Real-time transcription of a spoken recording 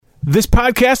This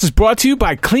podcast is brought to you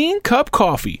by Clean Cup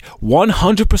Coffee,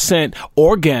 100%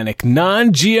 organic,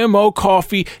 non-GMO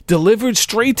coffee delivered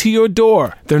straight to your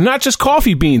door. They're not just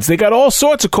coffee beans. They got all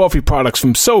sorts of coffee products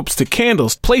from soaps to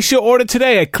candles. Place your order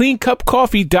today at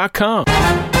cleancupcoffee.com.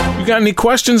 You got any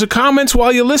questions or comments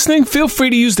while you're listening? Feel free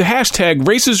to use the hashtag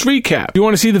RacersRecap. If you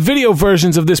want to see the video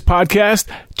versions of this podcast,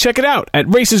 check it out at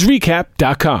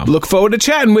racersrecap.com. Look forward to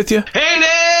chatting with you. Hey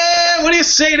there! What do you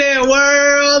say there,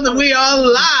 world? We are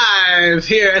live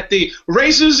here at the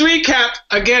Racers Recap.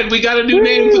 Again, we got a new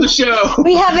name for the show.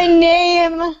 We have a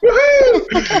name.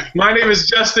 My name is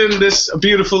Justin. This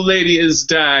beautiful lady is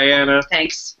Diana.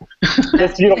 Thanks.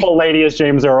 This beautiful lady is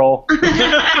James Earl.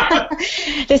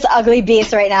 This ugly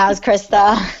beast right now is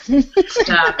Krista.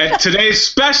 And today's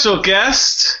special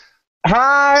guest.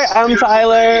 Hi, I'm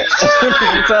Tyler.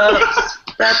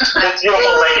 This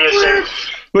beautiful lady is James.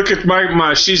 Look at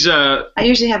my she's I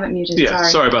usually have it muted. yeah,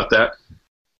 sorry about that.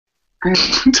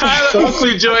 Tyler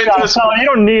Oakley joined us. You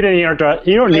don't need any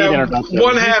introduction.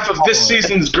 One half of this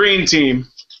season's green team.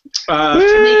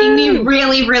 Making me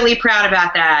really, really proud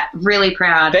about that. Really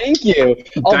proud. Thank you.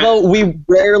 Although we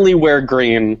rarely wear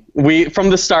green. From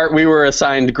the start we were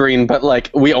assigned green, but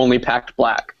we only packed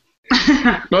black.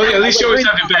 Well, yeah, at least you always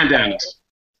have your bandanas.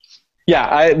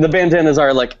 Yeah, the bandanas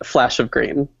are flash of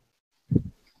green.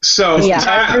 So,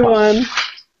 everyone.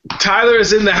 Tyler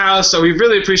is in the house, so we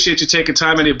really appreciate you taking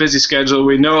time in your busy schedule.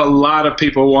 We know a lot of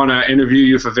people want to interview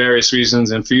you for various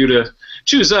reasons, and for you to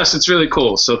choose us, it's really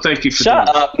cool. So thank you for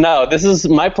Shut up. No, this is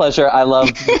my pleasure. I love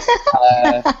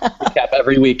recap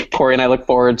every week. Corey and I look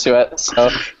forward to it. So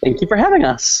thank you for having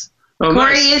us. Oh,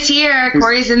 Corey nice. is here.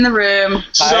 Corey's in the room.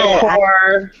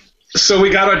 So we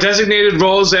got our designated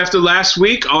roles after last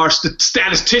week. Our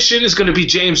statistician is going to be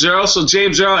James Earl. So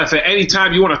James Earl, if at any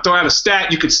time you want to throw out a stat,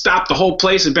 you can stop the whole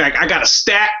place and be like, I got a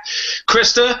stat.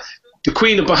 Krista, the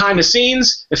queen of behind the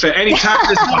scenes, if at any time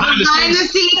this behind the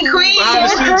scenes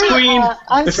queen.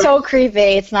 I'm so creepy.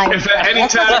 It's not. If at any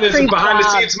time there's a behind the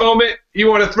scenes moment you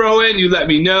want to throw in, you let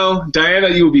me know. Diana,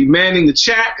 you will be manning the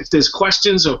chat. If there's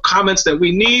questions or comments that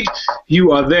we need,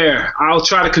 you are there. I'll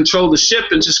try to control the ship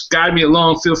and just guide me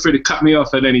along. Feel free to cut me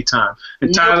off at any time.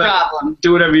 And No Tyler, problem.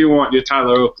 do whatever you want. You're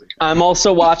Tyler Oakley. I'm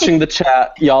also watching the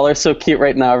chat. Y'all are so cute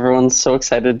right now. Everyone's so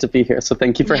excited to be here. So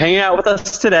thank you for hanging out with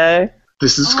us today.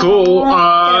 This is cool.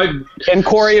 And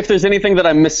Corey, if there's anything that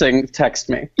I'm missing, text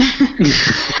me.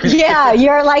 Yeah,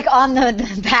 you're on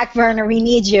the back burner. We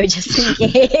need you just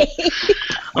in case.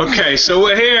 Okay, so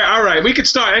we're here. All right, we can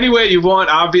start any way you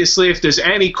want. Obviously, if there's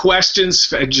any questions,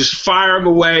 just fire them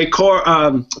away.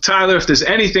 Tyler, if there's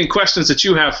questions that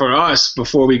you have for us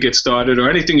before we get started,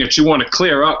 or anything that you want to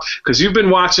clear up, because you've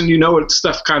been watching, you know what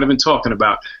stuff kind of been talking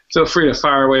about. Feel free to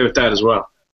fire away with that as well.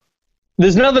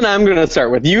 There's nothing I'm going to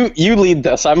start with. You lead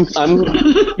this. I'm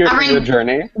here for your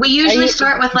journey. We usually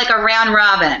start with a round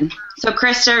robin. So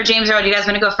Krista or James Earl, do you guys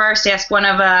want to go first? Ask one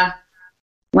of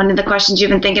the questions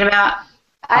you've been thinking about.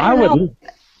 I don't know.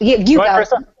 You go.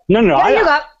 Krista? No. You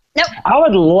go. Nope. I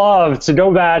would love to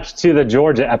go back to the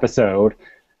Georgia episode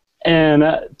and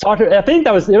talk to. I think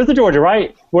it was the Georgia,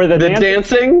 right? Where the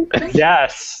dancing?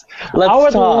 Yes. I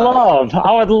would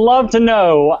love to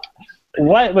know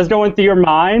what was going through your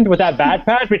mind with that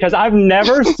backpack, because I've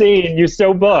never seen you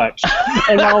so butch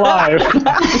in my life.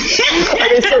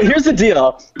 Okay, so here's the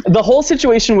deal. The whole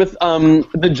situation with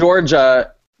the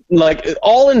Georgia,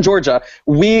 all in Georgia,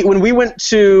 when we went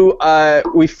to,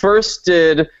 we first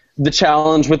did the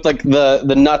challenge with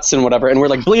the nuts and whatever, and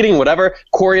we're bleeding, whatever.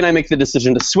 Corey and I make the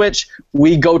decision to switch.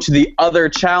 We go to the other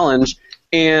challenge,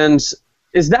 and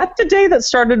is that the day that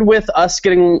started with us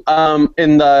getting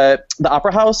in the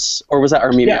Opera House, or was that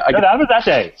Armenia? Yeah, that was that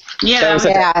day.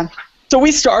 Yeah. So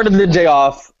we started the day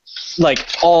off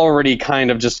already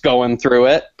kind of just going through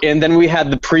it, and then we had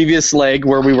the previous leg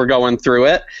where we were going through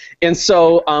it, and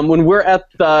so when we're at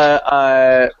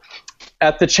the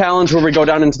challenge where we go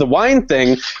down into the wine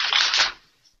thing,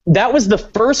 that was the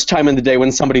first time in the day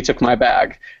when somebody took my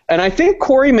bag, and I think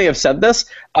Corey may have said this.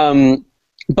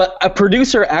 But a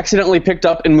producer accidentally picked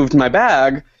up and moved my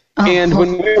bag, and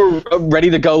when we were ready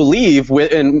to go leave,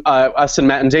 and us and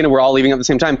Matt and Dana were all leaving at the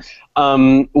same time,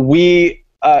 Corey's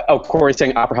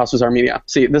saying Opera House was Armenia.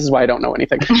 See, this is why I don't know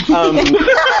anything.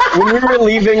 When we were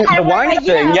leaving the wine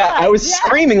thing, I was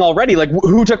screaming already,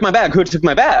 who took my bag? Who took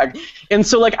my bag? And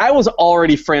so, I was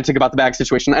already frantic about the bag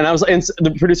situation, and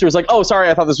the producer was like, oh, sorry,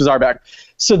 I thought this was our bag.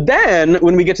 So then,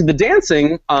 when we get to the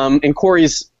dancing, and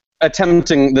Corey's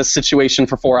attempting this situation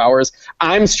for 4 hours,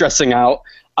 I'm stressing out.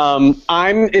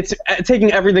 It's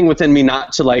taking everything within me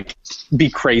not to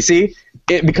be crazy,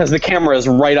 because the camera is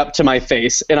right up to my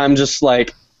face, and I'm just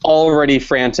already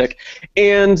frantic.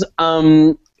 And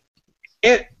I'm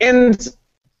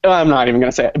not even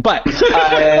going to say it, but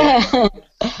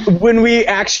when we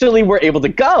actually were able to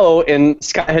go and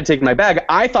Scott had taken my bag,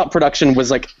 I thought production was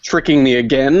like tricking me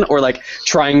again or like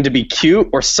trying to be cute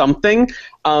or something,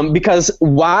 because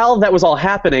while that was all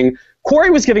happening,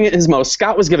 Corey was giving it his most,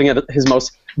 Scott was giving it his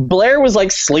most, Blair was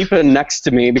like sleeping next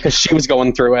to me because she was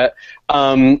going through it.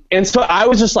 And so I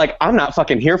was just like, I'm not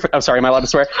fucking here for, oh, sorry, am I allowed to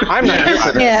swear? I'm not here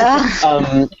for this.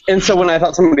 Yeah. And so when I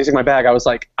thought somebody took my bag, I was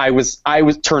like, I was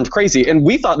turned crazy. And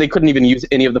we thought they couldn't even use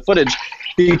any of the footage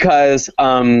because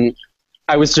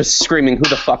I was just screaming, who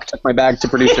the fuck took my bag to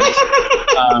producers?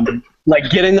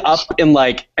 Like getting up in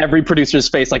like every producer's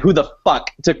face, like who the fuck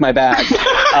took my bag?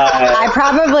 I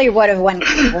probably would have went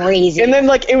crazy. And then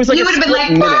like it was like You a would have been split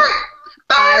like, minute.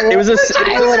 "Bert!" It was a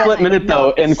split minute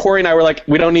though, and Corey and I were like,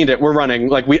 we don't need it, we're running.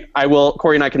 Like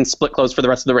Corey and I can split clothes for the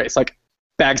rest of the race. Like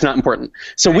bag's not important.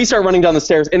 So we start running down the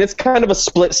stairs, and it's kind of a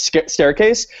split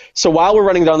staircase. So while we're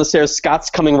running down the stairs,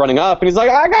 Scott's coming running up, and he's like,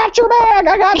 I got your bag.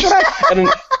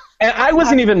 And I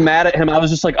wasn't even mad at him. I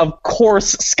was just like, of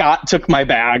course Scott took my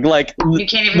bag. Like, You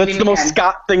can't even that's be the most mad.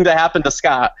 Scott thing to happen to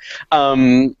Scott.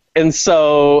 And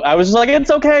so I was just like,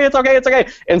 it's okay.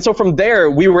 And so from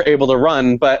there, we were able to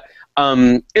run. But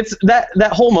it's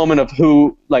that whole moment of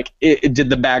who, like, did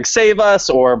the bag save us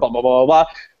or blah, blah, blah, blah,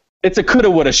 blah. It's a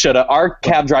coulda, woulda, shoulda. Our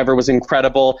cab driver was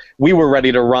incredible. We were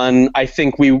ready to run. I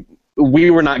think we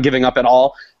were not giving up at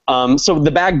all. So the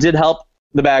bag did help.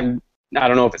 The bag, I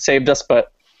don't know if it saved us,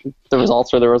 but the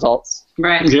results are the results.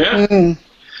 Right. Yeah.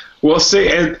 Well, see,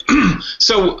 and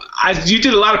so you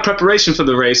did a lot of preparation for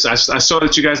the race. I saw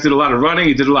that you guys did a lot of running.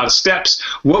 You did a lot of steps.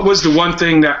 What was the one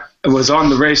thing that was on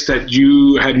the race that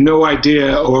you had no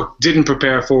idea or didn't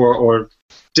prepare for or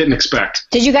didn't expect?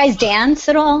 Did you guys dance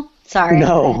at all? Sorry.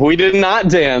 No, we did not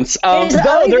dance. There's Though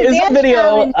always there a is a dance video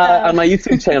challenge, though. on my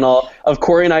YouTube channel of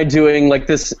Corey and I doing like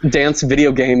this dance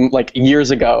video game like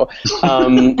years ago.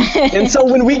 And so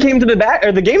when we came to the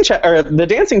the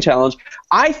dancing challenge,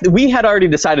 we had already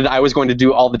decided I was going to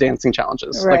do all the dancing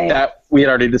challenges. Right. Like that, we had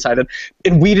already decided,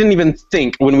 and we didn't even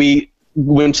think when we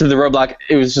went to the roadblock.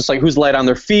 It was just like who's light on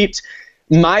their feet.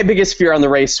 My biggest fear on the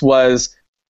race was,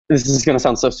 this is going to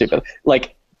sound so stupid,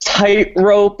 like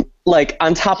tightrope, like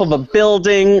on top of a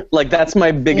building, like that's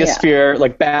my biggest fear,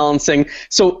 like balancing.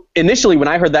 So initially when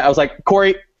I heard that, I was like,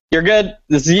 Corey, you're good,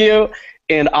 this is you.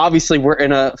 And obviously we're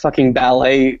in a fucking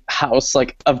ballet house,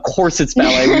 like of course it's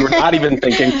ballet. We were not even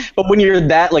thinking. But when you're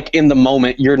that like in the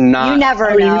moment, you're not. You never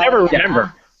know. You never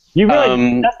remember. You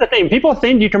really, that's the thing. People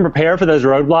think you can prepare for those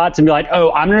roadblocks and be like,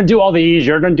 oh, I'm going to do all these,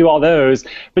 you're going to do all those.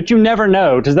 But you never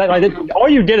know. Because all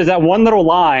you did is that one little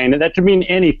line. That could mean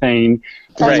anything.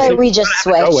 That's why we just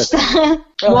switched.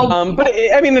 But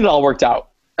it all worked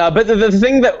out. But the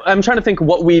thing that I'm trying to think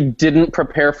what we didn't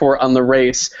prepare for on the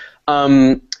race,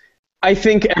 I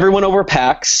think everyone over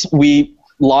PAX, we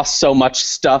lost so much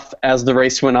stuff as the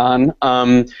race went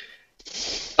on.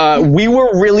 We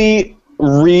were really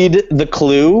read the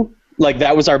clue, like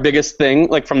that was our biggest thing,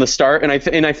 like from the start. And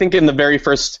I think in the very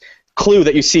first clue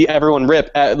that you see everyone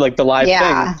rip at like the live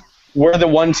thing, we're the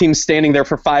one team standing there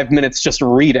for 5 minutes just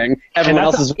reading. Everyone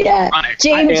else is running.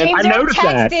 James I noticed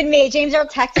texted me. James Earl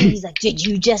texted me. He's like, "Did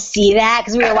you just see that?"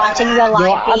 Because we were watching the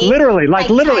live. No, feed.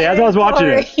 literally, as I was watching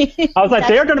it, I was like,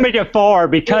 they're going to make it far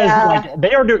because like,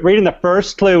 they are reading the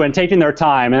first clue and taking their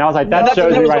time. And I was like, that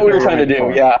shows you right what we were trying to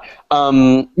do. Yeah,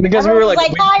 because we were like,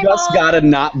 we just got to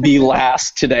not be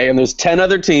last today, and there's 10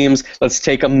 other teams. Let's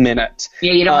take a minute.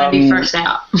 Yeah, you don't want to be first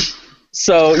out.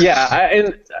 So yeah,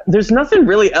 and there's nothing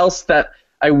really else that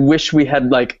I wish we had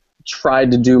like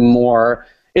tried to do more.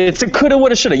 It's a coulda,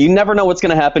 woulda, shoulda. You never know what's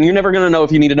going to happen. You're never going to know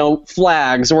if you need to know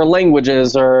flags or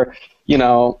languages or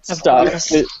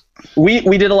stuff. We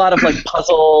did a lot of like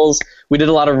puzzles. We did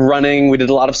a lot of running. We did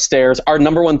a lot of stairs. Our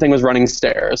number one thing was running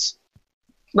stairs.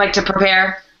 Like to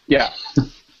prepare? Yeah.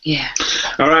 Yeah.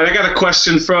 All right, I got a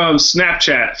question from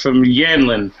Snapchat from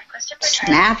Yanlin.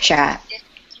 Snapchat. If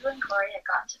you and Corey had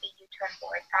gone to the U-turn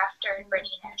board after Brittany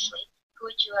and Ashley, who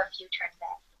would you have U-turned then?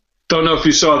 Don't know if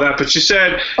you saw that, but she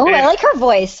said... Oh, I like her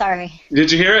voice. Sorry.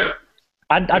 Did you hear it?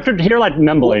 I could hear like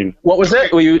mumbling. What was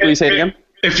it? Will you say it again?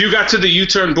 If you got to the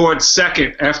U-turn board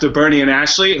second after Bernie and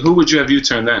Ashley, who would you have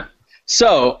U-turned then?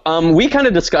 So we kind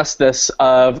of discussed this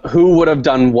of who would have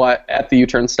done what at the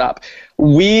U-turn stop.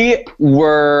 We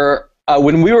were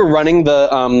when we were running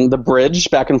the bridge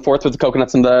back and forth with the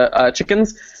coconuts and the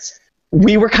chickens.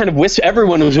 We were kind of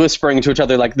everyone was whispering to each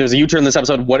other like, "There's a U-turn this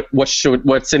episode.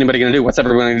 What's anybody going to do? What's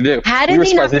everyone going to do?" How did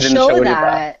they not show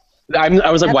that?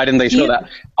 I was like, why didn't they show that?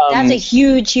 That's a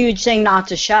huge thing not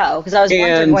to show because I was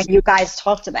wondering when you guys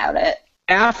talked about it.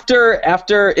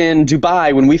 after in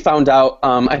Dubai, when we found out,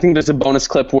 I think there's a bonus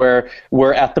clip where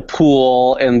we're at the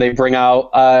pool and they bring out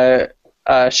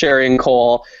Sherry and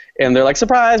Cole, and they're like,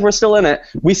 surprise, we're still in it.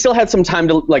 We still had some time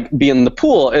to like be in the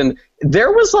pool, and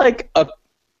there was like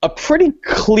a pretty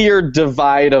clear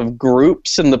divide of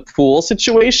groups in the pool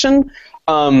situation.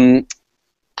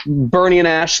 Bernie and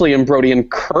Ashley and Brody and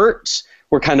Kurt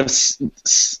were kind of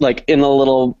like in a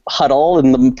little huddle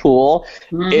in the pool,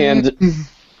 and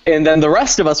then the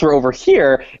rest of us were over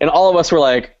here, and all of us were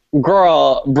like,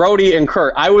 girl, Brody and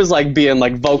Kurt. I was like being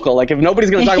like vocal, like if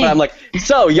nobody's gonna talk about it, I'm like,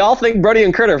 so y'all think Brody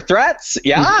and Kurt are threats?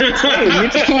 Yeah. I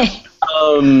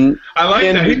like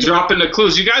that you're dropping the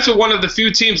clues. You guys are one of the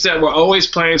few teams that were always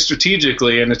playing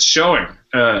strategically, and it's showing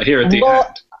here at the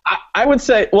end. I would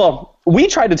say, well, we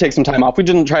tried to take some time off. We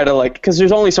didn't try to because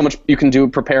there's only so much you can do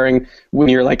preparing when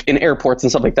you're like in airports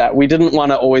and stuff like that. We didn't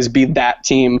want to always be that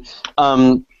team.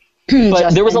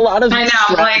 But there was a lot of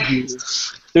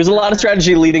there's a lot of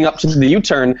strategy leading up to the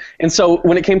U-turn, and so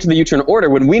when it came to the U-turn order,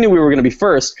 when we knew we were going to be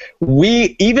first,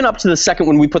 we even up to the second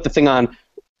when we put the thing on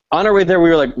our way there, we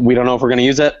were like, we don't know if we're going to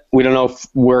use it. We don't know if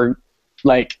we're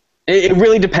like. It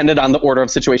really depended on the order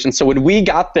of situations. So when we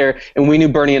got there and we knew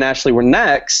Bernie and Ashley were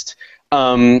next,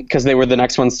 because they were the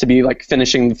next ones to be like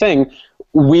finishing the thing,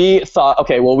 we thought,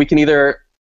 okay, well, we can either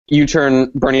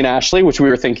U-turn Bernie and Ashley, which we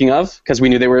were thinking of because we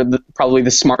knew they were probably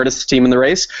the smartest team in the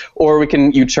race, or we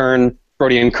can U-turn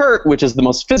Brody and Kurt, which is the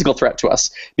most physical threat to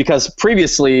us, because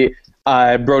previously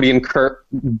Brody and Kurt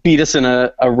beat us in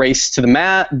a race to the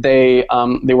mat. They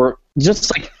were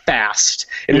just like fast,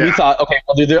 and we thought, okay,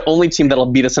 well, they're the only team that'll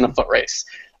beat us in a foot race.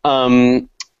 And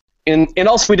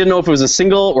also we didn't know if it was a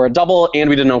single or a double, and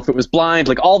we didn't know if it was blind,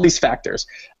 like all these factors.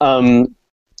 So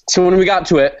when we got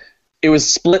to it, it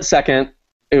was split second.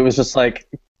 It was just like,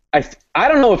 I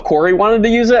don't know if Corey wanted to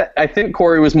use it. I think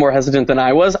Corey was more hesitant than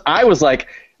I was. I was like,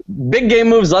 big game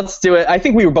moves, let's do it. I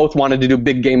think we both wanted to do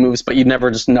big game moves, but you never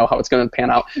just know how it's going to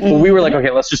pan out. But we were like,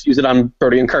 okay, let's just use it on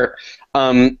Brody and Kurt.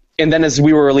 And then as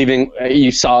we were leaving,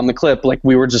 you saw in the clip, like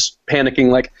we were just panicking,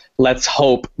 like, let's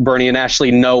hope Bernie and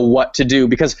Ashley know what to do,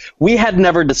 because we had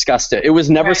never discussed it. It was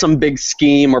never some big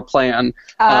scheme or plan.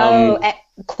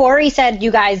 Corey said you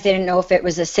guys didn't know if it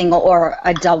was a single or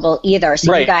a double either,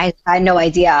 so you guys had no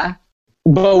idea.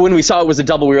 But when we saw it was a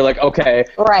double, we were like, okay,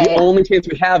 the only chance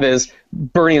we have is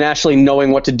Bernie and Ashley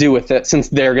knowing what to do with it, since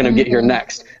they're going to get here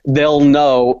next. They'll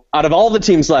know, out of all the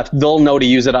teams left, they'll know to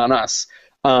use it on us.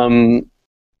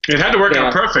 It had to work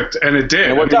out perfect, and it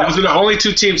did. Those are the only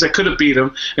two teams that could have beat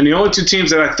them, and the only two teams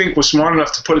that I think were smart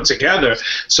enough to put it together.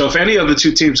 So if any of the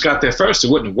two teams got there first,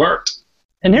 it wouldn't have worked.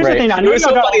 And here's the thing. It was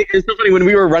so funny when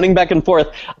we were running back and forth.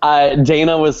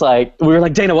 Dana was like, we were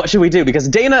like, Dana, what should we do? Because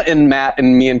Dana and Matt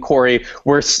and me and Corey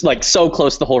were like so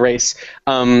close the whole race.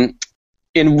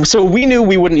 And so we knew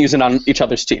we wouldn't use it on each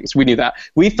other's teams. We knew that.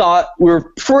 We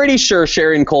were pretty sure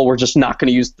Sherry and Cole were just not going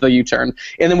to use the U-turn.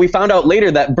 And then we found out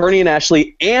later that Bernie and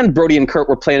Ashley and Brody and Kurt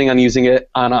were planning on using it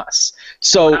on us.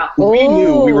 So we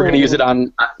knew we were going to use it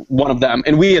on one of them,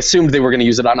 and we assumed they were going to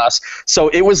use it on us. So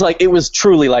it was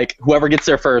truly like whoever gets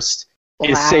there first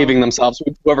is saving themselves.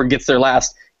 Whoever gets there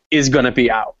last is going to be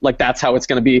out. Like that's how it's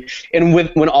going to be. And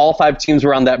when all five teams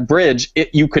were on that bridge,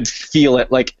 you could feel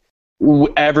it, like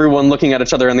everyone looking at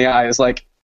each other in the eyes, like,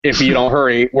 if you don't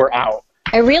hurry, we're out.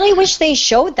 I really wish they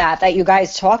showed that you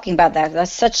guys talking about that.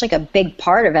 That's such like a big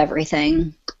part of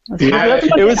everything. Yeah,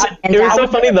 it was so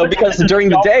funny though, because during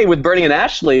the day with Bernie and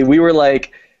Ashley, we were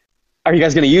like, are you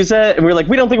guys going to use it? And we were like,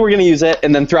 we don't think we're going to use it.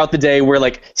 And then throughout the day, we're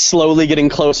like slowly getting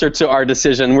closer to our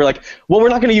decision. We're like, well, we're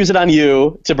not going to use it on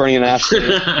you, to Bernie and Ashley.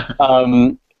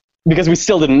 Because we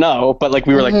still didn't know, but like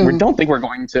we were like, we don't think we're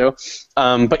going to.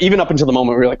 But even up until the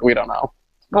moment, we were like, we don't know.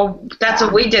 Well, that's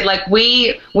what we did. Like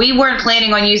we weren't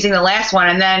planning on using the last one,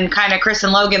 and then kind of Chris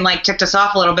and Logan like ticked us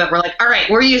off a little bit. We're like, all right,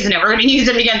 we're using it. We're going to use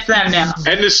it against them now.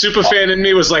 And the super fan in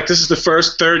me was like, this is the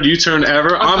third U-turn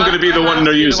ever. I'm going to be the one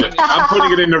to use it. I'm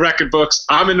putting it in the record books.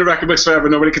 I'm in the record books forever.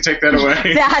 Nobody can take that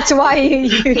away. That's why you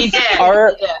used it. He did.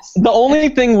 The only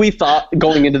thing we thought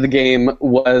going into the game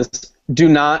was, do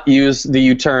not use the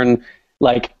U-turn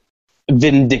like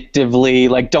vindictively.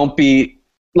 Like, don't be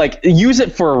like, use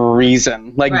it for a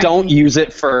reason. Like, don't use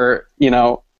it for,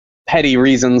 petty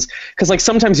reasons. Because like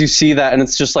sometimes you see that and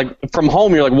it's just like from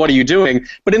home you're like, what are you doing?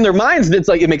 But in their minds it's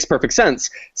like it makes perfect sense.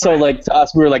 So like to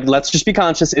us we were like, let's just be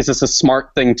conscious. Is this a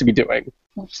smart thing to be doing?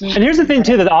 And here's the thing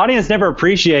too that the audience never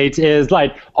appreciates is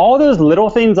like all those little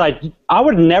things. Like I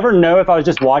would never know if I was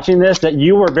just watching this that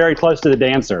you were very close to the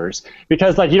dancers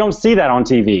because like you don't see that on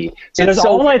TV. So there's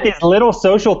all like these little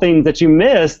social things that you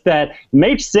miss that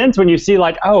make sense when you see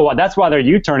like, oh, that's why they're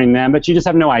U-turning them, but you just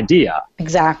have no idea.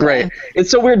 Exactly. Right.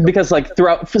 It's so weird because like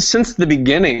since the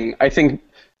beginning, I think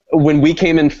when we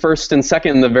came in first and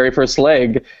second in the very first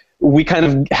leg, we kind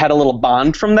of had a little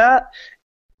bond from that,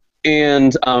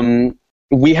 and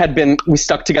we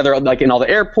stuck together like in all the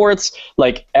airports,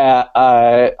 like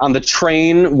on the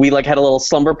train, we like had a little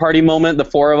slumber party moment, the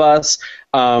four of us.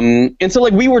 And so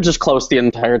like we were just close the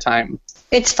entire time.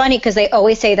 It's funny because they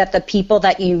always say that the people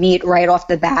that you meet right off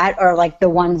the bat are like the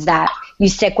ones that you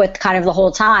stick with kind of the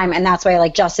whole time. And that's why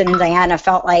like Justin and Diana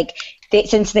felt like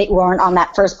since they weren't on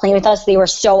that first plane with us, they were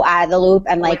so out of the loop.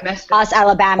 And like us,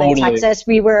 Alabama and Texas,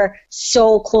 we were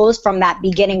so close from that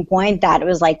beginning point that it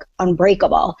was like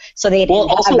unbreakable. So they didn't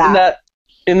have also that.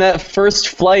 In that first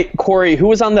flight, Corey, who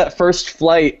was on that first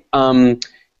flight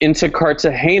into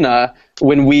Cartagena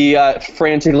when we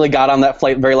frantically got on that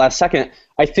flight very last second?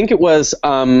 I think it was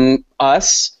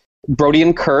us, Brody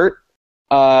and Kurt,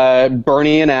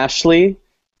 Bernie and Ashley,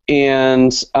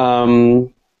 and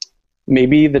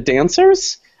maybe the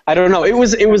dancers. I don't know. It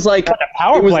was like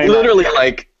it was literally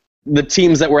like the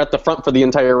teams that were at the front for the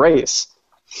entire race.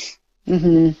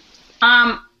 Mm-hmm.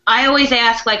 I always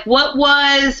ask like, what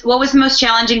was the most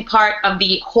challenging part of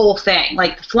the whole thing?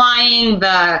 Like flying,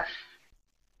 the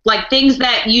like things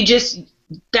that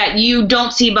you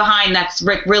don't see behind that's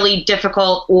really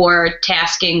difficult or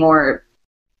tasking or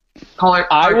hard.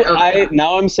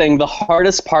 Now I'm saying the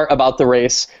hardest part about the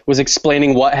race was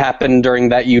explaining what happened during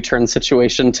that U-turn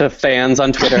situation to fans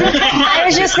on Twitter. I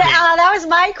was just that was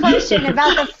my question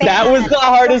about the fans. That was the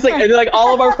hardest thing. And like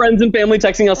all of our friends and family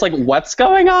texting us like, what's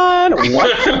going on?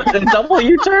 What's the double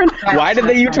U-turn? Why did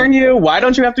they U-turn you? Why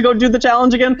don't you have to go do the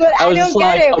challenge again? But I was just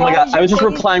like, oh my God. I was just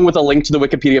saying? replying with a link to the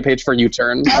Wikipedia page for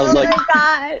U-turn. I was like,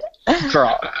 God.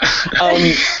 girl.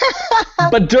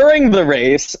 But during the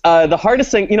race, the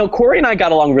hardest thing, Corey and I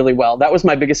got along really well. That was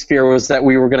my biggest fear, was that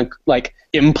we were going to like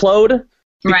implode.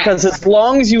 Because as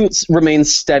long as you remain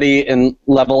steady and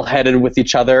level-headed with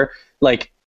each other,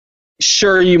 like,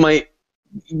 sure, you might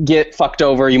get fucked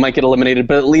over, you might get eliminated,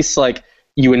 but at least like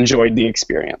you enjoyed the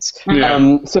experience.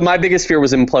 Yeah. So my biggest fear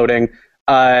was imploding.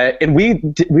 And we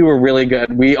were really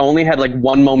good. We only had like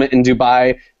one moment in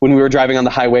Dubai when we were driving on the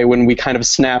highway when we kind of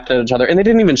snapped at each other, and they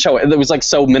didn't even show it. It was like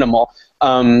so minimal.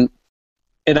 And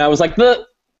I was like, the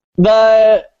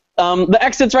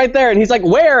exit's right there, and he's like,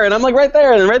 where? And I'm like, right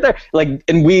there, and right there. Like,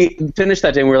 and we finished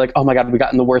that day, and we were like, oh my God, we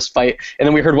got in the worst fight. And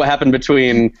then we heard what happened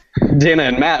between Dana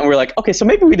and Matt, and we were like, okay, so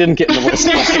maybe we didn't get in the worst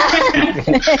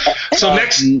fight. So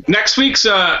next week's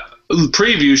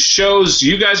preview shows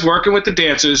you guys working with the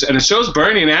dancers, and it shows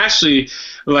Bernie and Ashley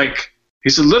like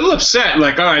he's a little upset,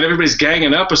 like, all right, everybody's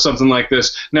ganging up or something like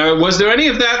this. Now, was there any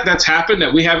of that's happened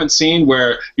that we haven't seen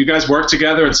where you guys work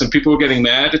together and some people were getting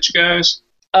mad at you guys?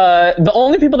 The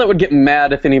only people that would get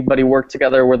mad if anybody worked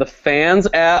together were the fans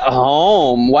at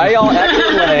home. Why y'all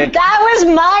acting like... That was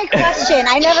my question.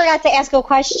 I never got to ask a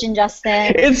question,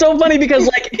 Justin. It's so funny because,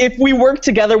 like, if we work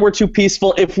together, we're too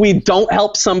peaceful. If we don't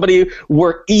help somebody,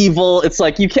 we're evil. It's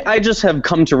like, I just have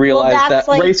come to realize that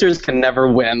like, racers can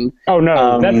never win. Oh,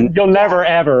 no. You'll never,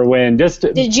 ever win.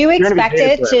 Did you expect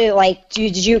it to, like,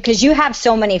 because you have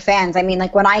so many fans. I mean,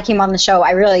 like, when I came on the show,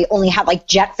 I really only had, like,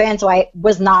 Jet fans, so I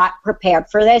was not prepared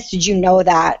for this. Did you know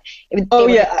that they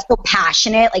were so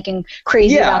passionate, like, and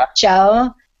crazy about the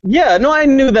show? Yeah, no, I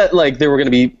knew that, like, there were going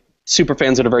to be super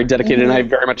fans that are very dedicated, and I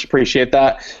very much appreciate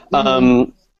that.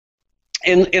 And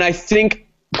I think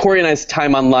Corey and I's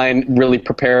time online really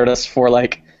prepared us for,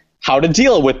 like, how to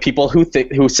deal with people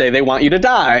who say they want you to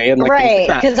die. And, like, right,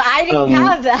 because I didn't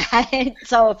have that.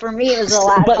 So for me, it was a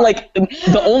lot. But, like,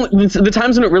 the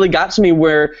times when it really got to me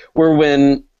were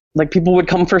when, like, people would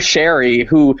come for Sherry,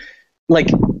 who, like,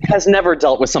 has never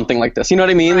dealt with something like this. You know what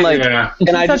I mean? Like,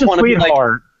 and I just want to be like,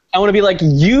 I want to be like,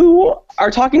 you are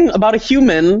talking about a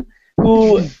human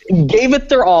who gave it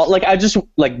their all. Like, I just,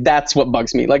 like, that's what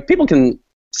bugs me. Like, people can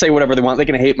say whatever they want. They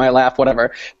can hate my laugh,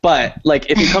 whatever. But, like,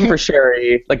 if you come for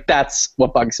Sherry, like, that's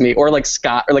what bugs me. Or, like,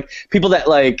 Scott, or, like, people that,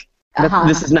 like,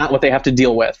 this is not what they have to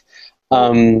deal with.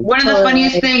 One of the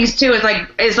funniest things too is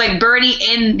like Bernie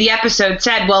in the episode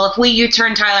said, well, if we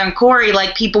U-turn Tyler and Corey,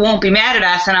 like, people won't be mad at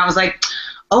us. And I was like,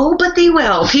 oh, but they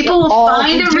will. People will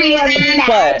find a reason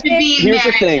to be here's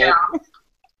mad the thing. at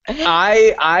you.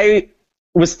 I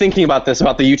was thinking about this,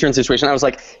 about the U-turn situation. I was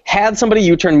like, had somebody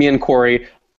U-turn me and Corey,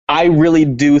 I really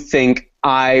do think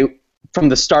I, from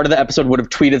the start of the episode, would have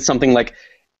tweeted something like,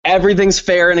 everything's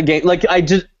fair in a game. Like, I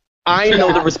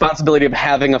know the responsibility of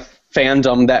having a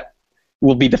fandom that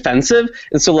will be defensive,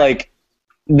 and so like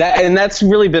that's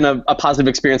really been a positive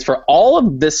experience for all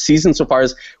of this season so far.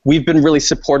 Is we've been really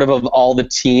supportive of all the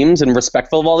teams and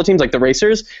respectful of all the teams, like the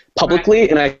racers, publicly,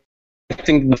 and I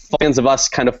think the fans of us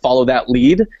kind of follow that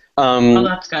lead.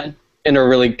 That's good. And are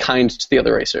really kind to the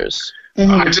other racers.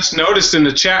 I just noticed in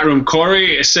the chat room,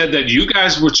 Corey said that you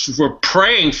guys were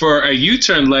praying for a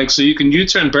U-turn leg so you can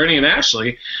U-turn Bernie and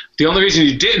Ashley. The only reason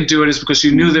you didn't do it is because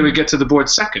you knew they would get to the board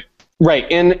second. Right,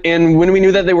 and when we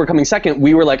knew that they were coming second,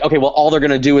 we were like, okay, well, all they're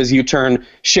going to do is U-turn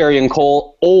Sherry and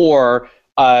Cole or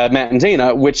Matt and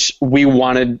Dana, which we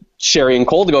wanted Sherry and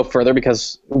Cole to go further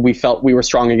because we felt we were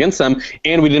strong against them,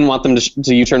 and we didn't want them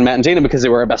to U-turn Matt and Dana because they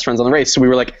were our best friends on the race. So we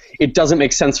were like, it doesn't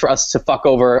make sense for us to fuck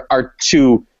over our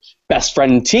two best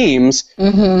friend teams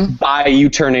by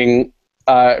U-turning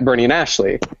Bernie and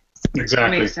Ashley.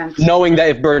 Exactly. Makes sense. Knowing that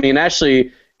if Bernie and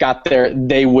Ashley got there,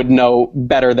 they would know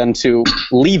better than to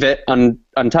leave it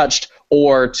untouched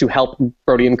or to help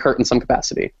Brody and Kurt in some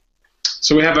capacity.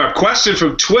 So we have our question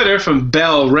from Twitter from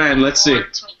Belle Wren. Let's see. To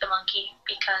meet the monkey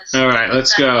because. All right,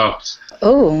 let's go.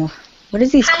 Oh, what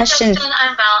is these Hi, questions? Justin,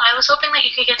 I'm Val. I was hoping that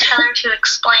you could get Tyler to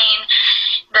explain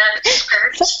the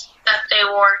skirts that they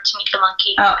wore to meet the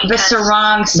monkey. Oh, the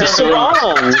sarongs. The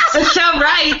sarongs. The so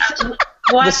right.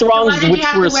 What? The sarongs, why did which you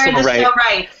have were to wear so the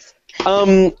right. so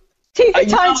right? Take the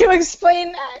time to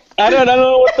explain that. I don't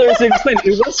know what there's to explain.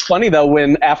 It was funny though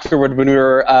when we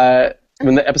were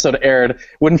when the episode aired,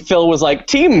 when Phil was like,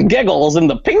 Team Giggles in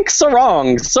the pink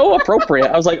sarong, so appropriate.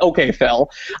 I was like, okay, Phil.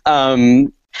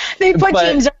 They put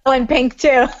James Earl in pink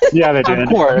too. Yeah, they did. Of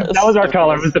course. That was our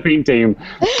color. It was the pink team.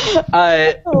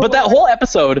 But that whole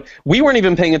episode, we weren't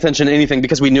even paying attention to anything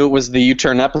because we knew it was the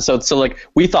U-turn episode. So like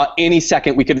we thought any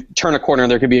second we could turn a corner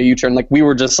and there could be a U-turn. Like we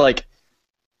were just like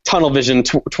tunnel vision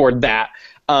toward that.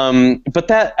 But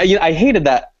that I hated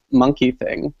that monkey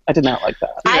thing. I did not like that.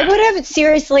 I would have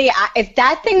seriously, if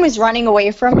that thing was running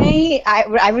away from me,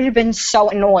 I would have been so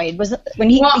annoyed. Was when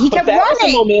he kept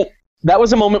running. That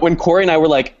was a moment when Corey and I were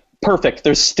like, perfect,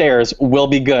 there's stairs, we'll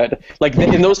be good. Like,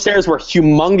 and those stairs were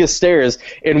humongous stairs,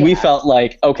 and we felt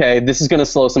like, okay, this is going to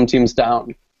slow some teams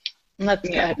down. That's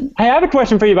good. I have a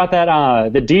question for you about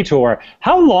that, the detour.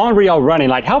 How long were y'all running?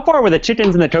 Like, how far were the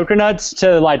chickens and the coconuts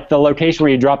to, like, the location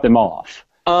where you dropped them off?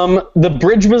 The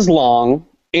bridge was long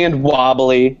and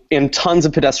wobbly, and tons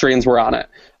of pedestrians were on it.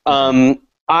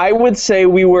 I would say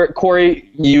we were, Corey,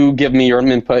 you give me your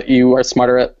input, you are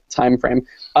smarter at time frame.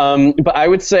 But I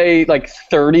would say like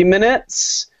 30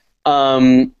 minutes of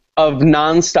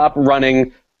nonstop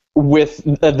running with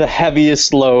the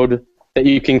heaviest load that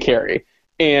you can carry.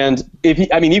 And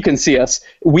you can see us.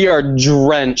 We are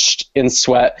drenched in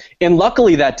sweat. And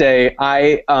luckily that day,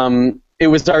 it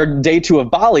was our day 2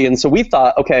 of Bali, and so we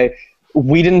thought, okay,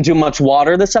 we didn't do much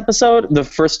water this episode, the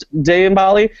first day in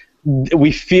Bali.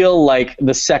 We feel like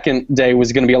the second day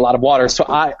was going to be a lot of water. So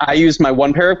I used my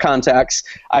one pair of contacts.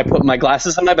 I put my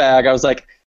glasses in my bag. I was like,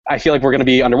 I feel like we're going to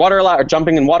be underwater a lot or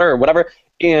jumping in water or whatever.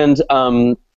 And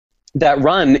that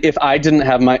run, if I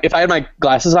had my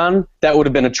glasses on, that would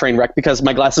have been a train wreck because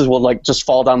my glasses will like just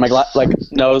fall down my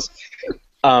nose.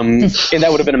 And that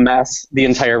would have been a mess the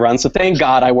entire run. So thank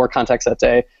God I wore contacts that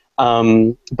day.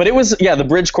 But it was, the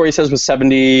bridge Corey says was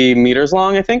 70 meters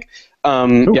long, I think.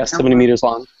 70 meters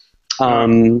long.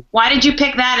 Why did you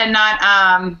pick that and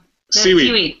not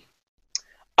seaweed?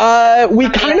 We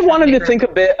kind of wanted to think a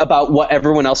bit about what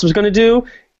everyone else was going to do,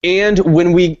 and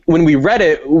when we read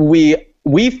it,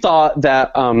 we thought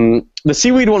that the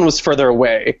seaweed one was further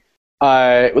away.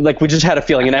 We just had a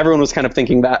feeling, and everyone was kind of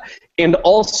thinking that. And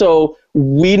also,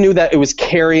 we knew that it was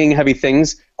carrying heavy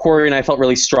things. Corey and I felt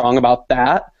really strong about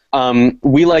that.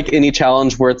 We like any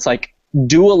challenge where it's like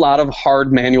do a lot of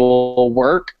hard manual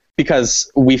work, because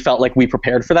we felt like we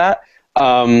prepared for that.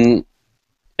 And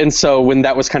so when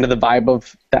that was kind of the vibe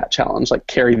of that challenge, like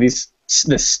carry this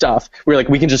stuff, we were like,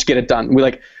 we can just get it done.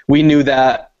 We knew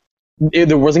that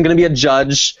there wasn't going to be a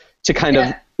judge to kind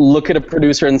of look at a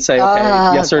producer and say, okay,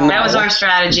 yes or no. That was our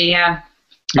strategy, yeah.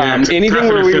 Anything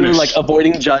where we were like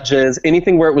avoiding judges,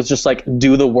 anything where it was just like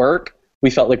do the work, we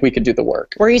felt like we could do the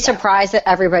work. Were you surprised that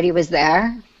everybody was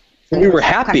there? We were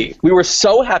happy. We were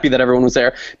so happy that everyone was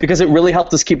there because it really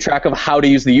helped us keep track of how to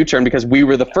use the U-turn, because we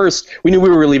were the first. We knew we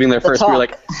were leaving there first. We were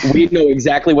like, we know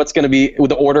exactly what's going to be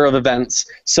with the order of events.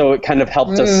 So it kind of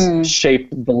helped us shape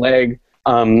the leg.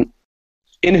 And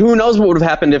who knows what would have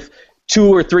happened if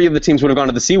 2 or 3 of the teams would have gone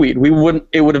to the seaweed.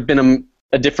 It would have been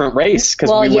a different race because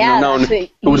we wouldn't have known who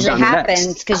would have gone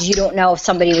next. Because you don't know if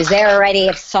somebody was there already,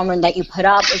 if someone that you put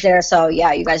up was there. So,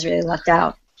 yeah, you guys really lucked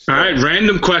out. All right,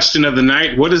 random question of the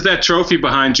night. What is that trophy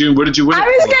behind you, and what did you win?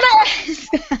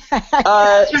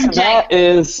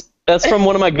 That's from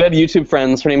one of my good YouTube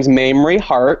friends. Her name's Mamrie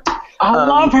Hart. I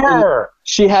love her.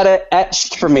 She had it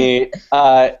etched for me,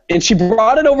 and she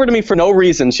brought it over to me for no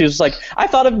reason. She was like, I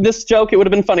thought of this joke. It would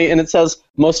have been funny. And it says,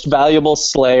 Most Valuable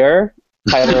Slayer,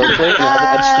 Tyler Oakley. And it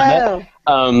etched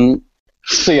in it.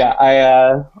 So yeah,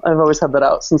 I've always had that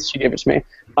out since she gave it to me.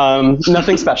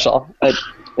 Nothing special.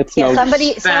 It's no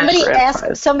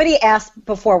somebody asked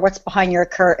before what's behind your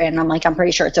curtain. I'm like, I'm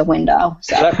pretty sure it's a window.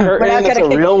 So that curtain is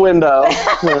a real window.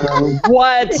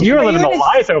 What? You're living the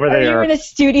life over there. You're in a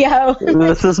studio.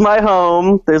 This is my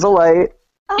home. There's a light.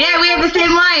 Yeah, we have the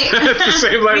same light. The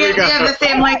same light we have the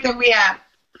same light that we have.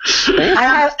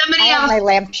 I have my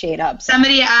lampshade up. So.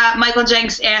 Somebody, Michael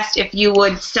Jenks asked if you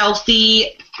would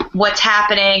selfie what's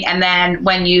happening, and then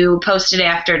when you post it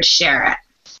after, to share it.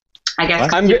 I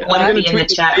guess I'm going to tweet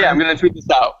this. Yeah, I'm going to tweet this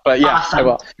out. But yeah, awesome. I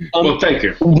will. Well, thank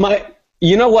you.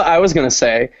 You know what I was going to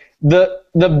say? The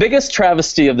biggest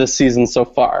travesty of this season so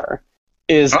far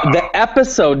is the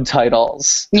episode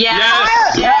titles.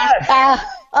 Yes.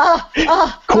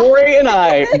 Corey and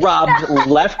I robbed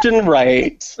left and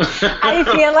right. I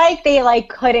feel like they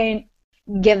couldn't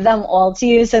give them all to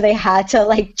you, so they had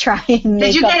to try and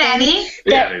make. Did you get any?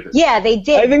 Yeah, they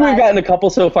did. I think we've gotten a couple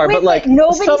so far, but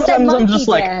nobody sometimes said I'm just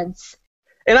dance.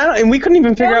 and we couldn't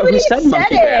even figure out who said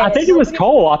monkey dance. I think it was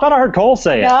Cole. I thought I heard Cole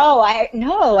say it. No,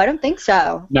 I don't think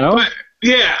so. No. But,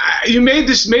 yeah, you made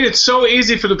it so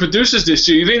easy for the producers this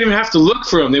year. You didn't even have to look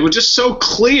for them. They were just so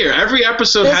clear. Every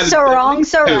episode had So Wrong,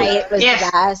 So Right was the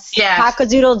best. Yes.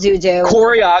 Cockadoodle Doo-Doo.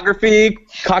 Choreography,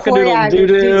 Cockadoodle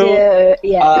Doo-Doo.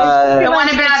 Yeah. The one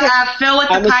about Phil with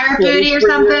the pirate booty or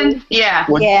something? Yeah.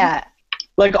 Yeah.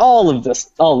 All of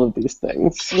these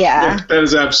things. Yeah. That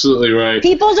is absolutely right.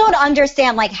 People don't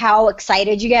understand how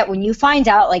excited you get when you find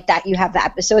out that you have the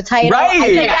episode title. Right. I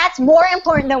think that's more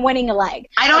important than winning a leg.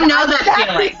 I don't know that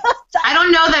feeling. I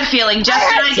don't know that feeling.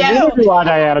 Justin, I guess. Neither do I,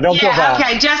 Diana. Don't feel bad.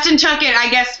 Okay. Justin took it, I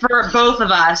guess, for both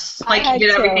of us. He did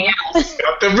everything else.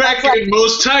 Got the record,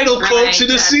 most title quotes in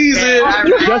the season.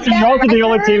 Justin, you're also the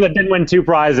only team that didn't win 2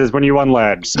 prizes when you won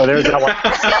ledge. So there's that one.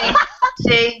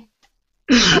 See?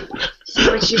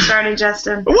 What you started,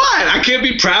 Justin? What? I can't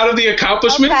be proud of the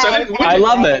accomplishments. Okay. I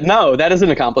love it. No, that is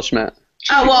an accomplishment.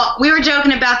 Oh, well, we were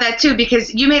joking about that, too,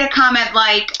 because you made a comment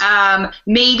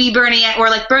maybe Bernie, or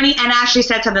Bernie and Ashley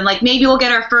said something maybe we'll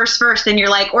get our first, and you're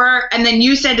and then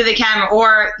you said to the camera,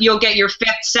 or you'll get your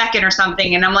 5th second or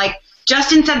something, and I'm like,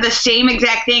 Justin said the same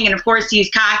exact thing, and of course he's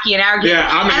cocky and arrogant. Yeah,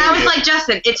 I was like,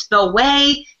 Justin, it's the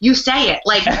way you say it.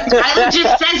 Tyler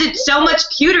just says it so much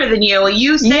cuter than you.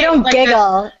 You don't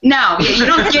giggle. No, you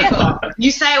don't giggle.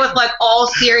 You say it with all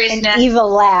seriousness. An evil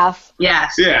laugh.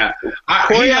 Yes. Yeah.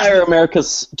 Corey and I are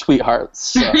America's tweethearts.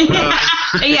 So.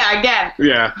 Yeah, again.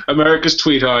 Yeah, America's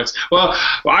tweethearts. Well,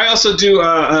 I also do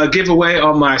a giveaway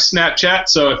on my Snapchat.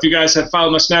 So if you guys have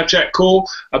followed my Snapchat, cool.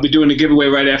 I'll be doing a giveaway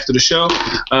right after the show.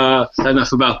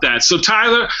 Enough about that. So,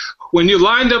 Tyler, when you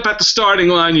lined up at the starting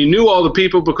line, you knew all the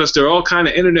people because they're all kind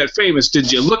of internet famous.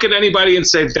 Did you look at anybody and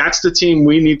say, that's the team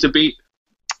we need to beat?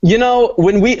 You know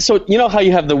how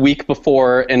you have the week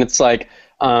before and it's you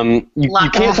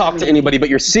can't talk to anybody, but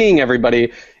you're seeing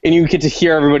everybody, and you get to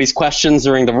hear everybody's questions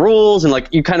during the rules, and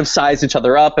you kind of size each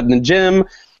other up in the gym.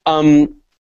 I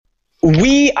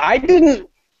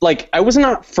was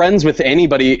not friends with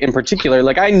anybody in particular.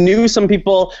 I knew some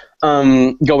people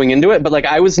going into it, but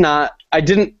I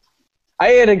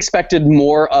had expected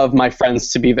more of my friends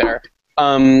to be there.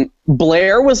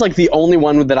 Blair was the only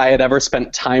one that I had ever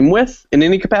spent time with in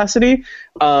any capacity.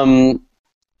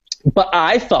 But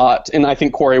I thought, and I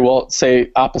think Corey will say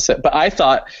opposite, but I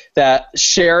thought that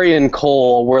Sherry and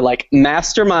Cole were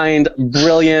mastermind,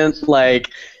 brilliant,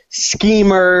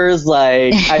 schemers. I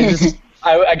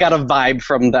got a vibe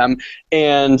from them,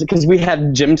 and because we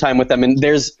had gym time with them, and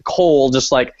there's Cole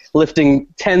just lifting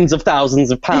tens of thousands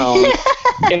of pounds,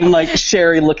 and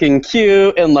Sherry looking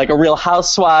cute and a real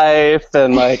housewife,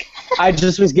 and I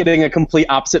just was getting a complete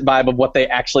opposite vibe of what they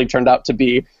actually turned out to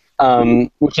be.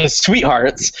 Which is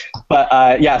sweethearts.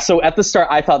 But so at the start,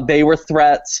 I thought they were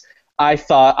threats. I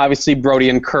thought, obviously, Brody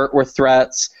and Kurt were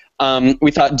threats. We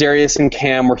thought Darius and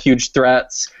Cam were huge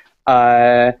threats.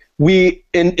 We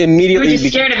immediately... You were just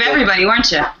scared of everybody,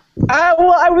 weren't you?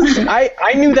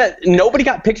 I knew that nobody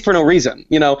got picked for no reason.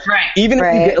 Right. Even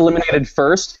if you get eliminated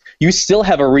first, you still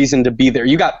have a reason to be there.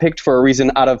 You got picked for a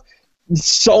reason out of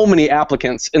so many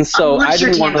applicants. And so I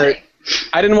didn't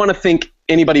want to think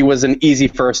anybody was an easy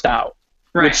first out,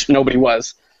 which nobody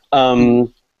was.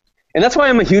 And that's why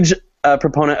I'm a huge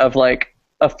proponent of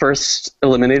a first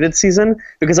eliminated season,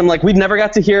 because I'm like, we never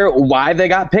got to hear why they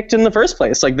got picked in the first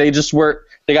place. Like, they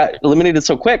got eliminated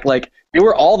so quick. Like, they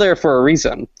were all there for a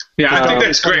reason. Yeah, I think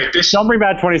that's great. Don't bring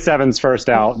Bad 27s first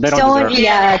out. They don't deserve it.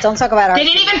 Yeah, don't talk about our. They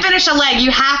didn't even finish a leg.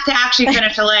 You have to actually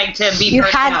finish a leg to be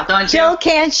first out, don't you? Jill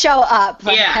can't show up.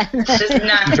 Yeah, this is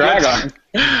not Drag on.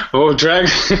 Oh, drag.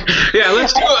 Yeah,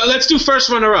 let's do first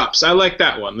runner-ups. I like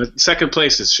that one. The second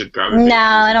places should probably. No,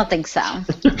 I don't think so.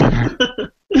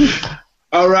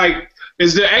 All right.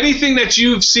 Is there anything that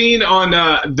you've seen on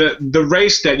the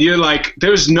race that you're like,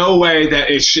 there's no way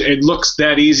that it looks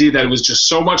that easy, that it was just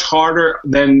so much harder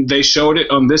than they showed it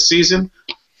on this season?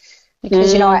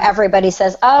 Because, everybody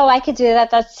says, oh, I could do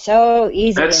that. That's so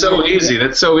easy. That's so easy.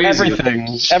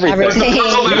 Everything. Was the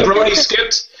puzzle that Brody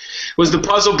skipped? Was the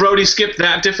puzzle Brody skipped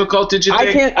that difficult, did you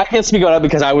think? I can't speak on it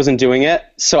because I wasn't doing it,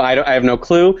 so I have no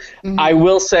clue. Mm-hmm. I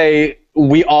will say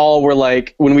we all were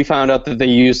like, when we found out that they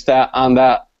used that on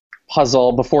that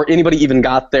puzzle before anybody even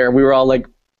got there, we were all like,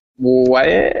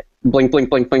 what? Blink, blink,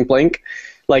 blink, blink, blink.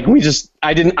 Like,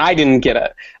 I didn't get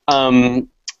it.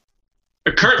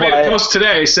 Kurt made a post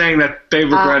today saying that they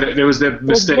regret it. It was their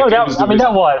mistake. That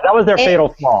was their fatal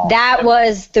flaw. That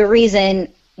was the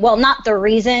reason. Well, not the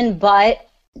reason, but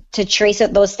to trace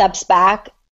those steps back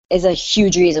is a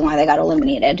huge reason why they got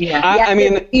eliminated. Yeah, I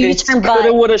mean, it's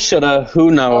coulda, woulda, shoulda.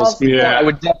 Who knows? Yeah. I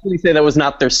would definitely say that was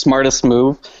not their smartest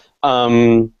move.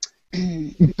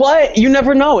 But you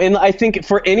never know. And I think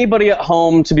for anybody at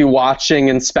home to be watching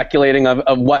and speculating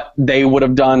of what they would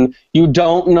have done, you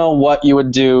don't know what you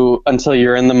would do until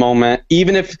you're in the moment.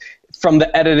 Even if from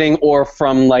the editing or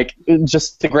from like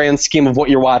just the grand scheme of what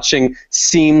you're watching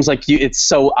seems like it's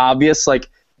so obvious. Like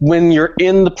when you're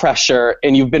in the pressure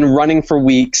and you've been running for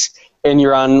weeks and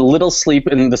you're on little sleep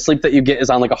and the sleep that you get is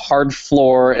on like a hard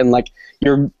floor and like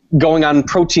you're going on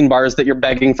protein bars that you're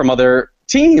begging from other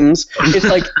teams, it's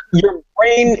like your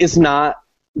brain is not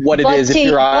what it is if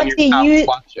you're on your couch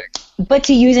watching. But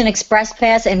to use an express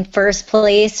pass in first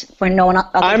place when no one else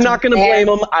I'm not going to blame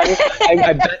him.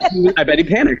 I bet he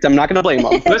panicked. I'm not going to blame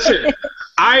him. Listen,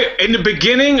 in the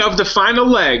beginning of the final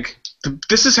leg,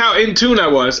 this is how in tune I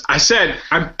was. I said,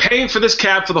 I'm paying for this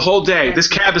cab for the whole day. This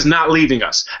cab is not leaving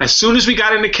us. As soon as we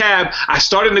got in the cab, I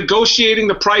started negotiating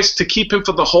the price to keep him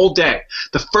for the whole day.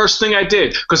 The first thing I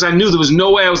did, because I knew there was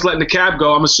no way I was letting the cab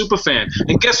go. I'm a super fan.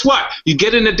 And guess what? You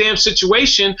get in a damn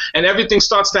situation and everything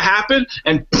starts to happen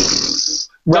and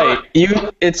right.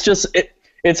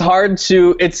 It's hard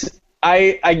to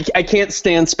I can't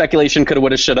stand speculation coulda,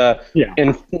 woulda, shoulda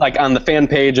in like on the fan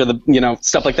page or the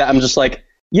stuff like that. I'm just like,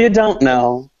 you don't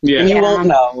know. Yeah. And you won't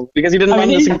know because you didn't run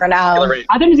this never know.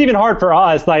 I think it's even hard for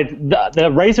us, like the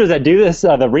racers that do this,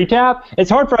 the recap, it's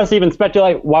hard for us to even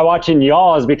speculate while watching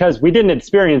y'all's because we didn't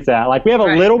experience that. Like we have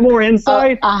a little more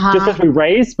insight just as we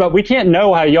race, but we can't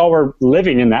know how y'all were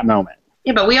living in that moment.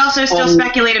 Yeah, but we also still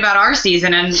speculate about our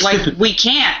season and like we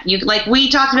can't. Like we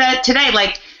talked about it today,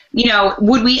 like,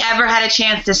 would we ever had a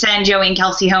chance to send Joey and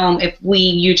Kelsey home if we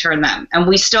U-turn them? And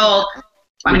we still...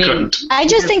 I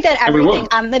just think that everything,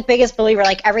 I'm the biggest believer,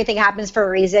 like everything happens for a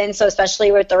reason. So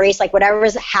especially with the race, like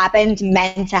whatever's happened,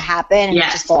 meant to happen, and it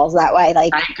just falls that way.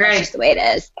 Like, that's just the way it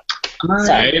is.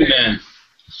 Amen.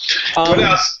 What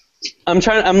else?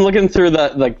 I'm looking through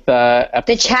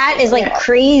the chat is like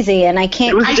crazy, and I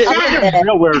can't. It's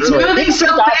moving so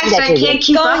fast, I can't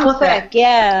keep up with it.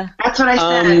 Yeah, that's what I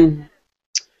said.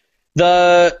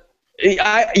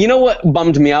 You know what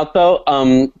bummed me out though?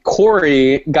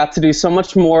 Corey got to do so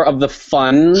much more of the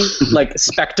fun, like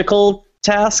spectacle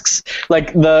tasks,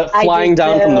 like the flying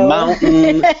down from the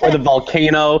mountain or the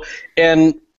volcano.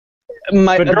 And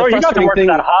but girl, you got to work with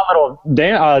that hot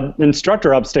little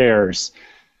instructor upstairs.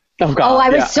 Oh, God, I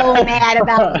was so mad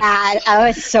about that. I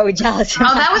was so jealous. Oh,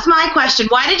 that was my question.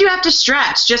 Why did you have to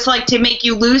stretch? Just like to make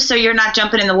you loose so you're not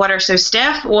jumping in the water so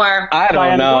stiff? Or I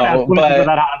don't know. But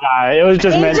it was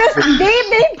just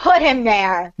they put him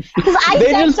there.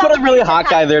 They just put a really hot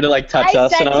guy there to like touch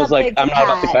us, and I was like, I'm not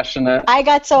about to question it. I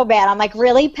got so bad. I'm like,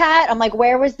 really, Pat? I'm like,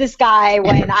 where was this guy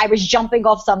when I was jumping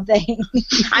off something?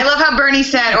 I love how Bernie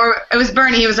said, or it was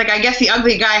Bernie, he was like, I guess the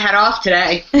ugly guy had off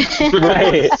today.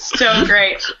 Right. So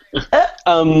great.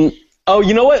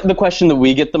 You know what the question that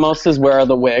we get the most is, where are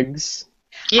the wigs?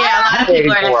 Yeah, a lot of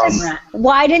people are asking that.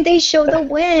 Why didn't they show the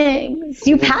wigs?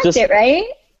 You packed it, right?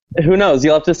 Who knows?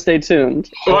 You'll have to stay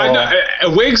tuned. Well, I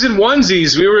know. Wigs and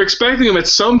onesies, we were expecting them at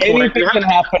some point. Anything can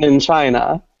happen in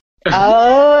China.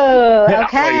 Oh,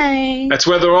 okay. That's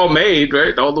where they're all made,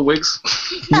 right? All the wigs.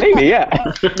 Maybe,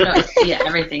 yeah. Yeah,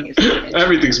 everything is made.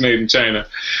 Everything's made in China.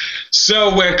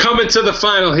 So we're coming to the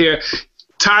final here.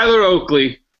 Tyler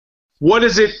Oakley, what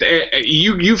is it?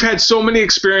 You've had so many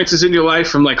experiences in your life,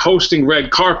 from like hosting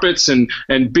red carpets and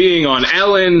being on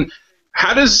Ellen.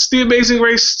 How does The Amazing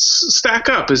Race stack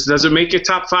up? Does it make your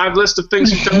top 5 list of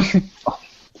things you've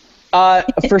done?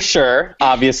 For sure.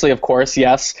 Obviously, of course,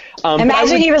 yes.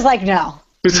 Imagine he was like, no.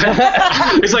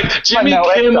 It's like Jimmy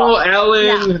Kimmel,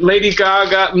 Ellen, Lady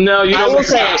Gaga. No, you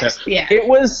don't. Yeah. It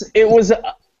was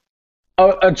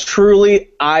a truly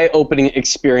eye-opening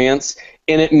experience,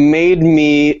 and it made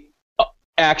me,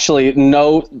 actually,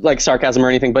 no like sarcasm or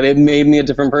anything, but it made me a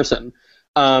different person.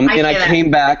 And I came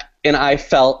back and I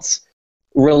felt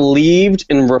relieved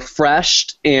and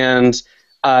refreshed, and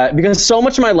because so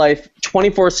much of my life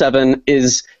 24/7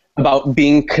 is about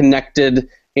being connected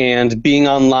and being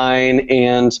online,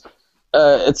 and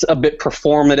it's a bit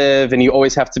performative, and you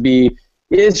always have to be,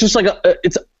 it's just like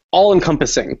it's all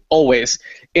encompassing always.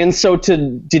 And so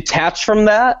to detach from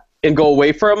that and go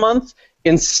away for a month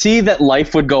and see that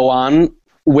life would go on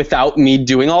without me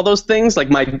doing all those things, like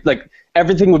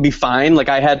everything would be fine. Like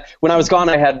when I was gone,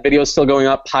 I had videos still going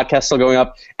up, podcasts still going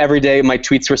up every day. My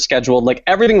tweets were scheduled. Like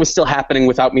everything was still happening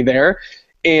without me there.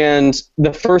 And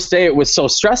the first day it was so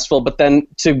stressful, but then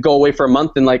to go away for a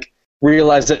month and like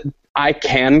realize that I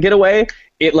can get away,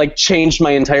 it like changed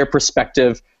my entire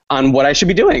perspective on what I should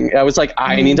be doing. I was like,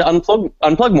 I need to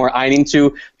unplug more. I need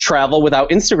to travel without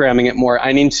Instagramming it more.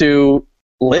 I need to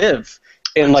live.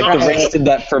 And like the race did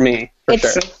that for me.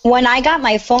 When I got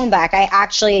my phone back, I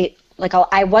actually, like,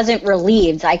 I wasn't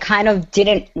relieved. I kind of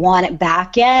didn't want it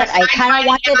back yet. I kind of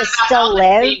wanted to still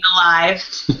live. Being alive.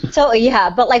 So yeah,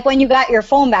 but like when you got your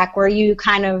phone back, were you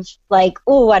kind of like,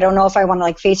 oh, I don't know if I want to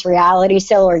like face reality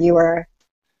still, or you were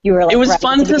like, it was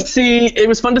fun to see. It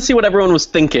was fun to see what everyone was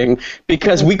thinking,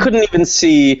 because we couldn't even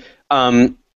see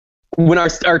when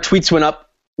our tweets went up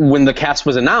when the cast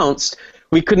was announced.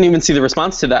 We couldn't even see the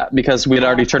response to that because we had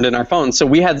already turned in our phones. So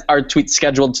we had our tweets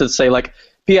scheduled to say like,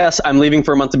 P.S. I'm leaving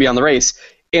for a month to be on the race.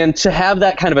 And to have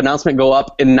that kind of announcement go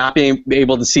up and not being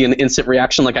able to see an instant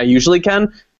reaction like I usually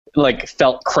can, like,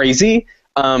 felt crazy.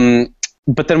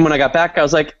 But then when I got back, I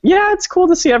was like, yeah, it's cool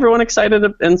to see everyone excited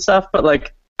and stuff, but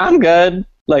like, I'm good.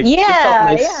 Like,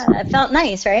 it felt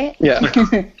nice, right? Yeah.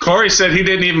 Corey said he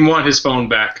didn't even want his phone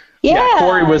back. Yeah.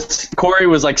 Corey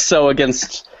was like so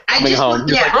against coming home.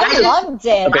 I loved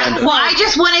it. I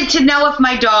just wanted to know if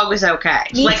my dog was okay.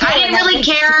 Like, I didn't really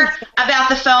care about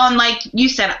the phone. Like you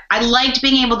said, I liked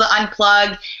being able to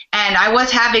unplug, and I was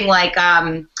having like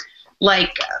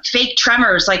fake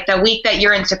tremors, like the week that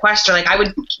you're in sequester. Like I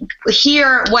would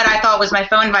hear what I thought was my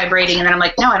phone vibrating, and then I'm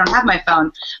like, no, I don't have my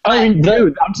phone. But, I mean,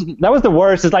 dude, that was the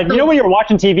worst. It's like, you know when you're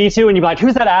watching TV too, and you'd be like,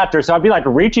 who's that actor? So I'd be like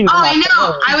reaching for my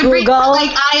phone. I would read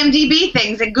like IMDb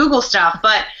things and Google stuff,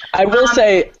 but I will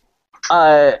say,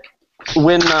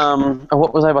 when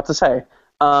what was I about to say?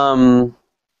 Oh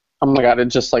my god, it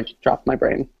just like dropped my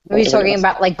brain. Were you talking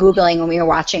about like Googling when we were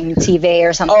watching TV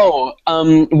or something? Oh,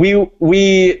 we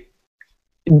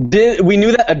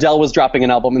knew that Adele was dropping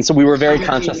an album, and so we were very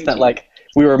conscious that like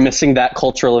we were missing that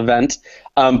cultural event.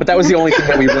 But that was the only thing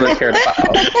that we really cared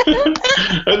about.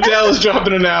 Adele is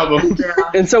dropping an album.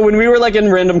 And so when we were like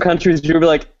in random countries, we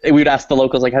would ask the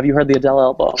locals like, "Have you heard the Adele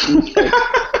album? Like,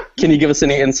 can you give us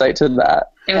any insight to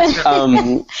that?"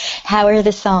 How are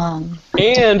the songs?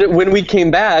 And when we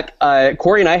came back,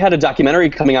 Corey and I had a documentary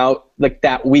coming out like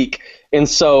that week, and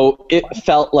so it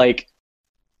felt like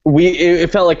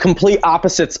complete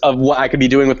opposites of what I could be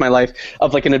doing with my life,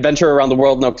 of like an adventure around the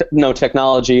world, no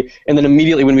technology, and then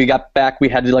immediately when we got back, we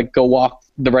had to like go walk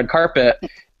the red carpet,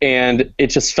 and it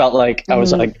just felt like I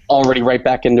was like already right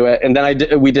back into it. And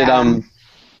then we did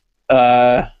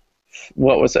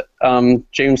what was it?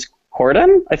 James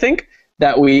Corden, I think,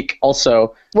 that week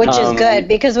also. Which is good,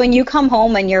 because when you come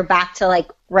home and you're back to like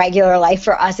regular life,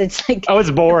 for us it's like, oh, it's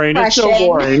boring. It's so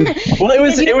boring. Well,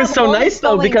 it was so nice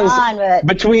though, because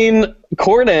between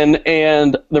Corden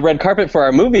and the red carpet for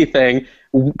our movie thing,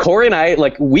 Corey and I,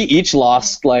 like, we each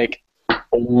lost like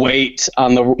weight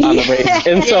on the race,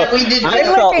 and so I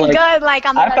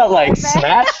felt like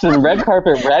snatched and red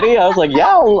carpet ready. I was like, yeah,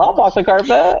 I'll walk the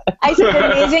carpet. I said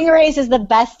The Amazing Race is the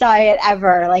best diet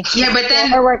ever. Like, but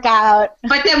then workout.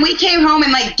 But then we came home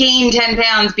and like gained 10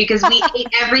 pounds because we ate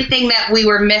everything that we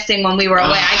were missing when we were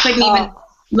away. I couldn't even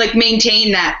like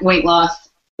maintain that weight loss.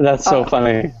 That's so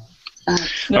funny.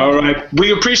 All right.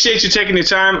 We appreciate you taking your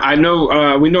time. I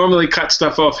know we normally cut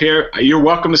stuff off here. You're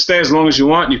welcome to stay as long as you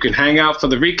want. You can hang out for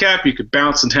the recap. You could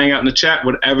bounce and hang out in the chat,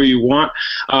 whatever you want.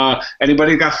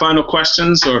 Anybody got final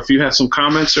questions, or if you have some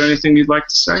comments or anything you'd like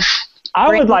to say?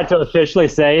 I would like to officially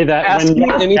say that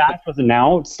when Cast was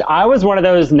announced, I was one of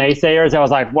those naysayers that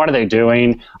was like, what are they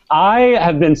doing? I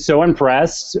have been so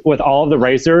impressed with all of the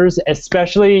racers,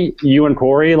 especially you and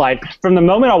Corey. Like, from the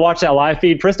moment I watched that live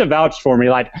feed, Krista vouched for me.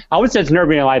 Like, I was just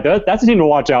nervous being like, that's a team to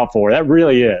watch out for. That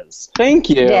really is. Thank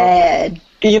you. Dead.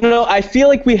 You know, I feel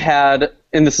like we had,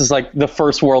 and this is like the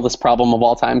first worldest problem of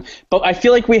all time, but I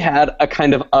feel like we had a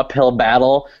kind of uphill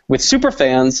battle with super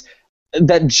fans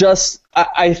that just,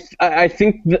 I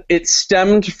think it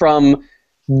stemmed from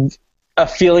a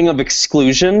feeling of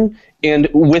exclusion, and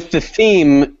with the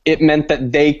theme, it meant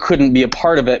that they couldn't be a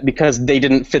part of it because they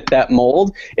didn't fit that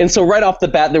mold. And so right off the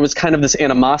bat, there was kind of this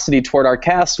animosity toward our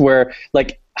cast where,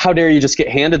 like, how dare you just get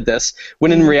handed this?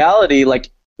 When in reality,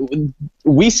 like,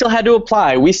 we still had to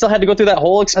apply. We still had to go through that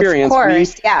whole experience. Of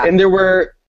course, yeah. And there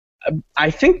were,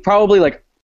 I think, probably like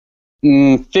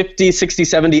 50, 60,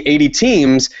 70, 80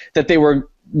 teams that they were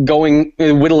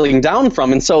whittling down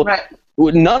from. And so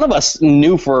none of us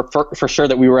knew for sure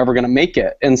that we were ever going to make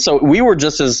it. And so we were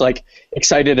just as like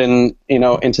excited and, you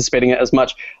know, anticipating it as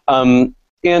much.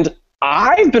 And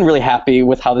I've been really happy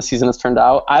with how the season has turned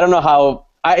out. I don't know how,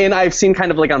 and I've seen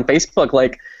kind of like on Facebook,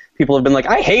 like people have been like,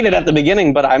 I hate it at the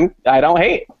beginning, but I don't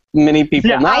hate many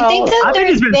people now. I think that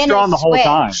it's been strong the whole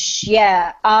time.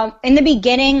 Yeah. In the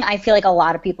beginning, I feel like a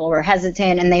lot of people were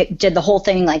hesitant, and they did the whole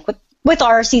thing like with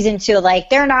our season 2, like,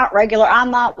 they're not regular.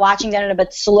 I'm not watching them,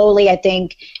 but slowly I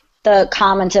think the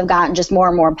comments have gotten just more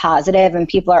and more positive, and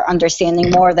people are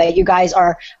understanding more that you guys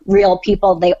are real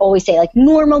people. They always say, like,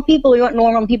 normal people. We want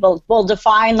normal people. Well,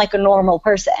 define like a normal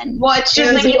person. Well, it's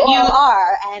just like you all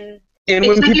are, And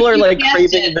when people are like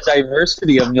craving the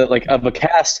diversity of a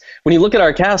cast, when you look at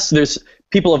our cast, there's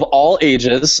people of all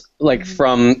ages, like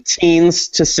from teens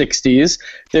to 60s.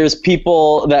 There's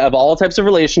people that have all types of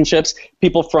relationships,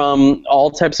 people from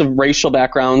all types of racial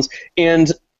backgrounds.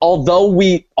 And although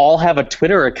we all have a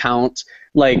Twitter account,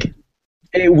 like,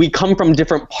 we come from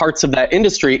different parts of that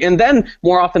industry. And then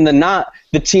more often than not,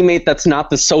 the teammate that's not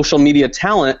the social media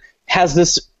talent has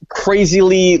this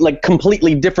crazily, like,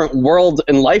 completely different world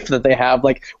and life that they have,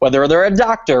 like, whether they're a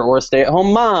doctor or a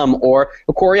stay-at-home mom or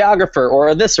a choreographer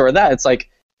or this or that. It's like,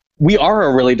 we are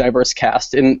a really diverse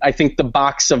cast, and I think the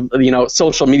box of, you know,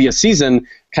 social media season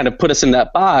kind of put us in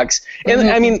that box. And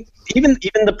I mean, even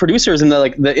the producers and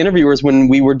the interviewers, when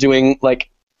we were doing like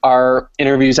our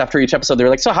interviews after each episode, they were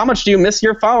like, so how much do you miss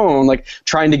your phone? Like,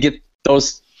 trying to get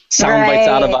those sound bites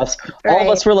out of us. All of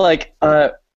us were like,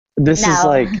 this is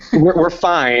like, we're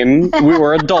fine. We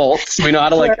were adults. We know how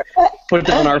to like put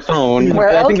down our phone.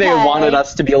 I think they wanted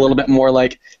us to be a little bit more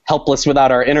like helpless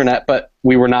without our internet, but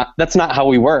we were not. That's not how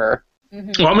we were.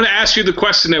 Well, I'm going to ask you the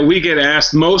question that we get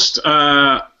asked most.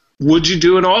 Would you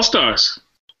do an All-Stars?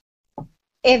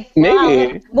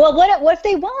 Maybe. Well, what if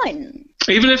they won?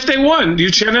 Even if they won,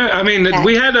 I mean,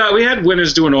 we had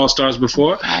winners doing All-Stars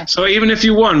before. So even if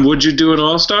you won, would you do an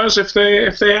All-Stars if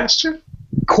they asked you?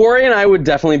 Corey and I would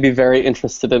definitely be very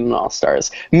interested in an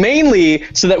All-Stars, mainly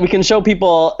so that we can show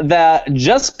people that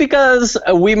just because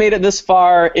we made it this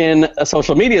far in a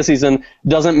social media season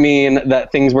doesn't mean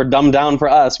that things were dumbed down for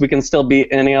us. We can still beat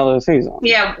any other season.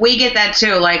 Yeah, we get that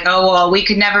too. Like, oh, well, we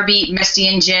could never beat Misty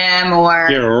and Jim, or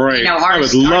yeah, right. You know, I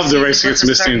would love to race against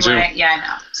Misty and Jim. Yeah, I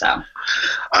know. So.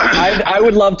 I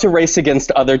would love to race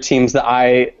against other teams that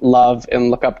I love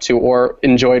and look up to or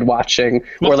enjoyed watching,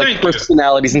 or like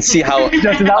personalities, and see how.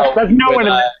 There's no one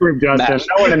in this group, Justin. Match.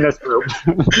 No one in this group.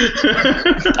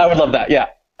 I would love that. Yeah.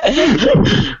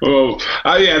 Oh,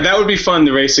 yeah, that would be fun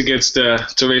to race against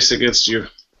you.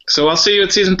 So I'll see you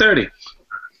at season 30.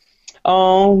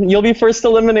 Oh, you'll be first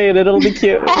eliminated. It'll be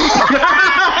cute.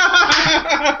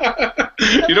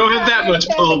 You don't have that much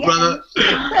pull, brother.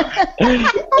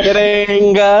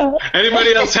 Kidding.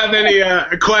 Anybody else have any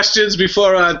questions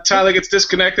before Tyler gets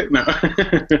disconnected? No.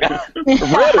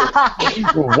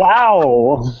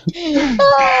 Wow.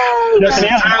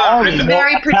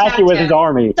 Very protective with his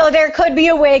army. So there could be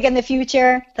a wig in the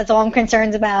future. That's all I'm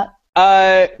concerned about.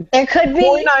 There could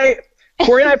be.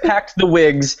 Corey and I packed the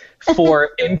wigs for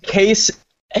in case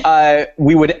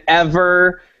we would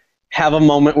ever have a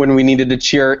moment when we needed to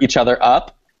cheer each other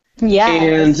up. Yeah.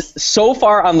 And so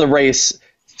far on the race,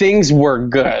 things were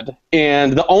good.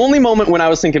 And the only moment when I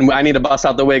was thinking I need to bust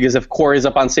out the wig is if Corey's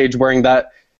up on stage wearing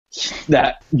that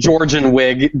Georgian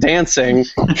wig dancing.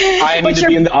 I need to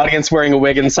be in the audience wearing a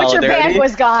wig in solidarity. But your bag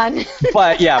was gone.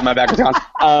 But yeah, my bag was gone.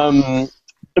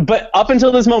 But up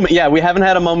until this moment, yeah, we haven't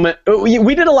had a moment.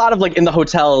 We did a lot of like in the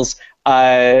hotels.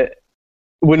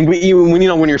 When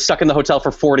you're stuck in the hotel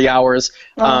for 40 hours,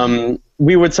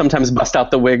 we would sometimes bust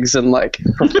out the wigs and like.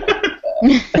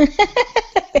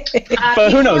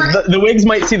 But who knows? The wigs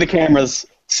might see the cameras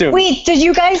soon. Wait, did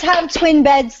you guys have twin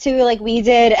beds too, like we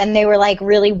did, and they were like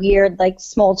really weird, like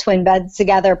small twin beds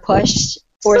together pushed?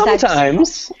 Or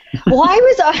sometimes. Why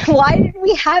did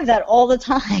we have that all the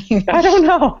time? I don't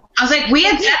know. I was like, we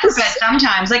had separate beds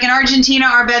sometimes. Like in Argentina,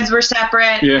 our beds were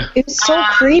separate. Yeah. It was so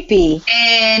creepy.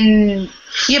 And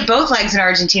both legs in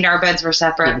Argentina, our beds were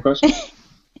separate. Do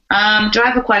I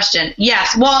have a question?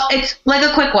 Yes. Well, it's like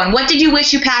a quick one. What did you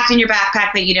wish you packed in your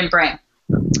backpack that you didn't bring?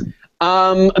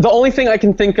 The only thing I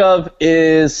can think of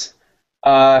is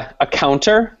a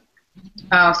counter.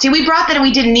 Oh, see, we brought that and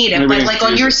we didn't need it, but like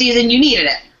on your season, you needed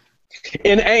it.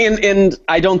 And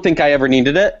I don't think I ever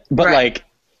needed it, but like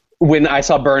when I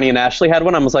saw Bernie and Ashley had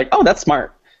one, I was like, oh, that's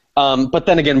smart. But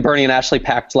then again, Bernie and Ashley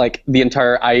packed like the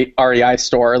entire REI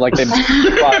store, like they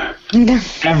bought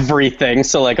everything.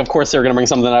 So like, of course, they were gonna bring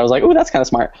something. I was like, oh, that's kind of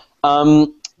smart.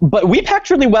 But we packed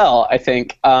really well, I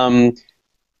think.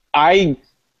 I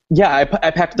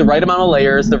packed the right amount of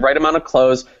layers, the right amount of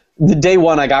clothes. The day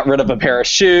one, I got rid of a pair of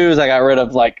shoes. I got rid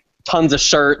of like tons of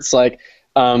shirts. Like,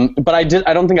 but I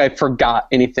don't think I forgot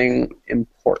anything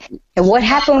important. And what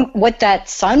happened with that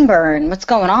sunburn? What's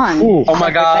going on? Ooh, oh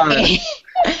my God.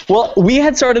 Well, we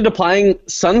had started applying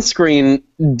sunscreen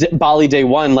Bali day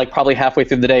one, like probably halfway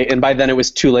through the day, and by then it was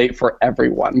too late for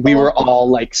everyone. We were all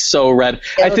like so red.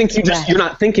 I think you're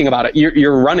not thinking about it.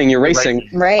 You're running, you're racing.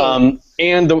 Right.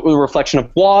 And the reflection of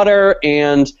water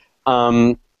and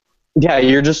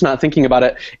you're just not thinking about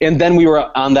it. And then we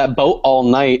were on that boat all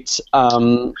night.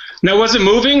 Now, was it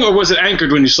moving or was it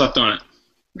anchored when you slept on it?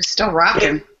 It was still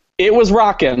rocking. It was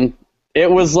rocking. It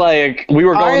was like we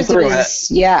were going through it.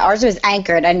 Yeah, ours was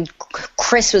anchored, and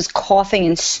Chris was coughing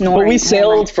and snoring. But we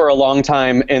sailed for a long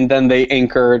time, and then they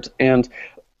anchored, and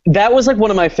that was like one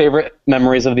of my favorite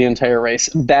memories of the entire race.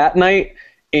 That night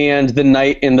and the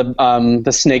night in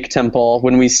the Snake Temple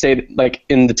when we stayed like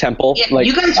in the temple. Yeah, like,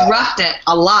 you guys roughed it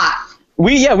a lot.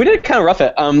 We did kind of rough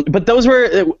it. But those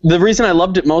were the reason I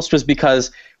loved it most was because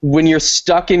when you're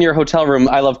stuck in your hotel room,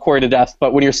 I love Corey to death,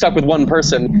 but when you're stuck with one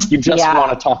person, you just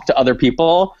want to talk to other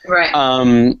people. Right.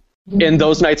 And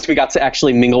those nights we got to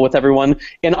actually mingle with everyone.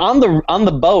 And on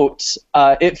the boat,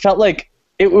 it felt like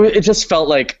it just felt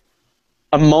like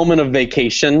a moment of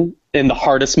vacation in the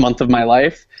hardest month of my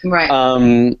life.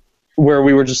 Right. Where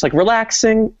we were just like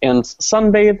relaxing and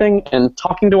sunbathing and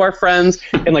talking to our friends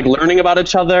and like learning about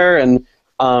each other. And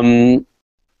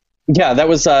that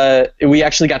was we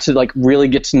actually got to like really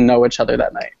get to know each other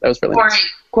that night. That was really nice.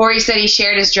 Corey said he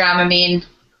shared his Dramamine.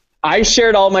 I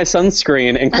shared all my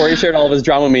sunscreen and Corey shared all of his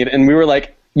Dramamine, and we were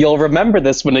like, you'll remember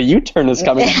this when a U-turn is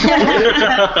coming.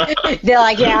 They're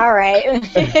like, yeah, all right.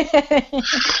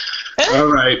 All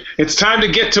right. It's time to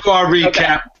get to our recap.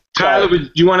 Okay. Tyler, do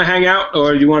you want to hang out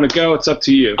or you want to go? It's up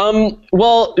to you.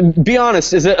 Well, be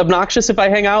honest. Is it obnoxious if I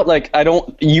hang out? Like,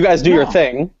 you guys do your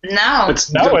thing. No.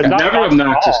 It's never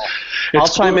obnoxious. I'll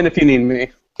chime in if you need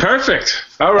me. Perfect.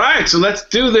 All right. So let's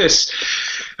do this.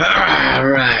 All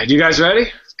right. You guys ready?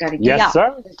 Yes,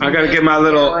 sir. I got to get my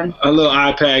little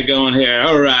iPad going here.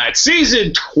 All right.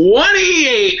 Season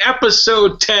 28,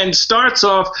 episode 10 starts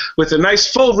off with a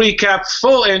nice full recap,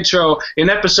 full intro in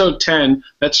episode 10.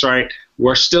 That's right.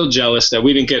 We're still jealous that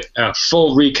we didn't get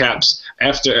full recaps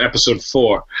after episode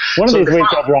 4. One of these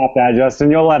weeks I'll drop that, Justin.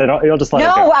 You'll just let it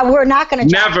go. No, we're not going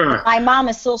to. Never. My mom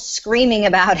is still screaming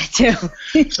about it too.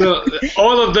 So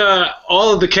all of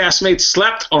the castmates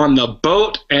slept on the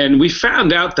boat, and we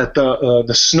found out that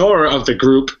the snorer of the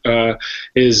group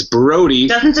is Brody.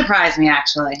 Doesn't surprise me,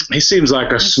 actually. He seems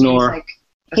like a snorer.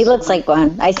 He looks like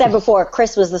one. I said before,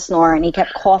 Chris was the snorer, and he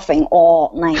kept coughing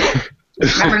all night.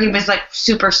 Remember, he was like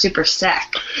super, super sick.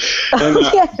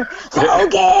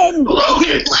 Logan!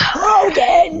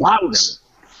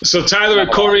 So Tyler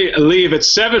and Corey leave at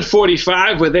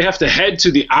 7:45, where they have to head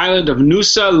to the island of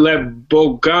Nusa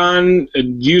Lebogan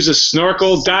and use a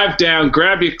snorkel, dive down,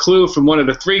 grab your clue from one of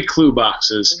the 3 clue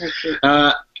boxes.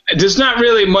 There's not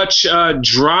really much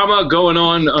drama going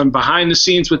on behind the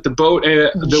scenes with the boat.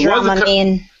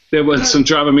 There was some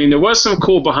drama. I mean, there was some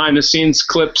cool behind-the-scenes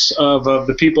clips of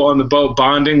the people on the boat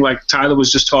bonding, like Tyler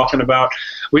was just talking about.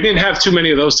 We didn't have too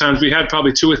many of those times. We had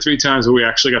probably 2 or 3 times where we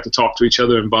actually got to talk to each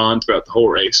other and bond throughout the whole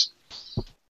race.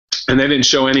 And they didn't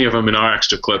show any of them in our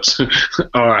extra clips.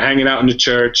 Or hanging out in the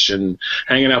church and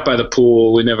hanging out by the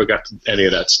pool. We never got to any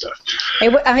of that stuff.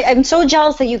 I'm so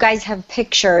jealous that you guys have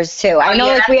pictures, too. I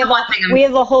know we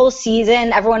have a whole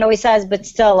season, everyone always says, but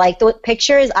still, like, the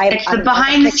pictures, I'm the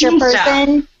behind-the-scenes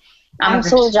person. I'm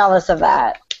so jealous of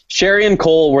that. Sherry and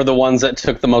Cole were the ones that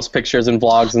took the most pictures and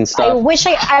vlogs and stuff. I wish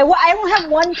I don't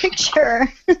have one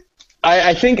picture.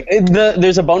 I think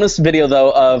there's a bonus video,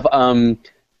 though, of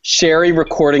Sherry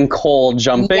recording Cole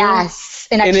jumping. Yes.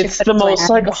 And it's the most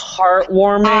like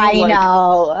heartwarming. I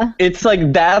know. It's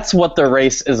like that's what the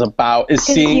race is about, is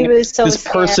seeing this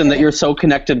person that you're so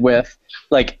connected with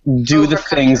like do the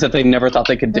things that they never thought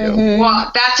they could do. Mm-hmm.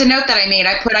 Well, that's a note that I made.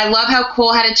 I love how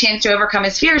Cole had a chance to overcome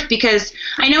his fears, because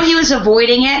I know he was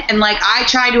avoiding it, and like I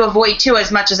tried to avoid too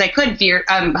as much as I could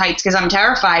heights because I'm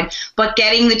terrified. But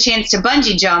getting the chance to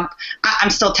bungee jump, I'm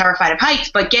still terrified of heights,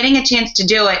 but getting a chance to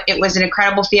do it was an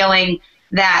incredible feeling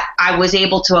that I was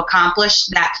able to accomplish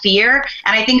that fear.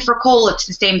 And I think for Cole, it's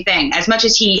the same thing. As much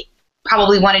as he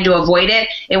probably wanted to avoid it,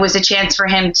 it was a chance for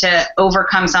him to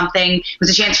overcome something. It was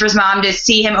a chance for his mom to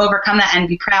see him overcome that and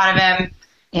be proud of him.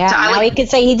 Yeah, so now he could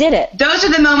say he did it. Those are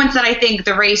the moments that I think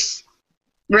the race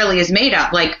really is made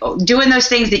of, like doing those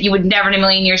things that you would never in a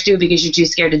million years do because you're too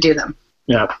scared to do them.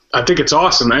 Yeah, I think it's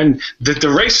awesome. And the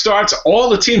race starts, all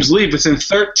the teams leave within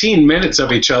 13 minutes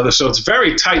of each other, so it's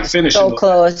very tight finish. So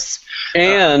close.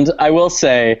 And I will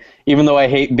say, even though I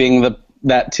hate being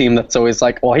that team that's always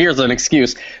like, well, here's an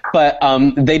excuse, but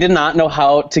they did not know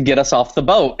how to get us off the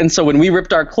boat. And so when we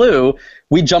ripped our clue,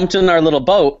 we jumped in our little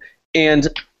boat, and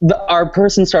our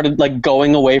person started like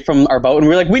going away from our boat, and we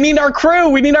were like, we need our crew,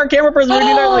 we need our camera person, we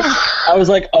need our like. I was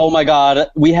like, oh my god,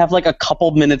 we have like a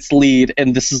couple minutes lead,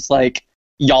 and this is like,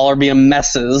 y'all are being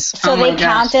messes. So they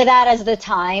counted that as the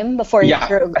time before you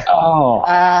threw. Oh,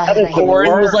 Corey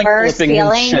was like flipping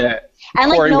his shit. And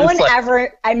like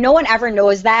no one ever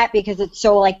knows that because it's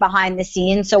so like behind the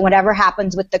scenes. So whatever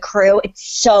happens with the crew, it's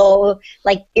so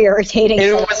like irritating.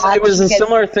 It was a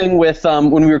similar thing with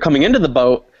when we were coming into the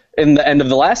boat in the end of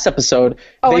the last episode.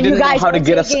 They didn't know how to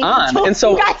get us on, and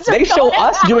so they show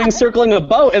us doing circling a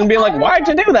boat and being like, "Why'd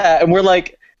you do that?" And we're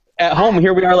like, at home,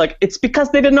 here we are like, it's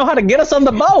because they didn't know how to get us on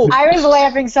the boat. I was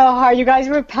laughing so hard. You guys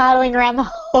were paddling around the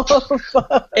whole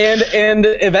boat. And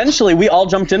eventually we all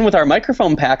jumped in with our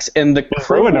microphone packs, and the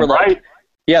crew were like,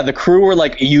 yeah, the crew were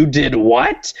like, you did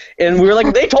what? And we were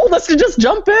like, they told us to just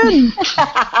jump in.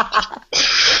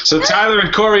 So Tyler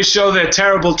and Corey show their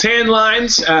terrible tan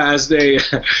lines as they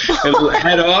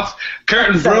head off.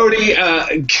 Kurt and Brody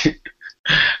head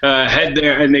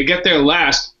there, and they get there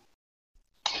last.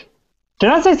 Can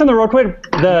I say something real quick?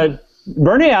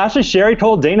 Bernie, Ashley, Sherry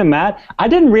told Dana and Matt, I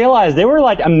didn't realize they were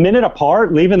like a minute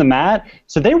apart leaving the mat,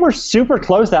 so they were super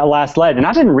close that last leg, and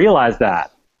I didn't realize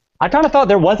that. I kind of thought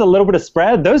there was a little bit of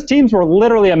spread. Those teams were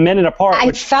literally a minute apart.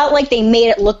 I felt like they made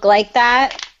it look like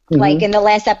that, like in the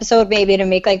last episode, maybe to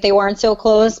make like they weren't so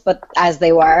close, but as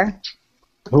they were.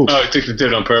 Ooh. Oh, I think they did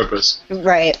it on purpose.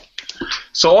 Right.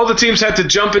 So all the teams had to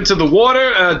jump into the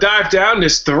water, dive down.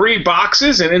 There's 3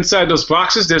 boxes, and inside those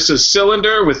boxes there's a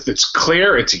cylinder it's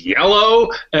clear, it's yellow,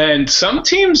 and some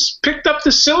teams picked up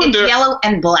the cylinder. It's yellow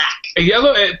and black.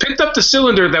 Picked up the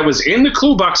cylinder that was in the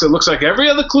clue box that looks like every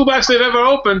other clue box they've ever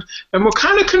opened, and we're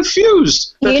kind of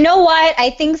confused. You know what? I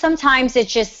think sometimes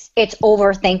it's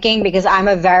overthinking, because I'm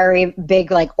a very big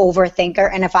like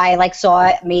overthinker, and if I like saw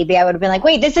it, maybe I would have been like,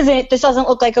 wait, this doesn't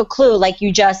look like a clue. Like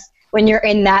you just, when you're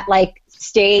in that like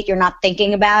state, you're not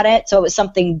thinking about it, so it was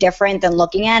something different than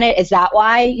looking at it. Is that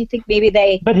why you think maybe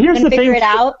they didn't figure it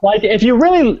out? Like if you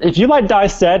like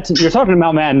dissect, you're talking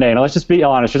about Matt and Dana. Let's just be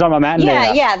honest. You're talking about Matt and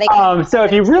Dana. Yeah. So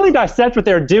if you really dissect what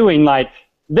they're doing, like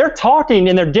they're talking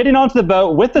and they're getting onto the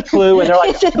boat with the clue, and they're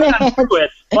like, through it.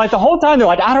 Like the whole time they're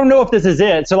like, I don't know if this is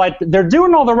it. So like they're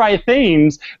doing all the right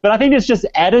things, but I think it's just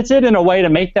edited in a way to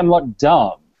make them look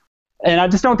dumb. And I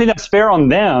just don't think that's fair on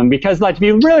them, because like if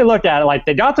you really look at it, like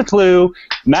they got the clue.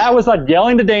 Matt was like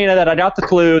yelling to Dana that I got the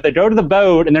clue. They go to the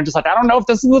boat and they're just like, I don't know if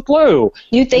this is the clue.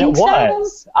 You think so?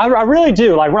 Was. I really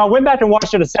do. Like when I went back and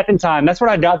watched it a second time, that's what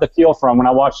I got the feel from when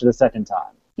I watched it a second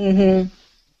time. Mm-hmm.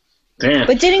 Damn.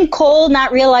 But didn't Cole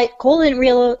not realize? Cole didn't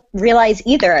realize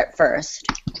either at first.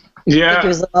 Yeah.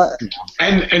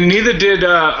 And neither did.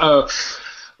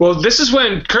 Well, this is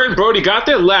when Kurt and Brody got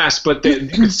there last, but you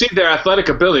can see their athletic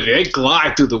ability. They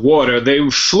glide through the water. They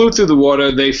flew through the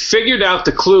water. They figured out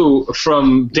the clue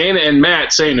from Dana and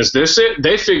Matt saying, is this it?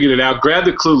 They figured it out, grabbed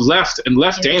the clue, left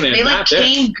Dana and Matt there.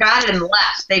 They came, got it, and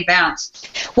left. They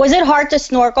bounced. Was it hard to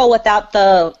snorkel without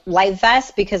the life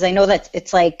vest? Because I know that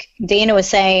it's like Dana was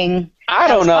saying... I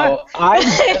don't know.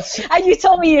 You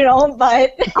told me you don't,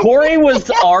 but... Corey was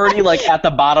already like at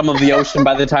the bottom of the ocean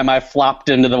by the time I flopped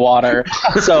into the water.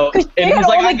 So and he's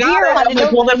like, I got it. I'm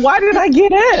like, well, then why did I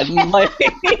get in? Like,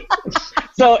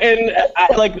 so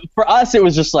like for us, it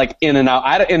was just like in and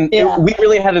out. We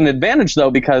really had an advantage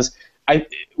though, because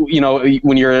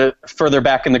when you're further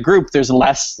back in the group, there's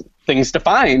less things to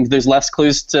find. There's less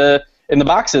clues in the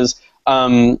boxes.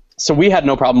 So we had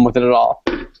no problem with it at all.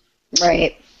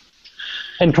 Right.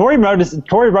 And Tori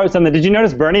wrote something. Did you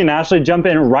notice Bernie and Ashley jump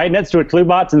in right next to a clue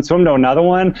box and swim to another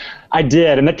one? I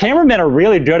did. And the cameramen are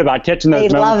really good about catching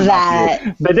those moments. They love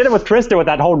that. They did it with Krista with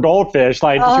that whole goldfish.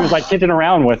 Like she was like kicking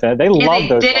around with it. They love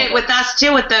those. They did it with us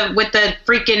too with the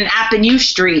freaking Avenue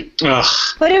Street. Ugh.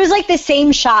 But it was like the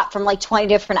same shot from like 20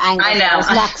 different angles. I know. I was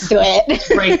next to it.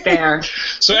 Right there.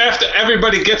 So after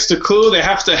everybody gets the clue, they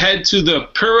have to head to the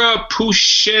Pura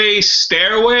Puche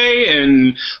stairway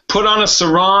and put on a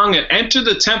sarong and enter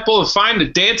the temple and find a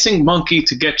dancing monkey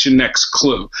to get your next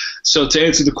clue. So to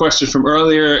answer the question from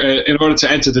earlier, in order to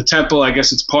enter the temple, I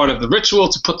guess it's part of the ritual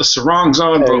to put the sarongs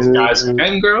on, both guys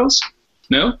and girls.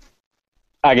 No?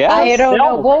 I guess. I don't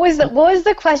know. What was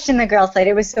the question the girl said?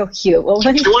 It was so cute. What was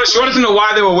She wanted to know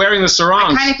why they were wearing the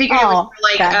sarongs. I kind of figured it was for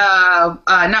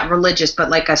like not religious,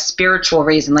 but like a spiritual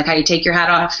reason, like how you take your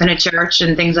hat off in a church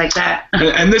and things like that.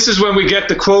 And this is when we get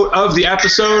the quote of the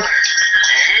episode.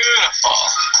 Beautiful.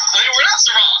 We're not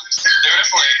sarongs. They were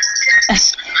definitely.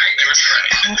 They were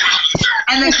training.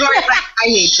 And then Corey's like, I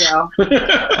hate you.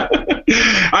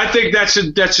 I think that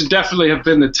should definitely have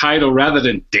been the title rather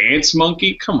than Dance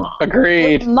Monkey. Come on.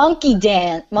 Agreed. Monkey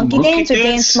dance. Monkey dance or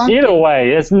dance monkey? Either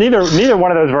way, it's neither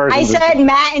one of those versions. I said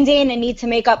Matt and Dana need to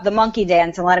make up the monkey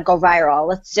dance and let it go viral.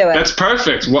 Let's do it. That's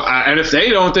perfect. Well, and if they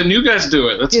don't, then you guys do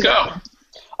it. Let's go.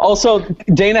 Also,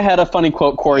 Dana had a funny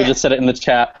quote. Corey just said it in the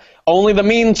chat. Only the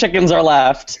mean chickens are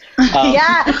left.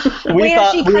 Yeah. We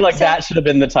were like, that should have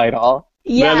been the title.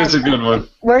 Yeah. That is a good one.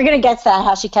 We're going to get to that,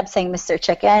 how she kept saying Mr.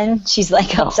 Chicken. She's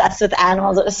like obsessed with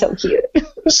animals. It was so cute.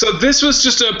 So this was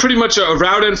just pretty much a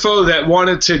route info that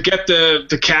wanted to get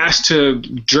the cast to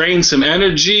drain some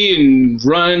energy and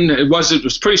run. It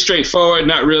was pretty straightforward,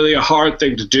 not really a hard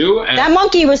thing to do. And That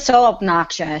monkey was so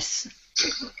obnoxious.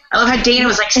 I love how Dana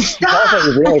was like, stop. That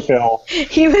was really cool.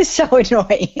 He was so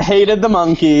annoying. Hated the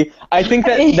monkey. I think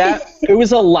that it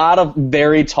was a lot of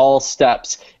very tall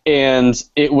steps, and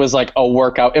it was like a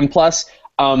workout. And plus,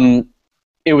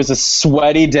 it was a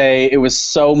sweaty day. It was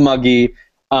so muggy.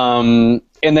 And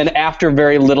then after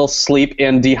very little sleep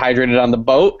and dehydrated on the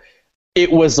boat,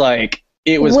 it was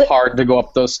hard to go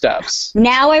up those steps.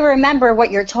 Now I remember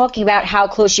what you're talking about, how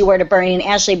close you were to Bernie and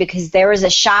Ashley, because there was a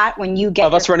shot when you get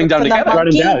of us running down together.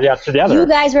 Together. You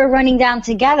guys were running down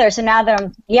together. So now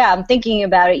that I'm thinking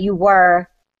about it, you were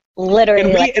literally.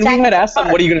 And we had asked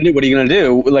them, "What are you going to do? What are you going to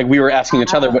do?" Like we were asking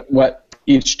each other what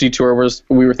each detour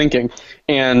we were thinking,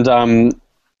 and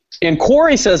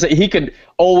Corey says that he could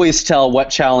always tell what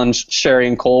challenge Sherry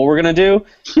and Cole were going to do,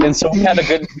 and so we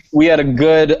had a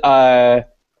good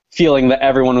feeling that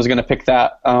everyone was going to pick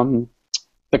that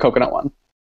the coconut one.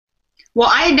 Well,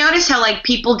 I had noticed how like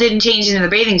people didn't change into the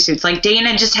bathing suits. Like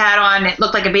Dana just had on, it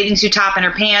looked like a bathing suit top and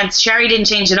her pants. Sherry didn't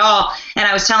change at all. And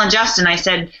I was telling Justin, I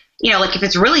said, like if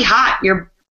it's really hot, you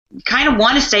kind of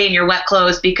want to stay in your wet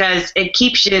clothes because it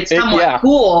keeps you somewhat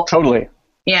cool. Totally.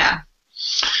 Yeah.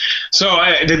 So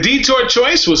the detour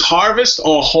choice was Harvest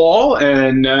or Hall,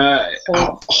 and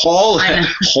Hall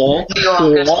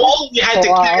you had to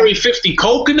carry 50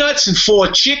 coconuts and 4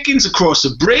 chickens across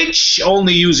a bridge,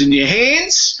 only using your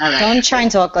hands. Don't try and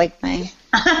talk like me.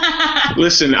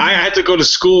 Listen, I had to go to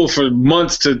school for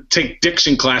months to take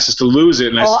diction classes to lose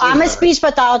it. And I'm a speech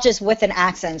pathologist with an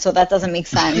accent, so that doesn't make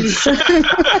sense. And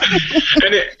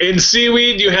in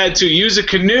seaweed, you had to use a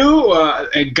canoe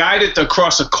and guide it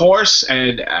across a course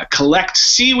and collect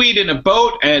seaweed in a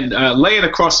boat and lay it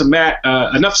across a mat,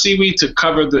 enough seaweed to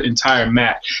cover the entire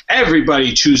mat.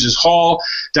 Everybody chooses Hall.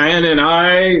 Diana and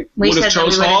I would have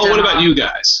chose Hall. What about you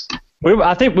guys?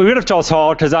 I think we would have chose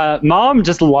Hall because Mom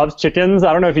just loves chickens.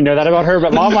 I don't know if you know that about her,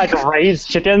 but Mom raised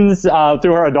chickens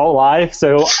through her adult life.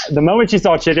 So the moment she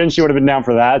saw chickens, she would have been down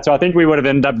for that. So I think we would have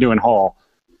ended up doing Hall.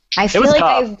 I feel like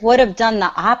I would have done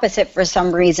the opposite for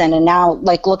some reason, and now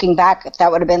looking back,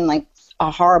 that would have been a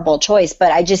horrible choice.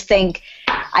 But I just think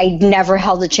I never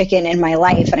held a chicken in my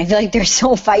life, and I feel like they're so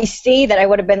feisty that I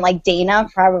would have been like Dana,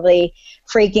 probably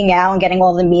freaking out and getting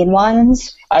all the mean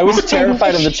ones. I was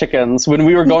terrified of the chickens. When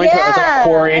we were going to it, I was like,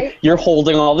 Corey, you're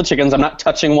holding all the chickens. I'm not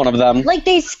touching one of them.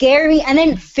 They scare me. And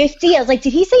then 50, I was like,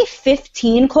 did he say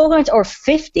 15 coconuts or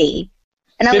 50?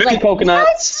 And I was 50 like,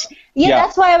 coconuts. What? Yeah,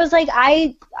 that's why I was like,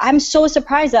 I'm so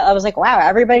surprised that I was like, wow,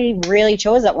 everybody really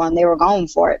chose that one. They were going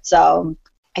for it. So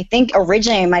I think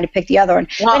originally I might have picked the other one.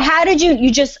 Well, but how did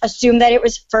you just assume that it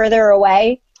was further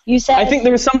away, you said? I think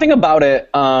there was something about it,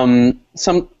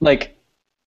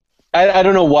 I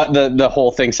don't know what the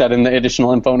whole thing said in the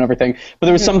additional info and everything, but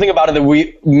there was something about it that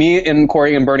me and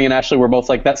Corey and Bernie and Ashley were both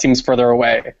like, that seems further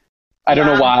away. I don't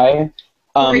know why.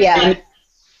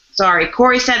 Sorry.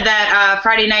 Corey said that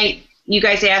Friday night you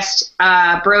guys asked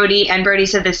Brody, and Brody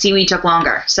said the seaweed took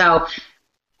longer. So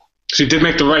So you did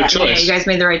make the right Yeah, choice. you guys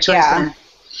made the right choice. Yeah. Then.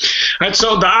 And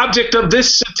so the object of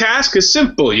this task is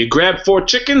simple. You grab 4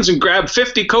 chickens and grab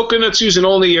 50 coconuts using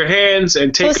only your hands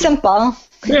and So take them. simple.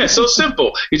 Yeah, so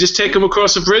simple. You just take them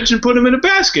across a bridge and put them in a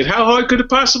basket. How hard could it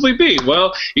possibly be?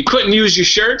 Well, you couldn't use your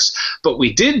shirts, but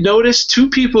we did notice 2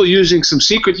 people using some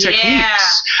secret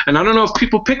techniques. And I don't know if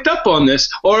people picked up on this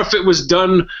or if it was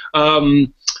done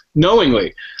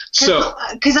knowingly. So,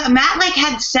 because Matt like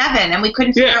had 7, and we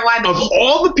couldn't figure out why. But of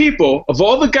all the people, of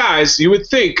all the guys, you would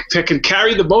think that can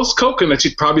carry the most coconuts,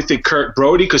 you'd probably think Kurt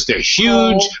Brody because they're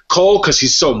huge, Cole because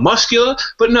he's so muscular.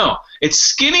 But no, it's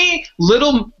skinny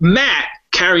little Matt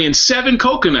carrying 7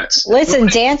 coconuts. Listen,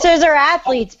 dancers are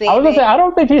athletes, baby. I was gonna say, I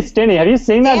don't think he's skinny. Have you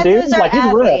seen that dude? Dancers are Like,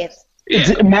 he's ripped.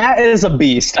 athletes. Matt is a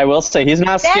beast. I will say he's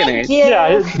not skinny. Thank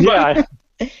you. Yeah.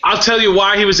 I'll tell you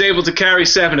why he was able to carry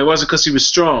 7. It wasn't because he was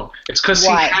strong. It's because he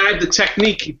Why? had the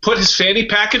technique. He put his fanny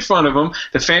pack in front of him.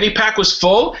 The fanny pack was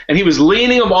full, and he was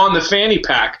leaning him on the fanny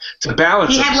pack to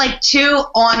balance he him. had like 2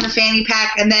 on the fanny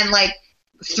pack, and then like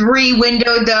 3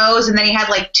 windowed those, and then he had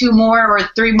like 2 more or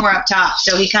 3 more up top.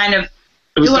 So he kind of.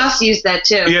 Who else used that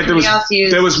too? Yeah,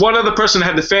 there was one other person that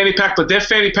had the fanny pack, but their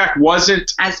fanny pack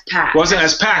wasn't as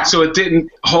packed. So it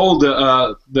didn't hold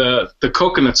the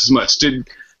coconuts as much. Did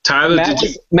Tyler?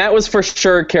 Matt was for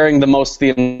sure carrying the most the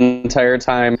entire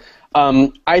time.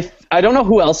 I don't know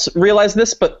who else realized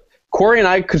this, but Corey and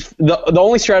I could. The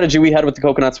only strategy we had with the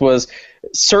coconuts was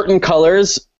certain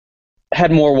colors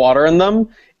had more water in them,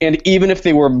 and even if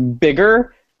they were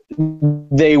bigger,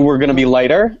 they were going to be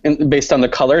lighter based on the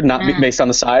color, not based on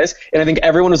the size. And I think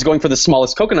everyone was going for the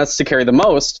smallest coconuts to carry the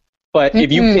most. But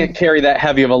if you can't carry that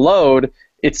heavy of a load,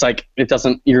 it's like it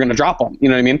doesn't. You're going to drop them. You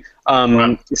know what I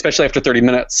mean? Especially after 30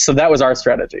 minutes. So that was our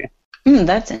strategy.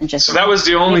 That's interesting. So that was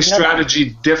the only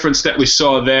strategy difference that we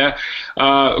saw there.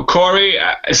 Corey,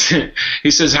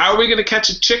 he says, "How are we going to catch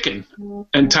a chicken?"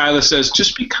 And Tyler says,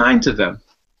 "Just be kind to them."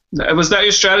 Was that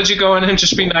your strategy going in?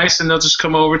 Just be nice and they'll just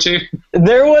come over to you?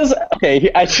 There was,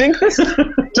 I think this is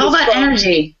it's all that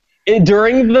energy.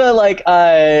 During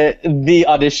the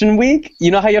audition week, you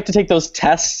know how you have to take those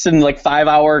tests and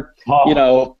 5-hour,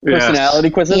 personality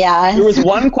quizzes? Yeah. There was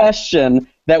one question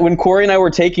that when Corey and I were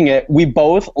taking it, we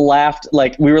both laughed,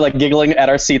 we were giggling at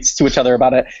our seats to each other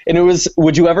about it. And it was,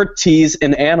 would you ever tease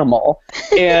an animal?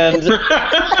 And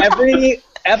every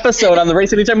episode on the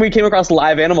race, anytime we came across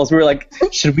live animals, we were like,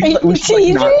 should we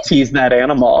not tease that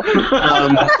animal?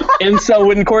 And so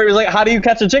when Corey was like, how do you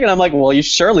catch a chicken? I'm like, well, you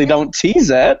surely don't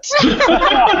tease it.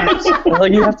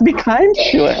 You have to be kind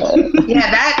to it.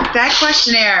 Yeah, that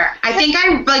questionnaire, I think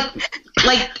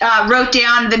I wrote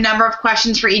down the number of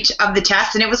questions for each of the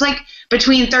tests, and it was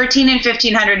between 1,300 and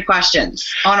 1,500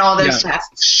 questions on all those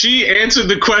tests. She answered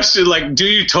the question do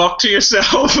you talk to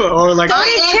yourself? Or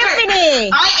I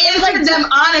answered them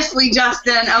honestly,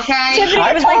 Justin, okay? Tiffany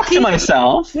I was talk to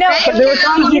myself. No, But there were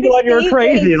times you were you were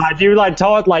crazy. You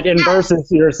talk in verses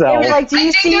to yourself. They were do you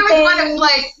I think see there was things? one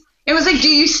of it was do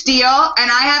you steal?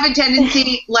 And I have a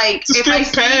tendency, if I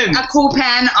see pens. a cool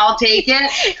pen, I'll take it.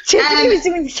 Tiffany was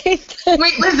doing the same thing.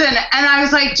 Wait, listen. And I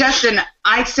was like, Justin,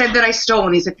 I said that I stole.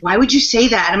 And he's like, why would you say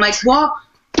that? I'm like, well,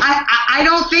 I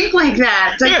don't think like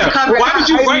that. It's to cover why it would up.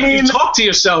 you write? You talk to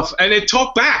yourself and then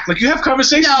talk back. You have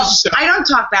conversations No, with yourself. I don't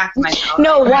talk back to myself.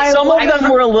 No, why? Some of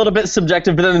them were a little bit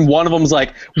subjective, but then one of them's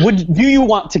like, do you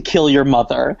want to kill your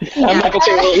mother? I'm like,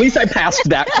 okay, well, at least I passed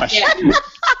that question. Yeah.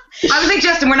 I was like,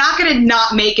 Justin, we're not going to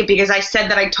not make it because I said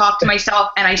that I talk to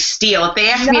myself and I steal. If they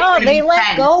ask me, No, it's they gonna be let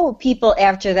 10. go of people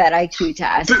after that IQ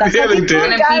test. That's Yeah, why they people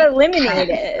did. got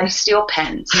eliminated. I steal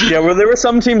pens. Yeah, well, there were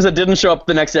some teams that didn't show up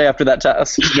the next day after that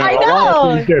test. I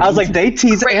know. I was like, they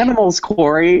tease animals,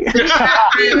 Corey. The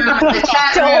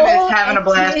chat room is having a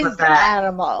blast Don't with that.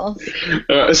 animals.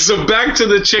 So back to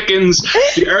the chickens.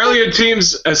 The earlier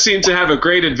teams seem to have a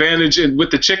great advantage with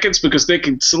the chickens because they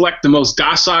can select the most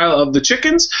docile of the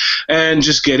chickens and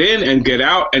just get in and get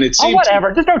out. And it seems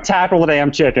whatever. Just go tackle the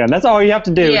damn chicken. That's all you have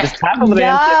to do. Yeah. Just tackle the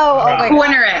damn chicken. Oh my God.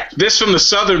 Corner it. this from the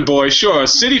Southern boy. Sure,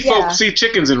 city folk see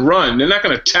chickens and run. They're not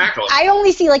going to tackle them. I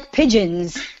only see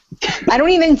pigeons. I don't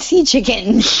even see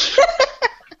chickens.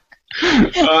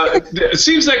 It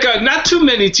seems like not too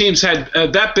many teams had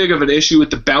that big of an issue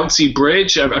with the bouncy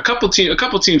bridge. A couple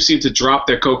teams seemed to drop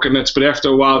their coconuts, but after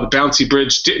a while, the bouncy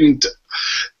bridge didn't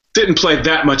play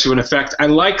that much of an effect. I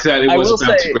like that it was a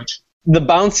bouncy bridge. The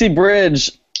bouncy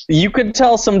bridge, you could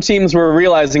tell some teams were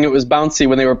realizing it was bouncy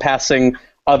when they were passing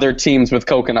other teams with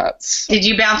coconuts. Did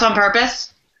you bounce on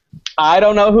purpose? I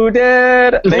don't know who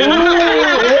did. They didn't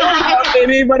have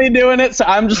anybody doing it, so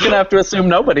I'm just going to have to assume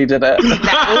nobody did it. Really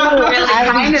I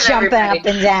kind was of jumping everybody. up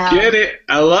and down. Get it?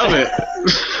 I love it.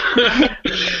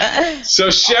 So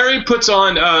Sherry puts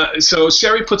on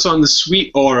the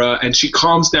sweet aura, and she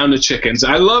calms down the chickens.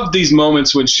 I love these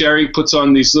moments when Sherry puts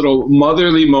on these little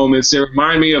motherly moments. They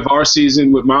remind me of our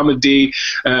season with Mama D.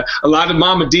 A lot of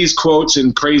Mama D's quotes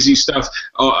and crazy stuff.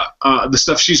 The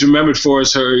stuff she's remembered for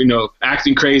is her,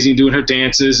 acting crazy and doing her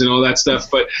dances and all that stuff.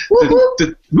 But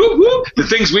the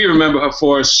things we remember her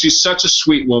for is she's such a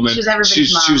sweet woman.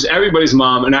 She was everybody's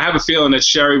mom, and I have a feeling that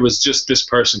Sherry was just this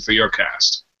person for your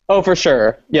cast. Oh, for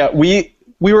sure. Yeah, we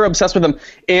were obsessed with him,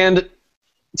 and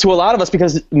to a lot of us,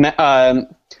 because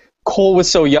Cole was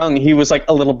so young, he was like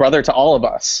a little brother to all of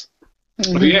us.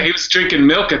 Mm-hmm. Yeah, he was drinking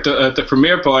milk at the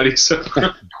premiere party. So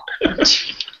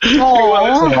we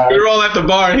were all at the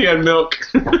bar, and he had milk.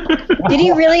 Did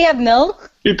he really have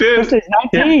milk? He did. He's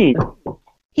 19.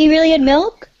 He really had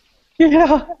milk?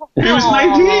 Yeah. He was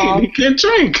 19. He can't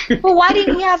drink. Well, why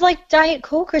didn't he have like Diet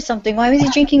Coke or something? Why was he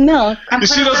drinking milk? You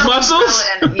see those muscles?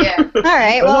 Yeah. All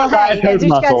right. Well, hey, those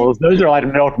muscles. Those are like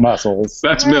milk muscles.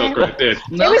 That's milk right there.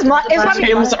 It was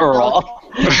James Earl.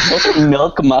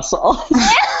 Milk muscle.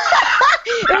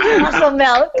 It was muscle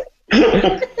milk.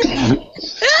 I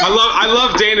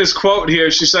love Dana's quote here.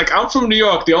 She's like, "I'm from New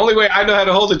York. The only way I know how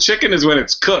to hold a chicken is when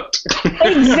it's cooked."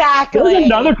 Exactly. There's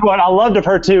another quote I loved of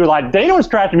her too. Like, Dana was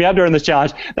cracking me up during this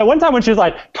challenge. That one time when she was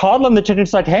like coddling the chicken,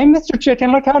 she's like, "Hey, Mr.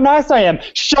 Chicken, look how nice I am."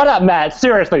 Shut up, Matt.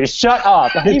 Seriously, shut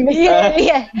up.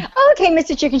 Yeah. Okay,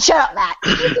 Mr. Chicken, shut up, Matt.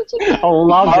 I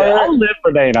love it. I live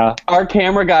for Dana. Our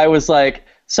camera guy was like,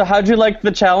 "So how'd you like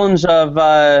the challenge of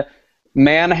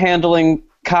manhandling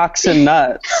cocks and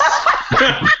nuts?"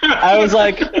 I was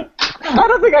like, I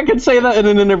don't think I could say that in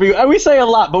an interview. We say a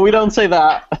lot, but we don't say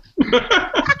that.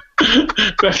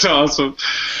 That's awesome.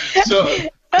 So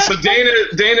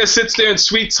Dana sits there and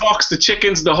sweet talks the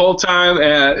chickens the whole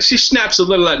time. She snaps a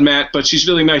little at Matt, but she's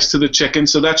really nice to the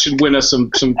chickens, so that should win us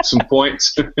some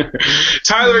points.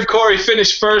 Tyler and Corey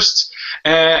finish first.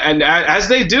 And as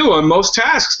they do on most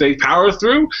tasks, they power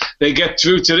through. They get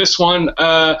through to this one,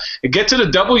 get to the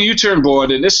double U-turn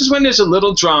board, and this is when there's a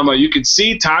little drama. You can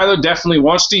see Tyler definitely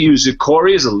wants to use it.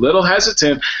 Corey is a little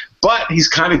hesitant, but he's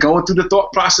kind of going through the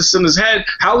thought process in his head.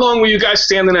 How long were you guys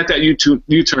standing at that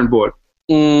U-turn board?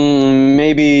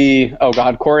 Maybe,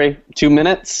 Corey, 2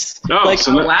 minutes? Oh,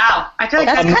 wow. I feel like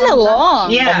that's kind of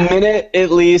long. Yeah. A minute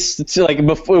at least. To,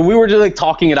 before we were just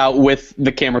talking it out with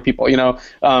the camera people,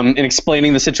 and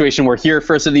explaining the situation. We're here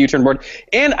first at the U-turn board.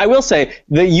 And I will say,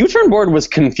 the U-turn board was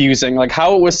confusing,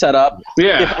 how it was set up.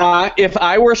 Yeah. If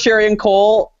I were Sherry and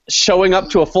Cole showing up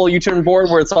to a full U-turn board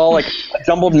where it's all a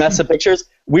jumbled mess of pictures,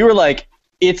 we were like,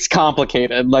 it's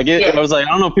complicated. I was like,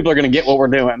 I don't know if people are going to get what we're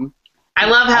doing. I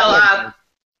love how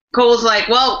Cole's like,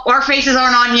 well, our faces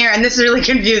aren't on here, and this is really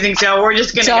confusing, so we're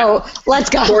just going to go. Let's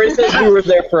go. Corey says we were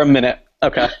there for a minute.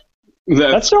 Okay.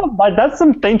 That's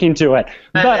some thinking to it.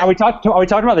 But are we talking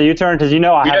about the U-turn? Because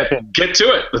I have opinions. Get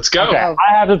to it. Let's go. Okay,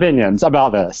 I have opinions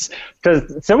about this.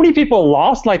 Because so many people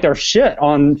lost their shit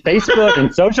on Facebook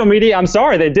and social media. I'm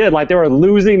sorry, they did. They were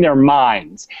losing their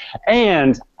minds.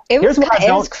 And it was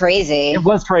crazy. It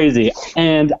was crazy,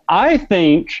 and I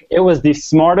think it was the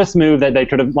smartest move that they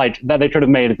could have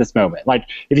made at this moment.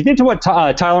 If you think to what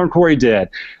Tyler and Corey did,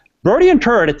 Brody and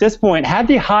Kurt at this point had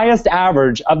the highest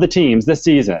average of the teams this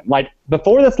season.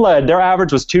 Before this lead, their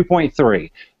average was 2.3.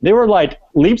 They were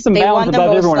leaps and bounds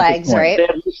above everyone at this point. Right? They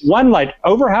had won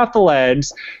over half the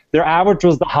legs. Their average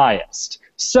was the highest.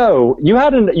 So you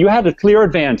had a clear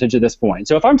advantage at this point.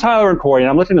 So if I'm Tyler and Corey and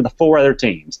I'm looking at the 4 other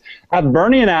teams, I have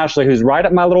Bernie and Ashley, who's right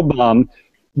at my little bum,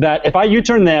 that if I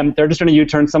U-turn them, they're just going to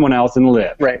U-turn someone else and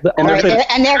live. Right. And they're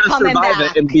coming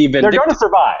back. And be they're going to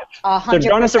survive. 100%. They're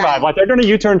going to survive. They're going to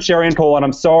U-turn Sherry and Cole, and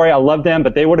I'm sorry, I love them,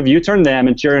 but they would have U-turned them,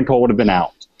 and Sherry and Cole would have been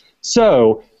out.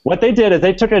 So what they did is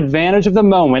they took advantage of the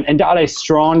moment and got a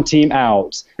strong team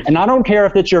out. And I don't care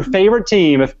if it's your favorite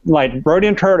team, if Brody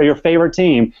and Kurt are your favorite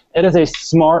team, it is a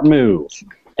smart move.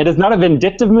 It is not a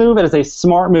vindictive move, it is a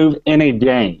smart move in a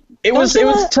game. It was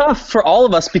tough for all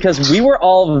of us because we were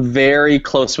all very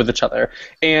close with each other.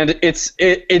 And it's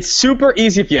super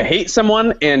easy if you hate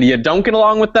someone and you don't get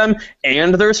along with them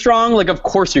and they're strong, of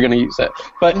course you're going to use it.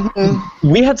 But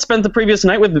we had spent the previous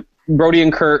night with Brody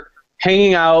and Kurt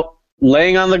hanging out,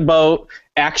 laying on the boat,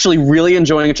 actually really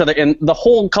enjoying each other, and the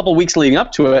whole couple weeks leading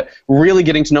up to it, really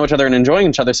getting to know each other and enjoying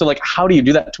each other. So, how do you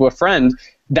do that to a friend?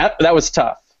 That was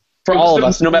tough for all of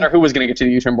us, no matter who was going to get to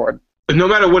the U-turn board. No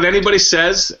matter what anybody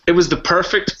says, it was the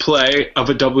perfect play of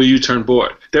a double U-turn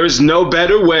board. There is no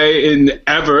better way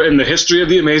ever in the history of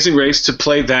The Amazing Race to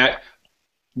play that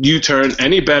U-turn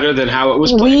any better than how it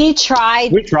was played. We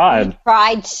tried. We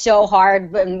tried So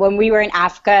hard. When we were in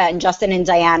Africa and Justin and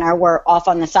Diana were off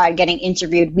on the side getting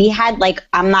interviewed, we had like,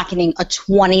 I'm not kidding, a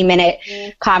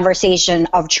 20-minute conversation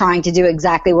of trying to do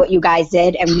exactly what you guys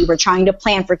did, and we were trying to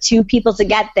plan for 2 people to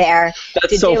get there.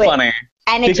 That's so funny.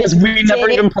 And it because just we never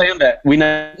even planned it. We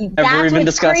never even discussed it.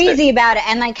 That's what's crazy about it.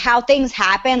 And like how things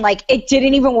happen, like it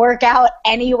didn't even work out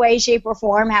any way, shape, or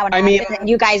form how it happened. And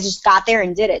you guys just got there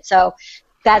and did it. So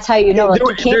that's how you know, like,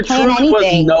 you can't plan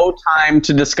anything. There was no time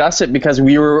to discuss it because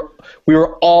we were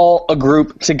all a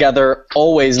group together,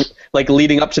 always, like,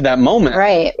 leading up to that moment.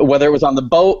 Right. Whether it was on the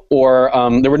boat or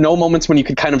there were no moments when you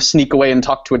could kind of sneak away and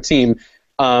talk to a team.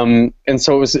 And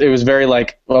so it was very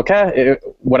like, okay,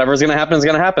 whatever's going to happen is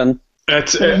going to happen.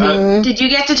 That's Did you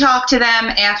get to talk to them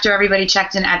after everybody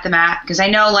checked in at the mat? Because I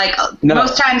know, like,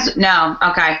 most times, no.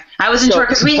 Okay. I wasn't sure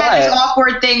because we had this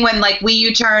awkward thing when, like, we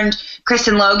U-turned Chris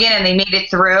and Logan and they made it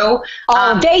through.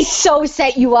 Oh, they so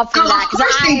set you up for that. Of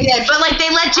course they did. But, like, they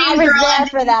let James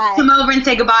come over and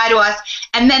say goodbye to us.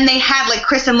 And then they had, like,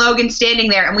 Chris and Logan standing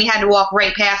there and we had to walk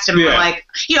right past them. Yeah. Like,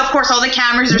 you know, of course, all the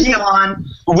cameras are still on.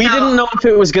 We didn't know if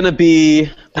it was going to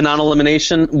be a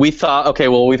non-elimination. We thought, okay,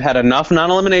 well, we've had enough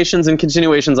non-eliminations and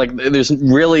continuations. Like, there's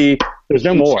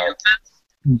no more.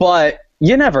 But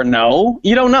you never know.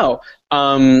 You don't know.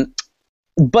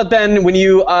 But then when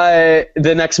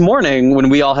the next morning when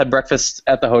we all had breakfast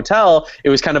at the hotel, it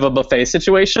was kind of a buffet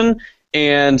situation.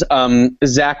 And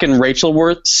Zach and Rachel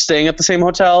were staying at the same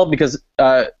hotel because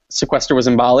Sequester was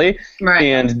in Bali. Right.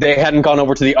 And they hadn't gone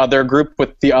over to the other group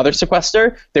with the other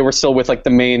Sequester. They were still with, like, the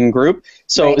main group.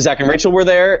 So Zach and Rachel were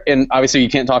there, and obviously you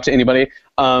can't talk to anybody.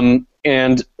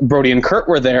 And Brody and Kurt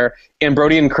were there, and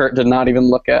Brody and Kurt did not even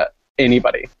look at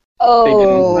anybody.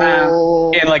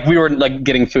 Oh. And, like, we were, like,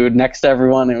 getting food next to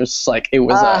everyone. It was like, it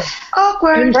was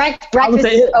awkward. Breakfast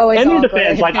is always awkward.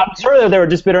 Defense, like, I'm sure that they were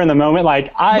just bitter in the moment.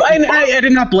 Like, I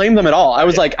did not blame them at all. I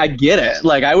was like, I get it.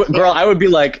 Like, I would be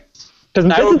like, because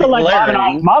this is the,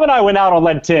 like, Mom and I went out on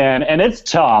lead 10, and it's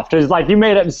tough. Because, like, you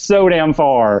made it so damn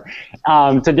far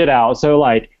to get out. So,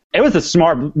 like, it was a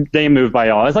smart damn move by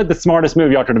y'all. It's like the smartest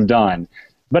move y'all could have done.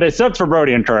 But it sucks for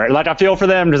Brody and Kurt. Like, I feel for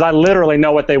them because I literally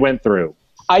know what they went through.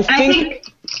 I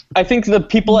think the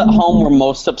people at home were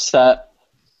most upset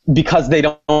because they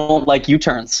don't like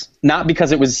U-turns, not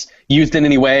because it was used in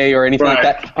any way or anything like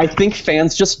that. I think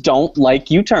fans just don't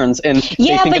like U-turns, and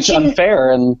they think it's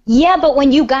unfair. Yeah, but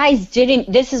when you guys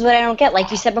didn't, this is what I don't get.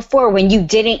 Like you said before, when you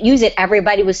didn't use it,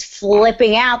 everybody was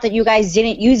flipping out that you guys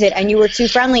didn't use it, and you were too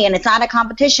friendly, and it's not a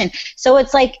competition. So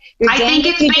it's like, I think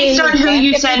it's based on who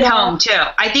you send home, too.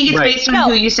 I think it's based on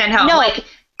who you send home. No. Like,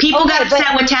 people got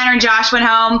upset when Tanner and Josh went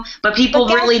home, but people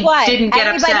really didn't get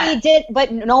upset. Everybody did,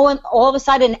 but no one, all of a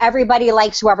sudden, everybody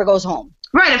likes whoever goes home.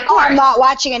 Right, of course. I'm not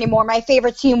watching anymore. My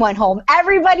favorite team went home.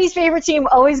 Everybody's favorite team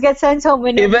always gets sent home.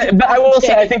 But I will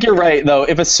say, I think you're right, though.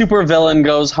 If a super villain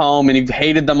goes home and you've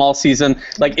hated them all season,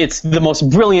 like, it's the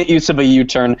most brilliant use of a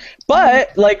U-turn.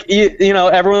 But, like, you know,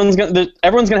 everyone's gonna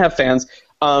have fans.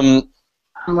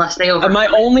 Unless they over. My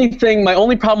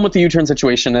only problem with the U-turn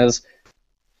situation is,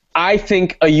 I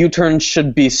think a U-turn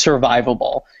should be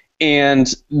survivable.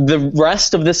 And the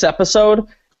rest of this episode,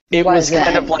 it was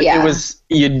kind of like, it was,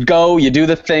 you'd go, you do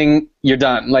the thing, you're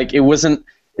done. Like, it wasn't,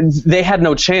 they had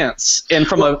no chance. And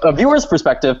from a viewer's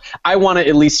perspective, I want to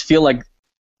at least feel like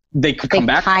they could come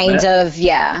back.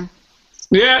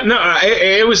 Yeah, no,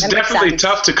 it was definitely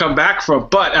tough to come back from.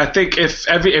 But I think if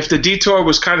the detour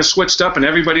was kind of switched up and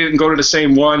everybody didn't go to the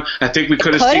same one, I think we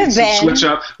could have seen some switch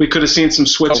up. We could have seen some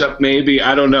switch up, maybe.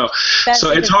 I don't know.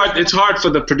 So it's hard. It's hard for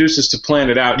the producers to plan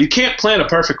it out. You can't plan a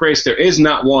perfect race. There is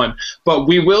not one. But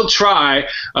we will try.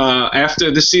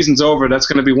 After this season's over, that's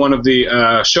going to be one of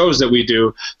the shows that we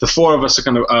do. The 4 of us are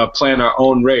going to plan our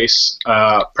own race.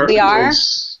 We are?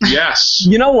 Race. Yes.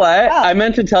 You know what? I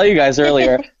meant to tell you guys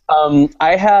earlier.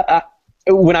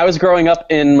 When I was growing up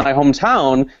in my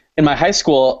hometown, in my high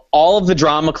school, all of the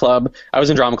drama club, I was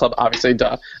in drama club, obviously,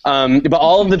 duh. But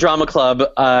all of the drama club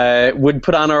would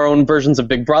put on our own versions of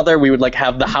Big Brother. We would, like,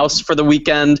 have the house for the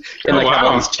weekend and have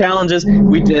all these challenges.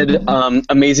 We did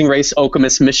Amazing Race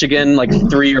Okemos, Michigan, like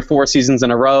 3 or 4 seasons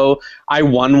in a row. I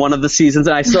won one of the seasons,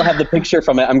 and I still have the picture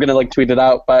from it. I'm gonna, like, tweet it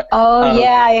out. But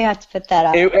I have to put that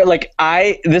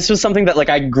up. This was something that, like,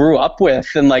 I grew up with,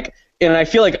 and I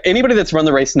feel like anybody that's run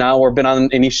the race now or been on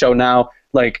any show now,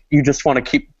 like, you just want to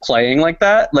keep playing like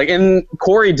that. Like, and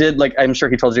Corey did, like, I'm sure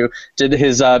he told you, did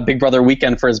his Big Brother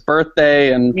weekend for his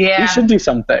birthday, and we should do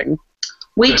something.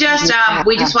 We just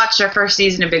watched our first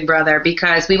season of Big Brother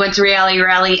because we went to Reality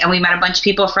Rally and we met a bunch of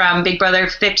people from Big Brother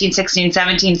 15, 16,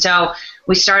 17. So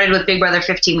We started with Big Brother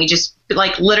 15. We just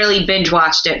like literally binge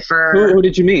watched it for. Who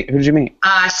did you meet?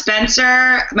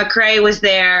 Spencer McRae was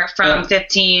there from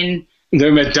 15. They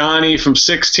met Donnie from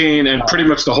 16, and pretty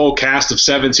much the whole cast of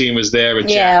 17 was there. With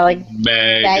Jack, like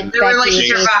Meg. and They were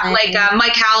like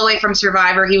Mike Holloway from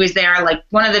Survivor. He was there, like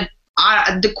one of the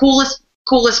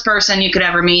coolest person you could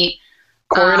ever meet.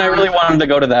 Corey and I really wanted to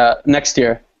go to that next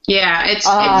year. Yeah, it's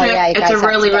a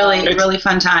really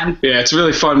fun time. Yeah, it's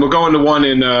really fun. We're going to one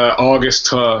in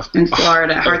August in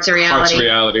Florida. Hearts of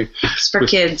Reality. It's for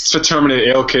kids. It's for terminally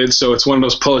ill kids, so it's one of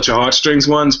those pull at your heartstrings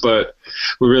ones, but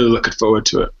we're really looking forward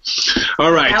to it.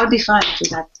 All right. That would be fun.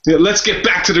 Yeah, let's get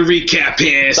back to the recap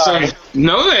here. Sorry. So,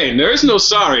 there is no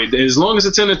sorry. As long as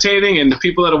it's entertaining and the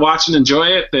people that are watching enjoy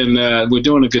it, then we're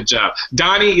doing a good job.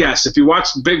 Donnie, yes, if you watch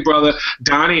Big Brother,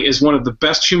 Donnie is one of the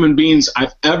best human beings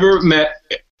I've ever met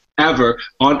ever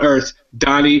on earth.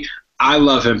 Donnie, I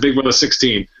love him. Big Brother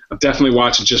 16. I'm definitely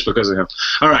watching just because of him.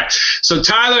 All right. So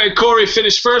Tyler and Corey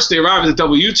finished first. They arrived at the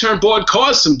double U-turn board,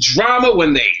 caused some drama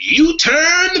when they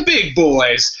U-turn the big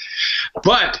boys.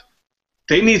 But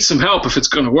they need some help if it's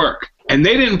going to work. And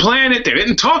they didn't plan it. They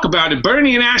didn't talk about it.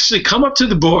 Bernie and Ashley come up to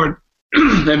the board,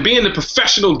 and being the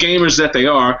professional gamers that they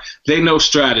are, they know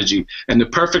strategy. And the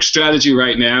perfect strategy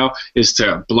right now is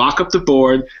to block up the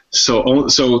board,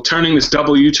 so turning this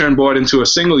double U-turn board into a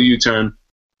single U-turn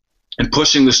and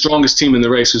pushing the strongest team in the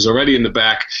race, who's already in the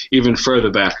back, even further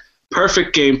back.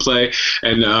 Perfect gameplay,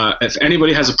 and if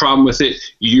anybody has a problem with it,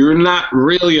 you're not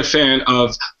really a fan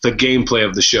of the gameplay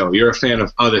of the show. You're a fan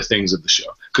of other things of the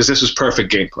show, because this was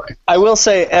perfect gameplay. I will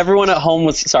say everyone at home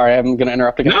was – sorry, I'm going to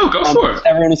interrupt again. No, go for it.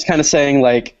 Everyone was kind of saying,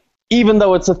 like, even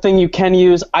though it's a thing you can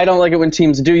use, I don't like it when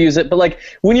teams do use it. But, like,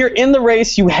 when you're in the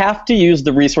race, you have to use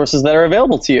the resources that are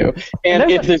available to you. And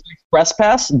if there's an express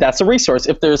pass, that's a resource.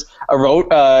 If there's a road,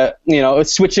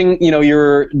 switching,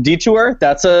 your detour,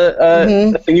 that's a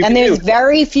thing you can do. And there's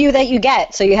very few that you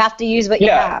get, so you have to use what you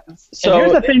have. So and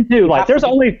here's the thing, too. Like, there's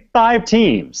only 5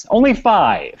 teams. Only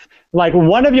 5. Like,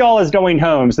 one of y'all is going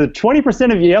home, so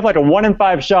 20% of you have like a 1 in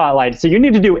 5 shot. Like, so you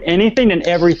need to do anything and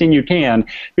everything you can,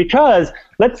 because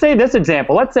let's say this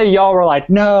example. Let's say y'all were like,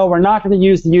 no, we're not going to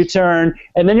use the U-turn,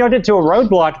 and then y'all get to a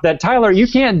roadblock that, Tyler, you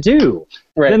can't do.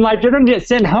 Right. Then, like, you're going to get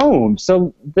sent home.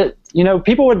 So, you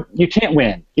can't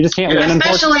win. You just can't win.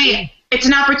 Especially, it's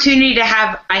an opportunity to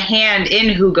have a hand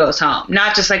in who goes home,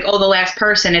 not just like, the last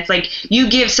person. It's like you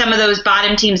give some of those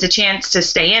bottom teams a chance to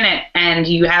stay in it, and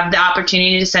you have the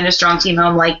opportunity to send a strong team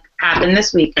home, like happened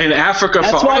this week. And Africa,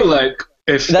 if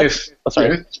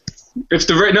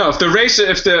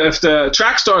the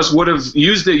track stars would have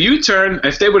used the U-turn,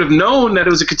 if they would have known that it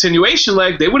was a continuation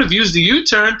leg, they would have used the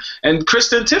U-turn, and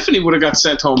Krista and Tiffany would have got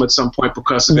sent home at some point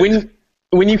because of it.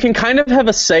 When you can kind of have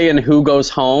a say in who goes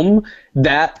home,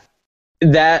 that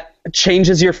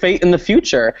changes your fate in the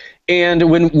future. And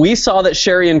when we saw that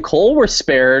Sherry and Cole were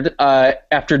spared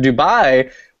after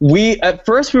Dubai, at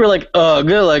first we were like, oh,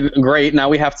 good, like, great, now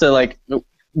we have to like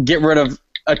get rid of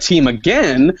a team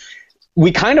again.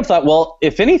 We kind of thought, well,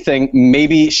 if anything,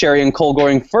 maybe Sherry and Cole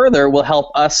going further will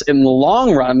help us in the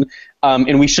long run,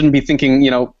 and we shouldn't be thinking,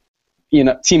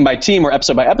 team by team or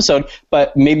episode by episode,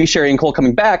 but maybe Sherry and Cole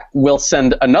coming back will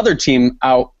send another team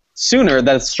out sooner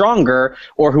that's stronger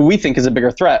or who we think is a bigger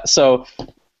threat. So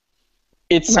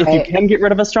if you can get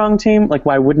rid of a strong team, like,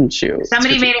 why wouldn't you?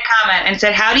 Somebody made a comment and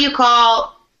said, how do you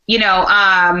call,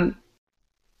 Brody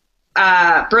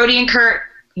and Kurt,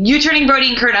 you turning Brody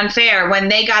and Kurt unfair when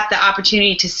they got the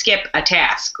opportunity to skip a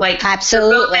task? Like,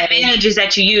 absolutely. Both advantages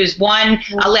that you use. One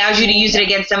allows you to use it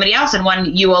against somebody else, and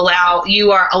one you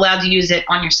are allowed to use it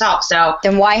on yourself. So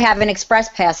then why have an express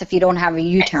pass if you don't have a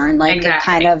U-turn? Like, exactly. It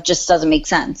kind of just doesn't make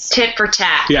sense. Tit for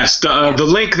tat. Yes, the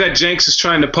link that Jenks is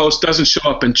trying to post doesn't show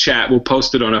up in chat. We'll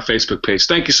post it on our Facebook page.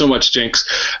 Thank you so much, Jenks.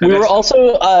 We were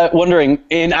also wondering,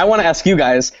 and I want to ask you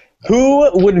guys,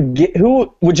 who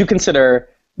would you consider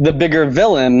the bigger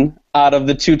villain out of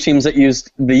the 2 teams that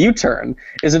used the U-turn?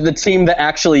 Is it the team that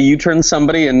actually U-turned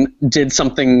somebody and did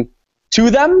something to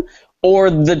them,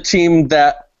 or the team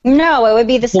that No, it would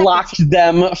be the second blocked team.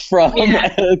 them from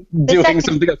doing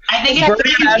something else? I think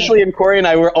it's Ashley and Corey and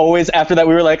I were always, after that,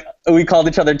 we called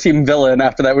each other Team Villain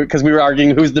after that, because we were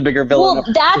arguing who's the bigger villain.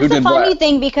 Well, that's the funny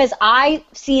thing, because I've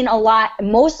seen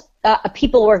most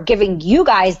people were giving you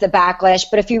guys the backlash,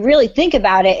 but if you really think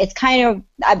about it, it's kind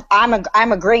of,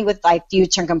 I'm agreeing with like the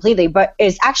U-turn completely, but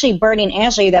it's actually Bernie and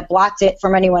Ashley that blocked it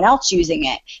from anyone else using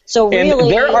it. So really,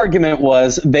 and their argument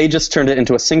was they just turned it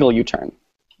into a single U-turn.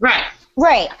 Right.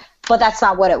 But that's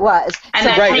not what it was. And so,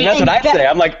 and that's what I say.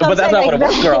 I'm like, but that's not what it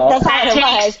was, girl. That's not what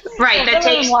it was. Right, that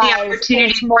takes the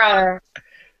opportunity more.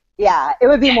 Yeah, it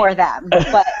would be more them.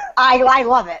 But I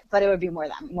love it, but it would be more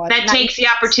than more. That takes the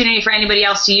opportunity for anybody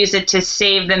else to use it to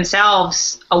save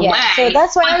themselves away. Yeah, so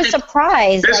that's why I was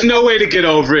surprised. There's no way to get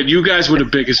over it. You guys were the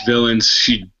biggest villains.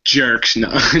 You jerks. No,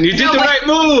 and you did the right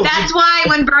move. That's why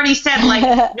when Bernie said, like,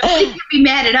 nobody can be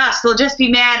mad at us. They'll just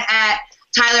be mad at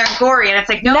Tyler and Corey. And it's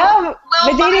like, no,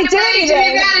 but they didn't do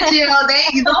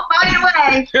anything. They'll find a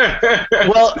way.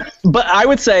 Well, but I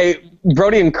would say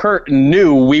Brody and Kurt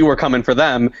knew we were coming for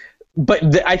them.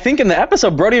 But I think in the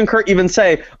episode, Brody and Kurt even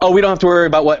say, "Oh, we don't have to worry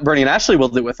about what Bernie and Ashley will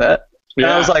do with it." And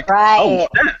I was like, "Oh,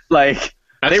 shit." Like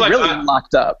they really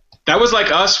locked up." That was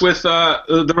like us with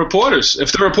the reporters.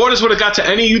 If the reporters would have got to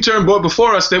any U-turn board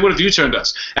before us, they would have U-turned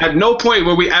us. At no point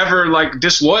were we ever like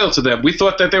disloyal to them. We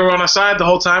thought that they were on our side the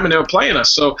whole time and they were playing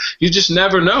us. So you just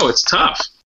never know. It's tough.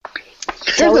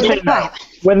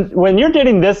 When you're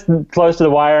getting this close to the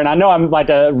wire, and I know I'm like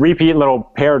a repeat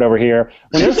little parrot over here,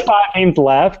 when there's 5 games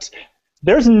left,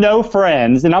 there's no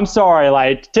friends, and I'm sorry,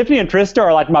 like Tiffany and Trista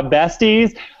are like my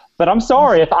besties, but I'm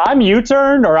sorry, if I'm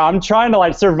U-turned or I'm trying to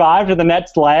like survive to the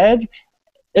next leg,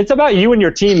 it's about you and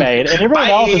your teammate, and everyone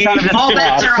else is kind of just all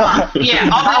bets are off. Yeah,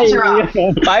 all bets are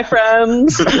off. Bye,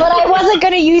 friends. But I wasn't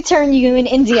going to U-turn you in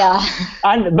India.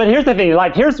 But here's the thing,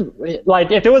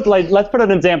 if it was like, let's put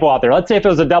an example out there. Let's say if it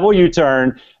was a double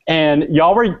U-turn and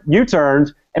y'all were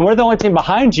U-turned and we're the only team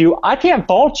behind you, I can't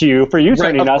fault you for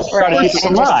U-turning us. Trying to keep us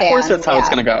alive. Of course, that's how it's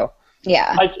going to go.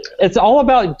 Yeah. Like, it's all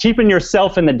about keeping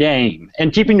yourself in the game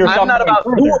and keeping yourself. I'm not about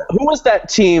who was that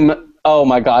team. Oh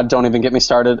my God! Don't even get me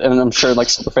started. And I'm sure like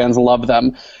super fans love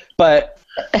them. But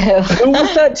who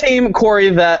was that team,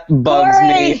 Corey? That bugs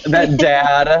me. That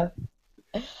dad.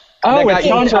 Oh,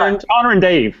 it's Connor and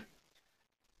Dave.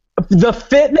 The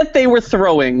fit that they were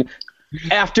throwing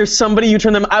after somebody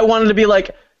U-turned them, I wanted to be like,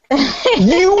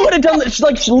 you would have done this.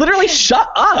 Like literally,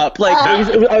 shut up. Like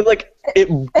it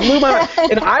blew my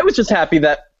mind. And I was just happy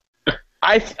that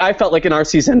I felt like in our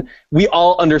season we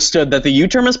all understood that the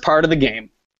U-turn is part of the game.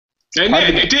 And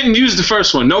they didn't use the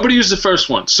first one. Nobody used the first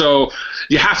one, so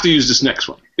you have to use this next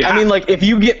one. I mean, like if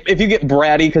you get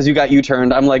bratty because you got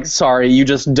U-turned, I'm like, sorry, you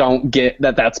just don't get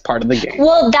that. That's part of the game.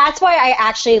 Well, that's why I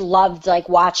actually loved like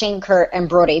watching Kurt and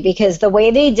Brody, because the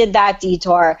way they did that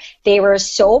detour, they were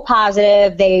so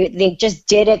positive. They just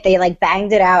did it. They like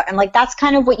banged it out, and like that's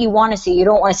kind of what you want to see. You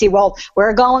don't want to see, well,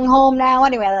 we're going home now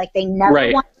anyway. Like they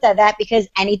never once said that, because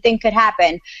anything could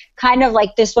happen. Kind of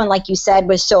like this one, like you said,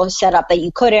 was so set up that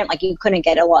you couldn't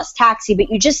get a lost taxi, but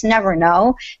you just never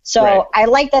know. So I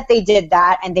like that they did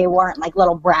that, and they weren't like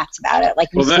little brats about it. Like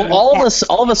all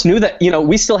of us knew that,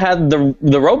 we still had the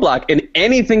roadblock, and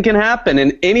anything can happen,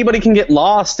 and anybody can get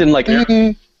lost, and like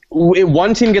if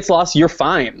one team gets lost, you're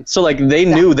fine. So like they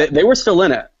knew that they were still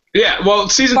in it. Yeah, well,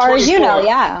 season 24. As far as you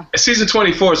know, Season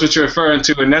 24 is what you're referring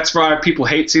to, and that's why people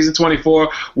hate season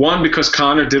 24. One, because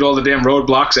Connor did all the damn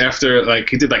roadblocks after, like,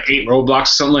 he did like 8 roadblocks or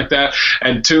something like that.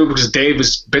 And 2, because Dave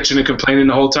was bitching and complaining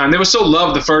the whole time. They were so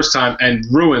loved the first time and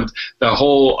ruined the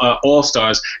whole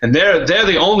All-Stars. And they're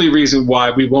the only reason why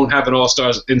we won't have an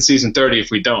All-Stars in season 30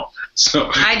 if we don't.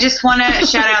 So I just want to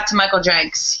shout out to Michael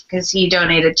Jenks, because he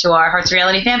donated to our Hearts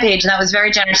Reality fan page, and that was very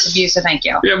generous of you, so thank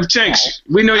you. Yeah, Jenks,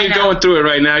 we know you're going through it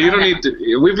right now. You don't need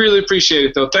to. We really appreciate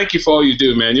it, though. Thank you for all you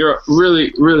do, man. You're a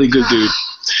really, really good dude.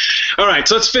 All right,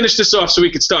 so let's finish this off so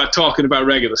we can start talking about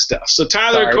regular stuff. So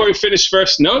Tyler and Corey finished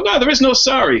first. No, there is no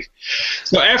sorry.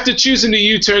 So after choosing the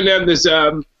U-turn, then there's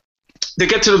they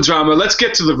get to the drama. Let's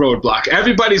get to the roadblock.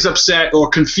 Everybody's upset or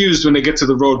confused when they get to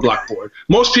the roadblock board.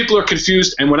 Most people are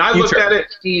confused, and when I looked at it,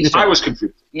 I was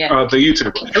confused. Yeah. The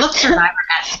U-turn. It looks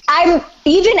Survivor-esque.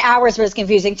 Even ours was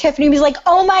confusing. Tiffany was like,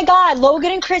 "Oh my God,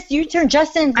 Logan and Chris U-turn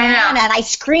Justin and Diana," and I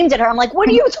screamed at her. I'm like, "What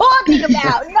are you talking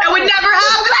about? No, that would never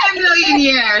happen in a million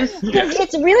years."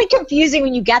 It's really confusing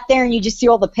when you get there and you just see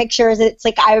all the pictures. It's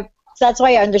like that's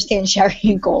why I understand Sherry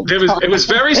and Gold. It was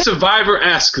very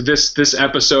Survivor-esque, this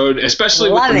episode, especially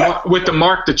with the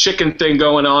Mark the Chicken thing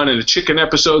going on, and the chicken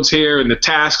episodes here, and the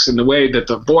tasks, and the way that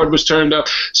the board was turned up.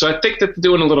 So I think that they're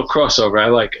doing a little crossover. I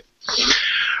like it.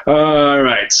 All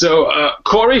right. So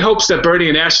Corey hopes that Bernie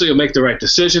and Ashley will make the right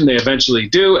decision. They eventually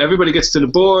do. Everybody gets to the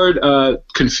board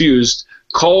confused.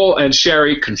 Cole and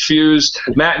Sherry confused.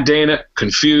 Matt and Dana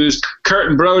confused. Kurt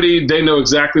and Brody, they know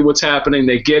exactly what's happening.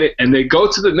 They get it, and they go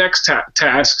to the next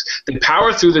task. They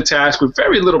power through the task with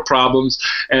very little problems,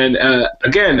 and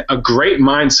again, a great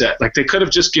mindset. Like they could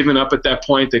have just given up at that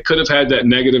point. They could have had that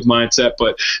negative mindset,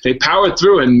 but they powered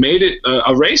through and made it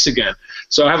a race again.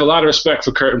 So I have a lot of respect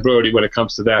for Kurt and Brody when it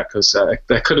comes to that, because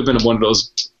that could have been one of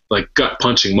those like gut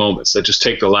punching moments that just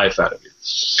take the life out of you.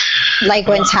 Like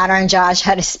when Tanner and Josh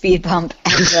had a speed bump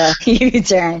and a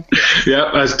U-turn.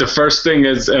 Yep, as the first thing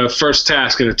as first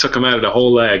task, and it took him out of the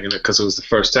whole leg, and because it was the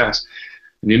first task.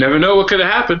 And you never know what could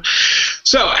have happened.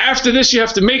 So after this, you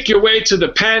have to make your way to the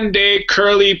Panday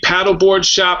Curly paddleboard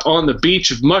shop on the beach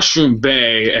of Mushroom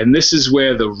Bay, and this is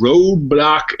where the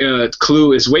roadblock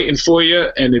clue is waiting for you,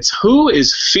 and it's who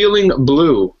is feeling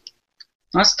blue.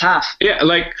 That's tough. Yeah,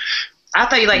 like I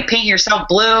thought you like paint yourself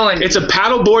blue, and it's a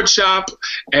paddleboard shop,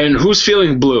 and who's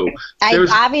feeling blue?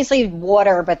 Obviously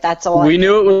water, but that's all. We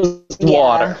knew it was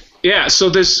water. Yeah, so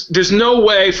there's no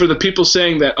way for the people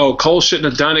saying that, oh, Cole shouldn't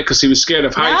have done it because he was scared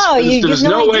of heights. No, there's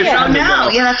no way for him to know.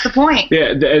 Yeah, that's the point.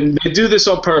 Yeah, and they do this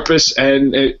on purpose,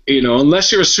 and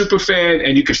unless you're a super fan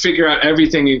and you can figure out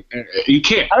everything, you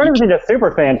can't. I don't even think a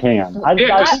super fan can. I think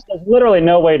there's literally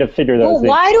no way to figure those things.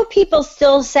 Why do people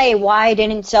still say, why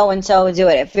didn't so-and-so do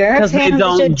it? If you're a fan, they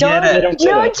don't get it.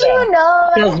 Don't you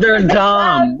know? Because they're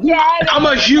dumb. I'm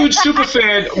a huge super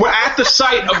fan. We're at the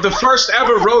site of the first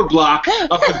ever roadblock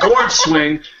of the gorge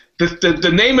swing.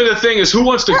 The name of the thing is Who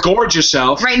Wants to Gorge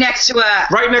Yourself? Right next to a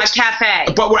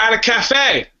cafe. But we're at a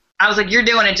cafe. I was like, you're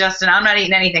doing it, Justin. I'm not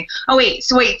eating anything. Oh, wait,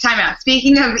 time out.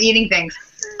 Speaking of eating things,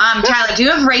 Tyler, do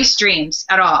you have race dreams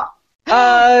at all?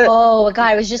 Oh, God,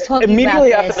 I was just talking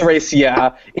immediately about after the race,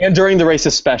 yeah. And during the race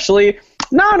especially.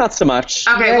 No, not so much.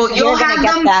 Okay, well, you'll have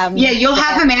them. Yeah, you'll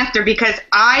have them after, because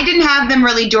I didn't have them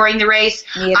really during the race.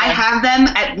 I have them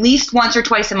at least once or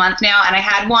twice a month now, and I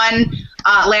had one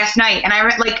last night, and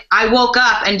I woke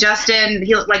up, and Justin,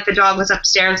 the dog was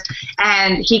upstairs,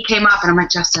 and he came up, and I'm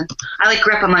like, Justin, I'm like,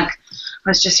 I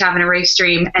was just having a race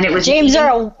dream, and it was James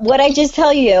Earl. What I just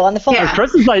tell you on the phone? Yeah.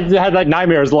 Kristen's had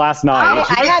nightmares last night.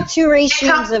 I have 2 race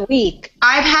dreams a week.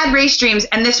 I've had race dreams,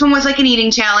 and this one was like an eating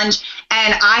challenge,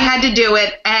 and I had to do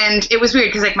it, and it was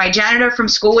weird because my janitor from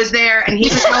school was there, and he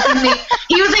was helping me.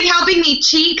 He was helping me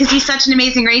cheat because he's such an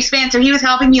amazing race fan, so he was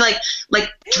helping me like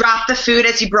drop the food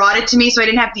as he brought it to me, so I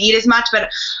didn't have to eat as much.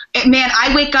 But man,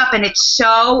 I wake up and it's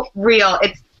so real.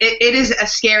 It is a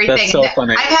scary thing. That's so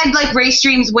funny. I've had race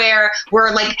dreams where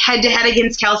we're head to head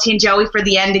against Kelsey and Joey for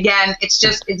the end again. It's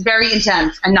very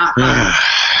intense and not fun.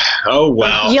 Oh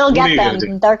wow! You'll get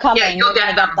them. They're coming. Yeah, you'll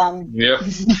get them. Yep,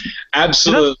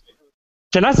 absolutely.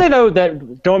 Can I say, though,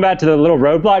 that going back to the little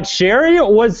roadblock, Sherry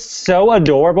was so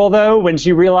adorable, though, when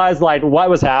she realized, what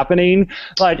was happening.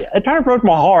 It kind of broke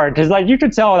my heart, because, you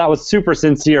could tell that was super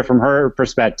sincere from her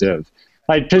perspective.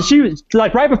 Because she was,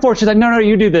 right before, she's like, no,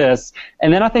 you do this.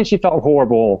 And then I think she felt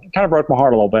horrible. It kind of broke my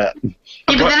heart a little bit.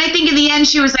 Yeah, but then I think in the end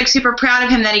she was, super proud of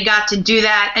him that he got to do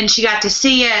that, and she got to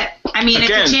see it. I mean,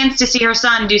 it's a chance to see her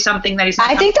son do something that he's not.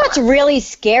 I think that's really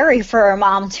scary for her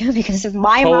mom, too, because if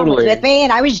my mom was with me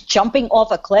and I was jumping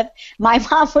off a cliff, my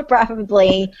mom would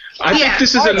probably... I think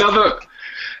this is another...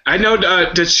 I know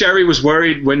that Sherry was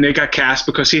worried when they got cast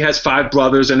because he has 5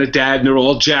 brothers and a dad, and they're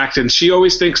all jacked, and she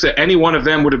always thinks that any one of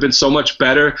them would have been so much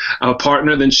better a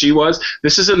partner than she was.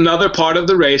 This is another part of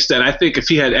the race that I think if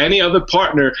he had any other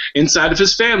partner inside of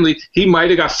his family, he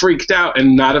might have got freaked out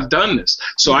and not have done this.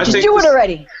 So I think do it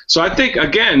already. So I think,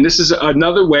 again, this is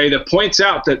another way that points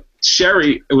out that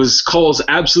Sherry was Cole's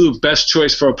absolute best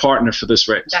choice for a partner for this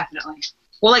race. Definitely.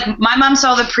 Well, my mom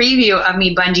saw the preview of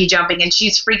me bungee jumping, and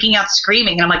she's freaking out,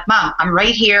 screaming. And I'm like, Mom, I'm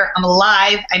right here. I'm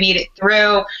alive. I made it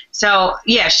through. So,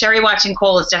 yeah, Sherry watching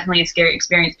Cole is definitely a scary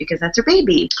experience because that's her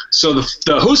baby. So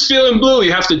the Who's Feeling Blue,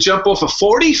 you have to jump off a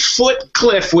 40-foot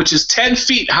cliff, which is 10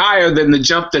 feet higher than the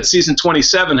jump that season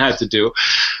 27 had to do,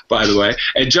 by the way,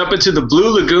 and jump into the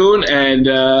Blue Lagoon, and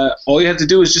all you have to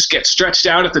do is just get stretched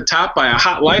out at the top by a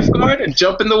hot lifeguard and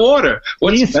jump in the water.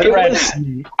 What's better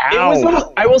than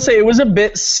that? I will say it was a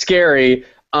bit scary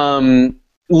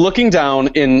looking down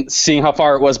and seeing how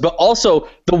far it was, but also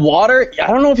the water, I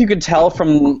don't know if you could tell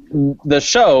from the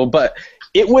show, but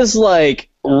it was like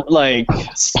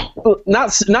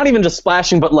not even just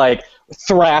splashing, but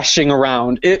thrashing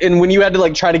around. And when you had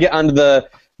to try to get onto the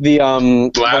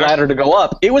ladder to go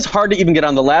up, it was hard to even get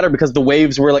on the ladder because the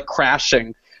waves were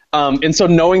crashing. And so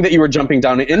knowing that you were jumping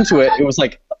down into it, it was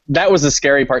that was the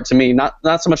scary part to me.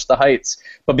 Not so much the heights,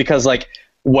 but because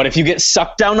what if you get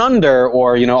sucked down under,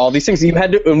 or all these things you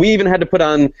had to, and we even had to put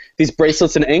on these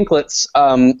bracelets and anklets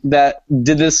that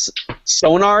did this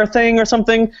sonar thing or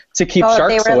something to keep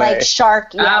sharks they were away.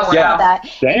 Shark, yeah. That.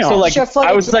 Damn. So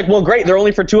I was well, great. They're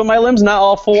only for 2 of my limbs, not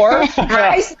all 4.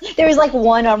 There was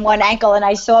one on one ankle, and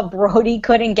I saw Brody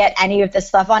couldn't get any of the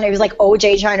stuff on. It was like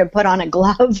OJ trying to put on a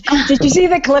glove. Did you see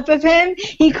the clip of him?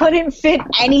 He couldn't fit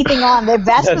anything on. The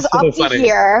vest was up to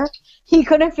here. He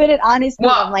couldn't fit it on his knee.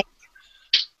 I'm like,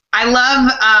 I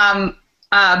love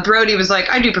Brody was like,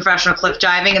 I do professional cliff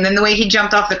diving, and then the way he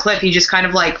jumped off the cliff, he just kind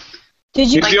of like.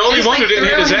 Did you? He's the only one who didn't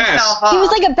hit his ass. He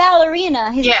was like a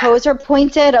ballerina. His toes were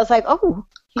pointed. I was like, oh.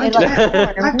 I've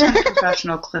done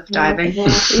professional cliff diving.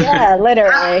 Yeah,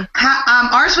 literally.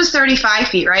 Ours was 35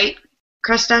 feet, right,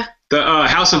 Krista? The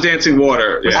House of Dancing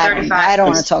Water. Yeah. 35. I don't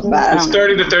want to talk about it. It's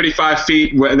 30 to 35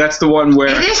 feet. That's the one where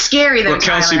it is scary, though. Where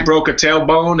Kelsey Tyler. broke a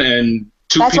tailbone and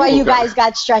two That's people. why you guys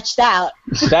got stretched out.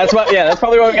 That's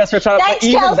probably why we got stretched out. Thanks, But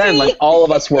even Kelsey. then, like all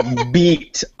of us were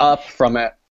beat up from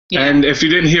it. Yeah. And if you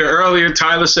didn't hear earlier,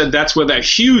 Tyler said that's where that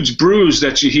huge bruise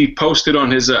that he posted on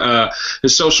his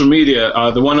social media,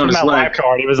 the one on his leg.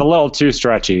 Card, it was a little too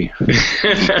stretchy.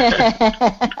 Krista,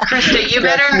 you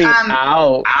better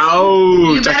Ouch.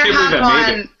 You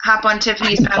better hop on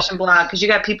Tiffany's fashion blog because you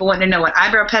got people wanting to know what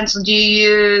eyebrow pencil do you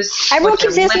use. Everyone what's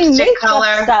keeps your asking lipstick makeup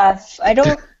color. stuff. I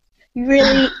don't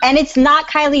really, and it's not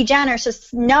Kylie Jenner, so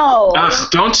no.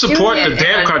 Don't support the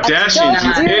damn Kardashians. Don't do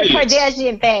You the idiots.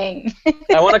 Kardashian thing.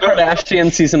 I want a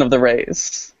Kardashian season of The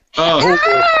Race. Oh,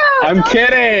 I'm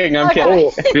kidding. I'm kidding.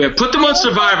 yeah. Put them on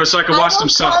Survivor so I can watch them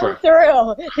suffer.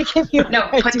 No, put them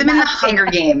in the Hunger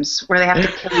Games where they have to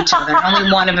kill each other.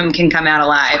 Only one of them can come out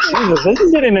alive. Jesus, this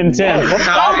is getting intense.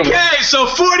 Okay, so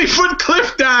 40-foot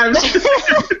cliff dives.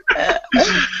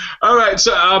 All right,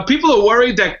 so people are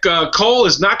worried that Cole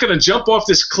is not going to jump off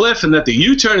this cliff and that the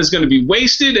U-turn is going to be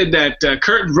wasted and that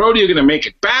Kurt and Brody are going to make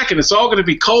it back and it's all going to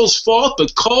be Cole's fault.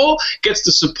 But Cole gets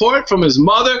the support from his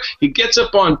mother. He gets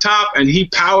up on top and he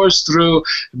powers through,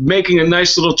 making a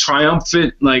nice little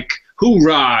triumphant, like,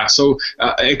 hoorah. So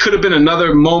it could have been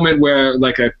another moment where,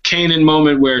 like a Kanan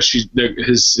moment where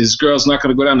his girl's not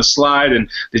going to go down the slide and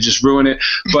they just ruin it.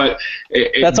 But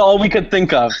that's all we could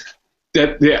think of.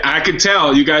 I could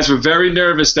tell you guys were very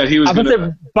nervous that he was going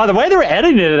to. By the way they were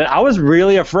editing it, I was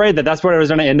really afraid that that's what it was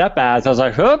going to end up as. I was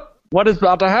like, what is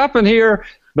about to happen here?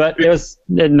 But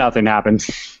nothing happened.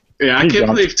 Yeah, I can't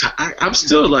believe. I'm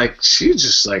still like, she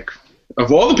just like. Of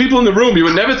all the people in the room, you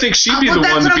would never think she'd be the one to be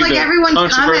the That's what I'm like.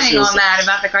 Everyone's commenting controversial. on that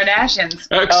about the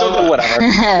Kardashians. Whatever.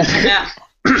 Yeah.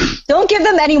 Don't give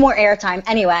them any more airtime.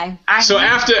 Anyway. So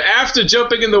after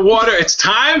jumping in the water, it's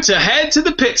time to head to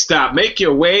the pit stop. Make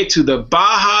your way to the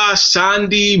Baja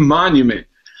Sandy Monument.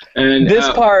 And this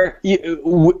part,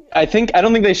 I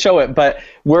don't think they show it, but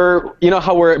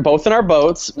how we're both in our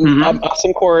boats, us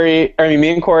and Corey,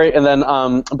 me and Corey, and then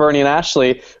Bernie and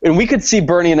Ashley, and we could see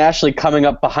Bernie and Ashley coming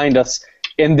up behind us,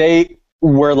 and they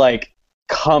were like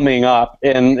coming up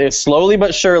and slowly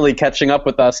but surely catching up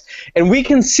with us, and we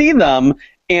can see them,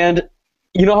 and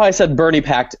you know how I said Bernie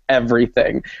packed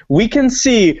everything? We can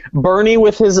see Bernie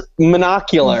with his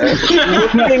monocular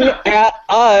looking at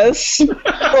us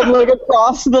from like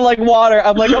across the water.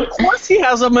 I'm like, of course he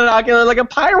has a monocular like a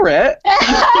pirate.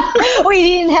 Wait,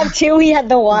 he didn't have two, he had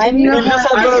the one. He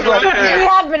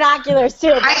had binoculars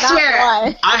too. I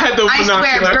swear. I had the binocular.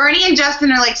 I swear, Bernie and Justin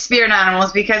are like spirit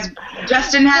animals because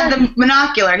Justin had the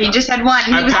monocular. He just had one.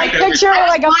 He was like, picture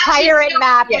like a pirate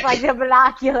map with like the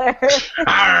binocular.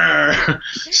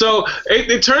 So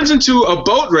it turns into a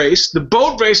boat race. The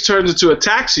boat race turns into a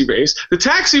taxi race. The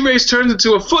taxi race turns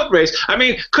into a foot race. I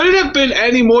mean, could it have been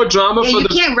any more drama for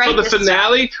the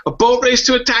finale? A boat race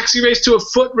to a taxi race to a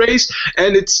foot race,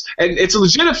 and it's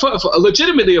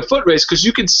legitimately a foot race because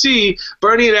you can see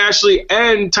Bernie and Ashley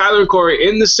and Tyler and Corey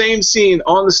in the same scene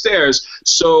on the stairs.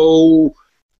 So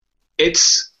I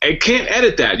can't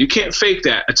edit that. You can't fake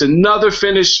that. It's another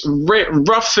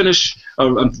rough finish,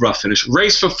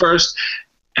 race for first.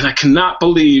 And I cannot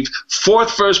believe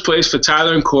first place for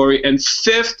Tyler and Corey, and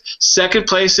second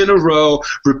place in a row,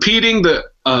 repeating the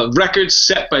record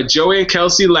set by Joey and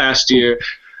Kelsey last year.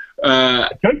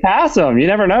 Could pass them. You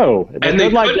never know. And they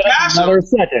could pass another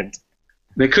second.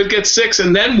 They could get 6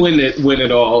 and then win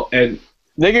it all. And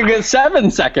they could get 7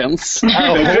 seconds. They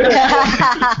could.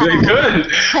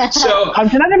 So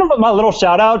can I give my little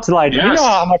shout out to you know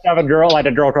how much I have a girl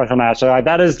crush on Ashley.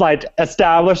 That is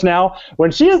established now.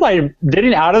 When she is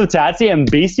getting out of the taxi and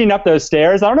beasting up those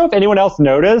stairs, I don't know if anyone else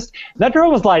noticed. That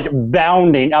girl was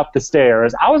bounding up the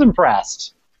stairs. I was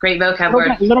impressed. Great vocab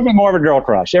word. A little bit more of a girl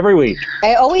crush every week.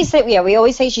 We always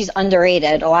say she's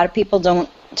underrated. A lot of people don't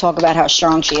talk about how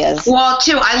strong she is. Well,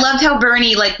 too, I loved how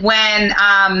Bernie, when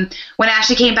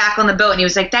Ashley came back on the boat and he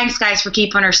was like, "Thanks, guys, for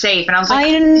keeping her safe," and I was like,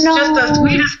 "It's just the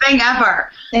sweetest thing ever."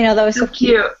 I know, that was so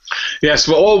cute. Yes,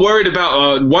 we're all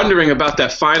wondering about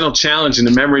that final challenge in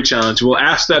the memory challenge. We'll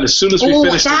ask that as soon as we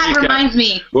finish the recap. That reminds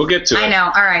me. We'll get to it. I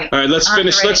know. All right. Let's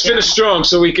finish. Let's finish strong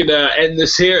so we can end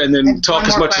this here and then talk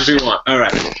as much as we want. All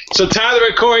right. So Tyler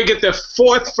and Corey get their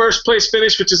 4th first place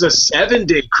finish, which is a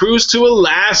 7-day cruise to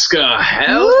Alaska.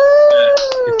 Hell.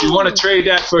 If you want to trade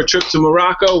that for a trip to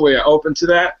Morocco, we're open to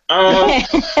that.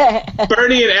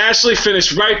 Bernie and Ashley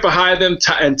finished right behind them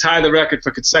and tie the record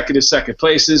for consecutive second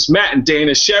places. Matt and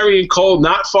Dana, Sherry and Cole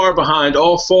not far behind,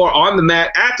 all four on the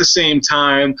mat at the same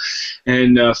time,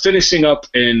 and finishing up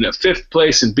in 5th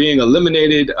place and being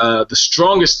eliminated. The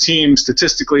strongest team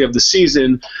statistically of the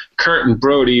season, Kurt and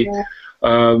Brody.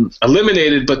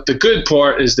 Eliminated, but the good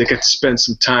part is they get to spend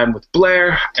some time with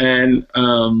Blair, and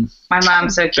my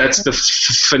mom's so cute. That's the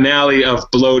finale of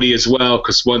Bloody as well,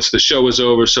 because once the show was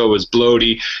over, so was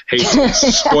Bloody.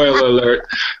 Spoiler alert.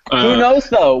 Who knows,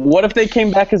 though? What if they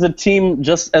came back as a team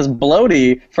just as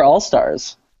Bloody for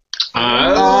All-Stars?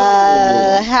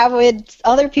 How would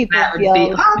other people feel?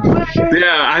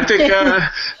 Yeah, I think,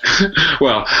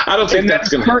 well, I don't think that's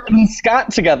going to happen. Kurt and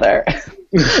Scott together.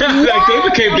 Like they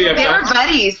became BFFs. They were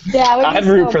buddies. I'd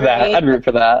root for that. I'd root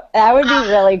for that. That would be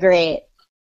really great.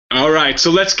 All right,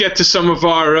 so let's get to some of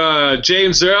our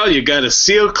James Earl. You got a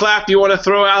seal clap you want to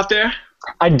throw out there?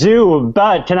 I do,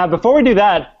 but before we do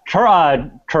that,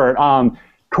 Kurt,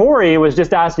 Corey was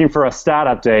just asking for a stat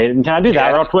update, and can I do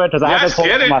that real quick? Because I have it pulled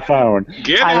up on my phone.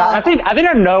 I think I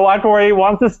know why Corey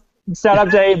wants this stat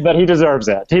update, but he deserves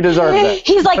it. He deserves it.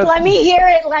 He's like, let me hear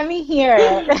it. Let me hear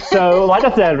it. So, like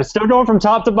I said, we're still going from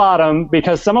top to bottom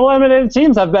because some eliminated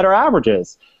teams have better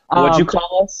averages. What'd you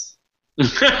call us?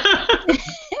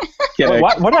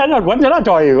 What did I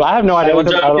tell you? I have no idea what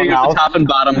the top and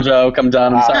bottom joke. I'm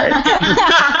done. I'm sorry.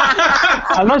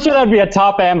 I'm not sure that'd be a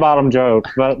top and bottom joke,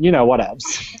 but you know,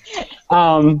 whatevs.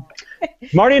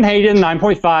 Marty and Hayden,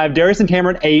 9.5. Darius and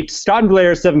Cameron, 8. Scott and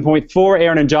Blair, 7.4.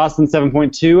 Aaron and Jocelyn,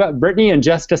 7.2. Brittany and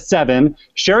Jessica, 7.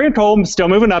 Sherry and Cole still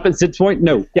moving up at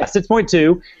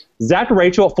 6.2. Zach and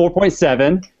Rachel at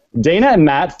 4.7. Dana and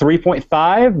Matt,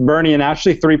 3.5. Bernie and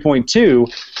Ashley,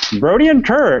 3.2. Brody and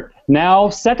Kurt, now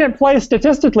second place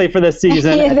statistically for this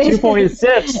season at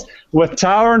 2.6, with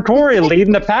Tyler and Corey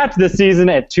leading the patch this season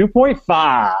at 2.5.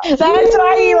 That's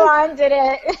why you wanted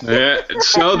it. Yeah,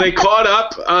 so they caught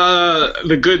up.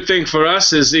 The good thing for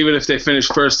us is even if they finish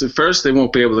first, they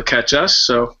won't be able to catch us.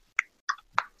 So.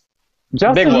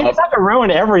 Justin, you just have to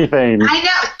ruin everything. I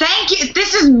know. Thank you.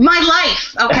 This is my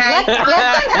life, okay? Let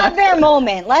them have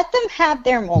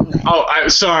their moment. Oh, I'm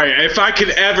sorry. If I could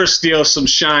ever steal some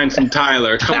shine from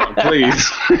Tyler, come on, please.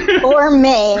 Or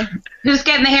me. Who's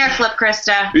getting the hair flip,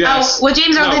 Krista? Yes. Oh, well,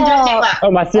 James Earl didn't do a clap.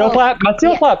 Oh, my seal clap? My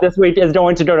seal clap this week is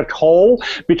going to go to Cole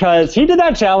because he did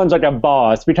that challenge like a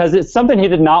boss because it's something he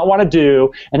did not want to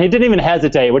do, and he didn't even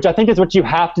hesitate, which I think is what you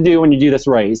have to do when you do this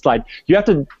race. Like, you have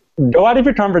to go out of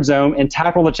your comfort zone and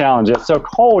tackle the challenges. So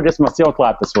Cole gets my seal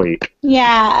clap this week.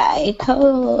 Yeah,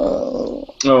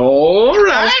 Cole. All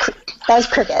right. That was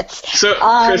crickets. So,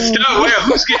 Krista,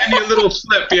 who's getting your little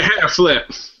flip, your hair flip?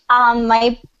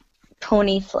 My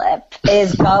pony flip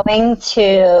is going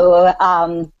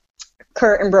to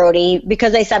Kurt and Brody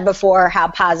because I said before how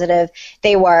positive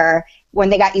they were when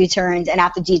they got U-turns and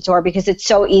at the detour because it's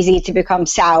so easy to become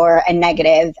sour and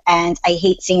negative, and I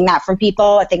hate seeing that from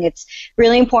people. I think it's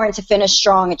really important to finish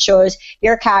strong. It shows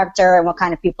your character and what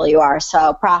kind of people you are,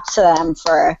 so props to them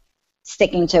for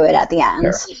sticking to it at the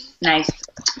end. Sure. Nice.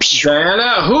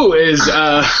 Diana, who is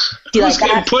who's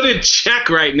getting put in check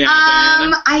right now,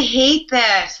 Diana? I hate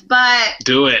this, but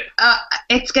do it.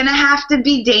 It's gonna have to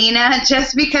be Dana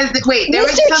just because there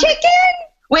was Mr. Chicken?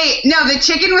 Wait, no, the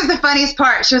chicken was the funniest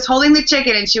part. She was holding the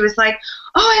chicken, and she was like,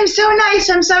 oh, I'm so nice.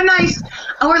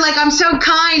 Or like, I'm so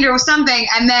kind or something.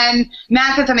 And then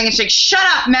Matt said something, and she's like, shut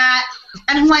up, Matt.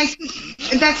 And I'm like,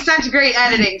 that's such great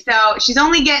editing. So she's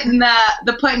only getting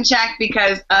the put in check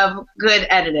because of good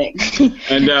editing.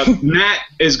 And Matt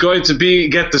is going to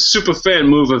get the super fan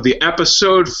move of the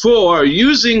episode for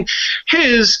using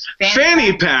his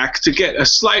fanny pack to get a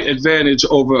slight advantage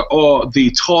over all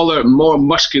the taller, more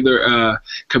muscular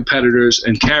competitors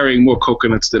and carrying more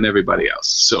coconuts than everybody else.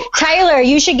 So Tyler,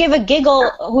 you should give a giggle.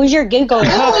 Who's your giggle?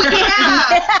 Oh,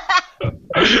 yeah.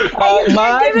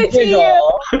 My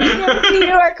giggle. Give it to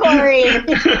you or Corey.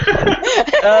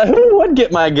 Who would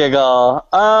get my giggle?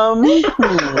 I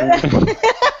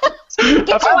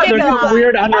feel like there's some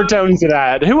weird undertones to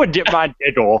that. Who would get my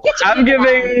giggle? I'm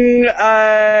giving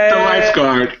the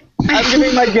lifeguard. I'm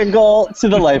giving my giggle to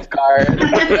the lifeguard.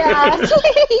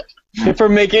 Yeah. For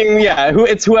making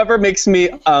it's whoever makes me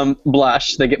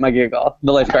blush, they get my giggle.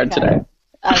 The lifeguard today.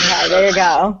 Okay, there you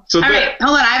go. So All right,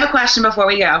 hold on. I have a question before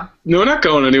we go. No, we're not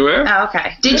going anywhere. Oh,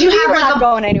 okay. Did you have We're like not a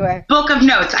going anywhere. book of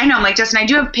notes? I know, I'm like, Justin, I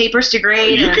do have papers to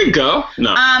grade. You can go.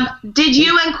 No. Did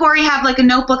you and Corey have like a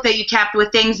notebook that you kept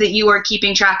with things that you were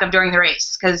keeping track of during the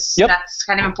race? Because that's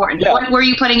kind of important. Yeah. What were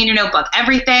you putting in your notebook?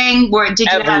 Everything? Did you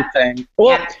everything. have?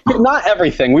 Well, not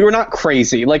everything. We were not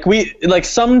crazy. Like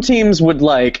some teams would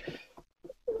like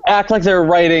act like they're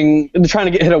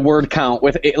trying to hit a word count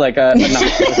with like a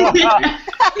number.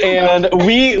 And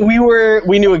we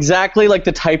knew exactly like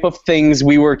the type of things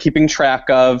we were keeping track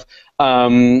of,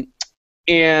 and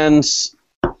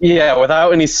yeah,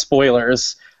 without any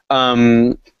spoilers,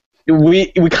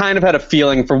 we kind of had a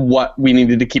feeling for what we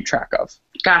needed to keep track of.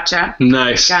 Gotcha.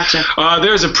 Nice. Gotcha.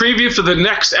 There's a preview for the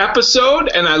next episode,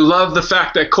 and I love the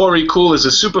fact that Corey Cool is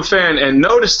a super fan and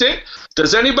noticed it.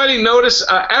 Does anybody notice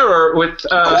error with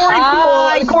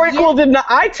Corey Cool did not.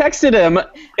 I texted him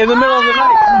in the middle of the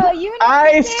night.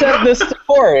 I said this to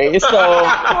Corey. So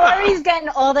Corey's getting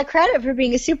all the credit for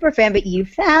being a super fan, but you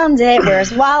found it.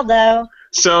 Where's Waldo?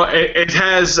 So it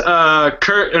has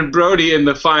Kurt and Brody in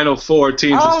the final four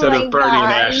teams instead of Bernie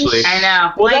and Ashley. I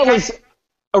know. Well, that was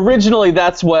originally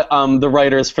that's what the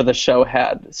writers for the show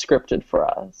had scripted for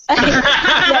us.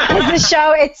 Yeah, because the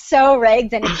show, it's so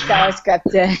rigged and it's so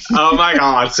scripted. Oh my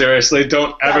God! Seriously,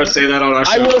 don't ever say that on our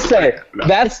show. I will say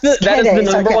that is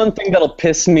the number one thing that'll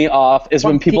piss me off is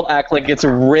when people act like it's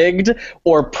rigged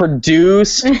or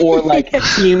produced or like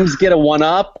teams get a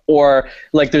one-up or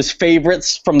like there's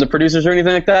favorites from the producers or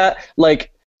anything like that.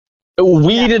 Like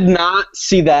we did not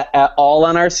see that at all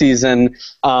on our season.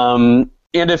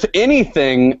 And if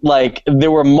anything, like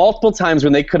there were multiple times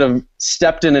when they could have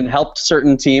stepped in and helped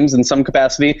certain teams in some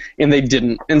capacity, and they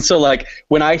didn't. And so, like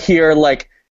when I hear like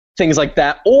things like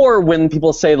that, or when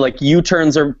people say like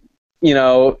U-turns are,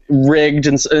 rigged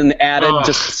and added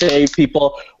just to save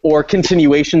people, or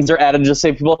continuations are added just to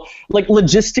save people, like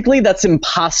logistically, that's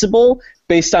impossible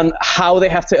based on how they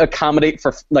have to accommodate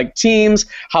for like teams,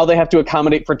 how they have to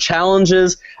accommodate for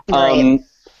challenges. Right.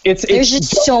 There's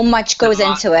just so much goes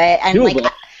into it, and like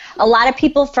a lot of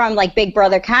people from like Big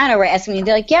Brother Canada were asking me,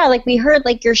 they're like, yeah, like we heard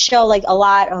like your show, like a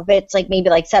lot of it's like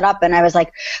maybe like set up, and I was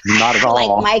like, not at all.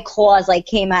 Like my claws like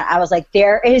came out. I was like,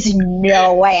 there is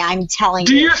no way. I'm telling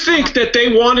you. Do you think that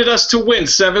they wanted us to win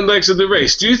 7 legs of the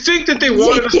race? Do you think that they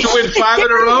wanted us to win 5 in a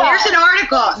row? There's an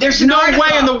article. There's no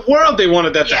way in the world they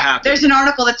wanted that to happen. There's an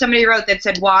article that somebody wrote that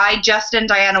said why Justin and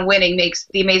Diana winning makes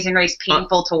The Amazing Race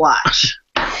painful to watch.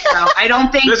 So I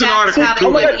don't think there's an article. How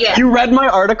they did it. You read my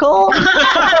article?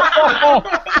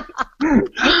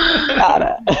 Got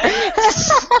it.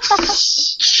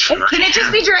 Can it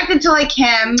just be directed to like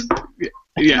him?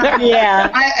 Yeah. Yeah.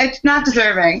 It's not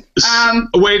deserving.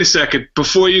 Wait a second.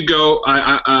 Before you go,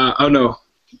 oh no.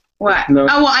 What? No.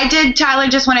 Oh, well, I did, Tyler,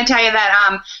 just want to tell you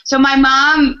that, so my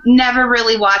mom never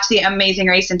really watched The Amazing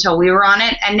Race until we were on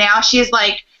it, and now she's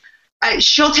like,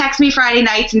 she'll text me Friday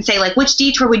nights and say, like, which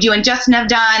detour would you and Justin have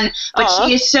done? But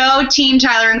she is so team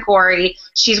Tyler and Corey.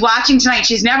 She's watching tonight.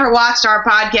 She's never watched our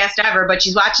podcast ever, but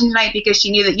she's watching tonight because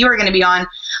she knew that you were going to be on.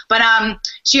 But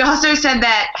she also said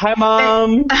that hi,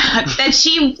 Mom. that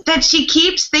she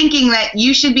keeps thinking that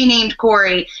you should be named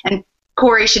Corey and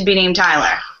Corey should be named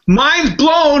Tyler. Mind's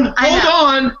blown. Hold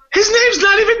on. His name's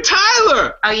not even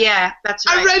Tyler. Oh, yeah, that's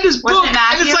right. I read his book, and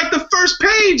it's like the first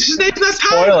page. His name's not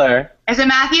Tyler. Spoiler. Is it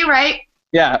Matthew, right?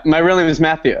 Yeah, my real name is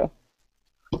Matthew.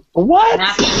 What?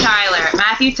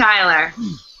 Matthew Tyler.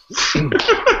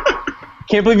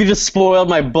 Can't believe you just spoiled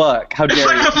my book. How dare you?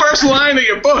 It's like the first line of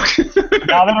your book.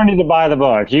 Now they don't need to buy the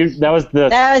book. That was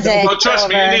it. Oh, trust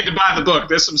me, you need to buy the book.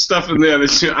 There's some stuff in there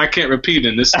that I can't repeat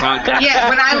in this podcast. Yeah,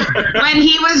 when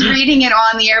he was reading it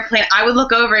on the airplane, I would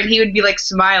look over and he would be like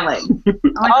smiling.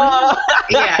 Like,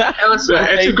 yeah, it was fun.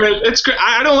 It's great.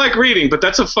 I don't like reading, but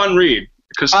that's a fun read.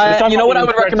 You know what I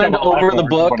would recommend over the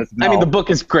book? I mean, the book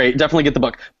is great. Definitely get the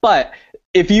book. But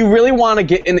if you really want to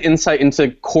get an insight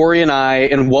into Corey and I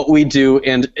and what we do,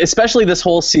 and especially this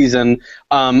whole season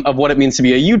of what it means to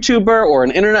be a YouTuber or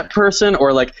an internet person,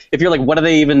 or like if you're like, what do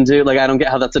they even do? Like, I don't get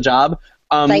how that's a job.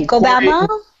 Psychobabble?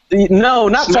 No,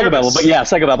 not Psychobabble, but yeah,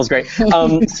 Psychobabble's great.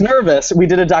 Snervous, we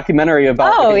did a documentary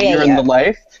about a year in the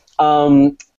life.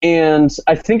 And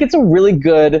I think it's a really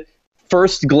good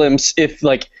first glimpse if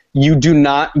like you do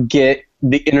not get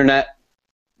the internet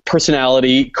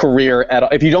personality career at all.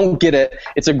 If you don't get it,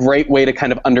 it's a great way to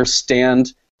kind of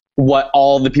understand what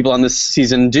all the people on this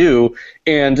season do,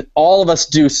 and all of us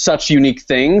do such unique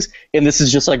things, and this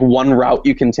is just like one route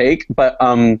you can take. But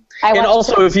and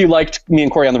also if you liked me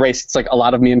and Corey on the race, it's like a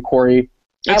lot of me and Corey.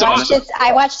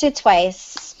 I watched it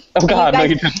twice. Oh God, no,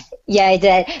 you didn't. Yeah, I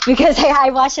did because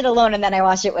I watched it alone and then I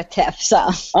watched it with Tiff. So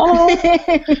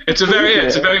it's a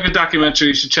very good documentary.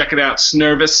 You should check it out.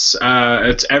 Snervous.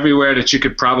 It's everywhere that you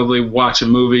could probably watch a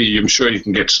movie. I'm sure you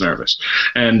can get Snervous.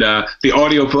 And the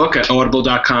audiobook at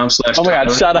audible.com/. Oh my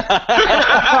God! Shut up.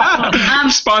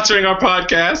 Sponsoring our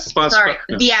podcast. Sorry.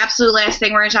 The absolute last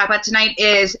thing we're going to talk about tonight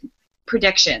is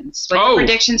predictions.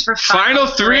 Predictions for Final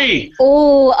Three.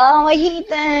 Oh, I hate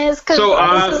this. So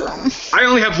I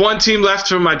only have one team left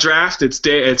for my draft.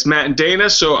 It's Matt and Dana.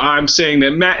 So I'm saying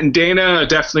that Matt and Dana are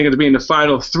definitely going to be in the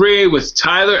Final Three with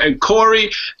Tyler and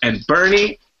Corey and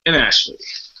Bernie and Ashley.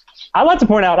 I'd like to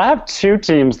point out I have 2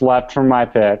 teams left from my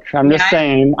pick. I'm just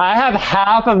saying I have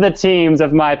half of the teams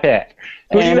of my pick.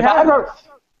 And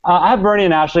I have Bernie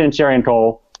and Ashley and Sherry and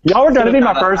Cole. Y'all were going to be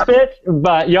my first pick,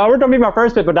 but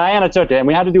Diana took it, and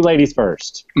we had to do ladies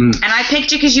first. And I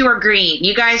picked you because you were green.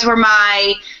 You guys were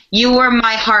my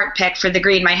heart pick for the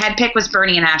green. My head pick was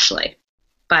Bernie and Ashley,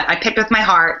 but I picked with my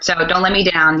heart, so don't let me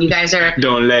down. You guys are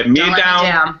don't let me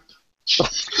down.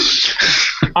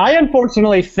 I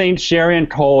unfortunately think Sherry and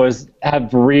Cole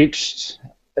have reached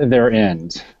their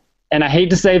end. And I hate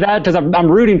to say that because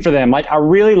I'm rooting for them. Like I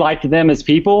really liked them as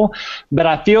people, but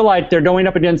I feel like they're going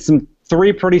up against some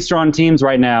 3 pretty strong teams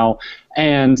right now,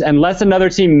 and unless another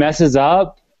team messes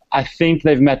up, I think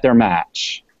they've met their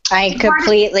match. I'm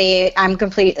completely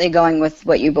going with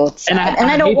what you both said, and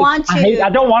I don't want to. I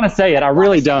don't want to say it. I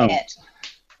really don't.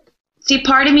 See,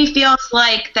 part of me feels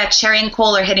like that Sherry and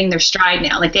Cole are hitting their stride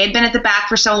now. Like they had been at the back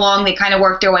for so long, they kind of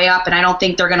worked their way up, and I don't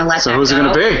think they're going to let that go. So who's it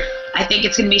going to be? I think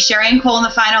it's going to be Sherry and Cole in the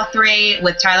Final Three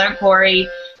with Tyler and Corey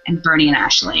and Bernie and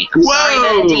Ashley. I'm sorry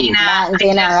that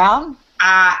Dana are out.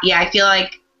 I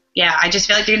just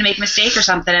feel like they're going to make a mistake or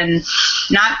something, and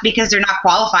not because they're not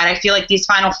qualified. I feel like these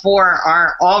Final Four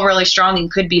are all really strong and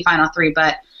could be Final Three,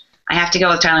 but I have to go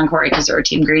with Tyler and Corey because they're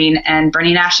Team Green, and Bernie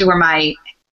and Ashley were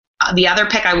the other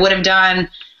pick I would have done,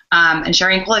 and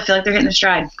Sherry and Cole, I feel like they're hitting their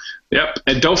stride. Yep,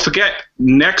 and don't forget,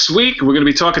 next week we're going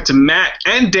to be talking to Matt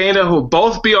and Dana, who will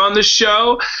both be on the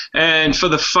show. And for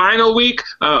the final week,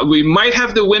 we might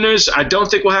have the winners. I don't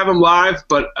think we'll have them live,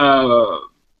 but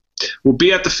we'll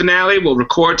be at the finale. We'll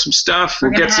record some stuff.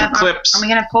 We'll get some clips. Are we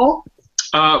going to have Cole?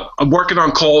 I'm working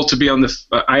on Cole to be on the.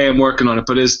 I am working on it,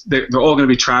 but they're all going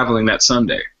to be traveling that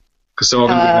Sunday. Because they're all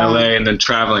going to be in LA and then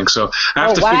traveling. So I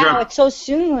have to figure out. It's so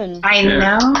soon. I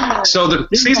know. So the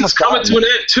season's coming to an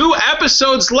end. 2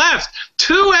 episodes left.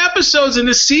 2 episodes, and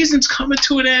the season's coming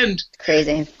to an end.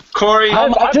 Crazy. Corey, I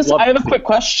have a quick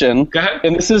question. Go ahead.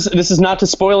 And this is not to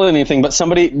spoil anything, but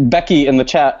Becky in the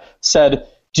chat said,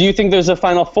 "Do you think there's a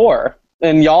Final Four?"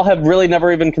 And y'all have really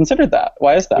never even considered that.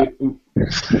 Why is that? No,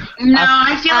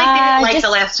 I feel like they didn't like the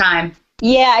last time.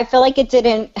 Yeah, I feel like it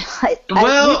didn't. We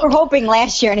were hoping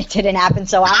last year and it didn't happen,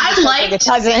 so I liked it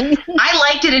doesn't. I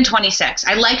liked it in 26.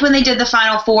 I liked when they did the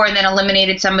Final Four and then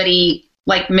eliminated somebody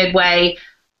like midway.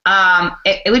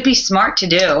 It would be smart to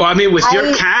do. Well, I mean, with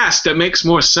your cast, that makes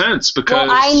more sense because.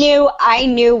 Well, I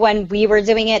knew when we were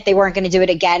doing it, they weren't going to do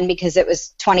it again because it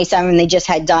was 27. They just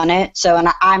had done it. So, and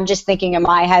I'm just thinking in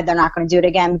my head, they're not going to do it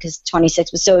again because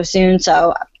 26 was so soon.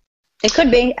 So. It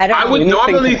could be. I don't know. I would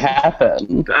normally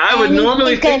happen. I would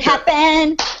normally think it could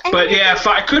happen. But yeah,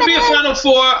 it could be a Final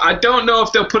Four. I don't know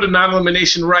if they'll put a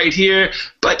non-elimination right here,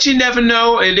 but you never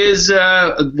know. It is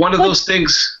one of those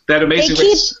things that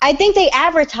amazingly. I think they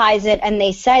advertise it and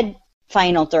they said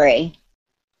Final Three,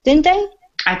 didn't they?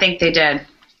 I think they did.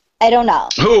 I don't know.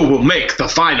 Who will make the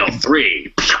Final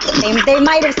Three? They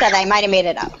might have said that. I might have made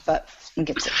it up, but.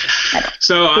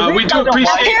 So we do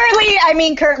appreciate. Apparently, I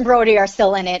mean, Kurt and Brody are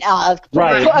still in it.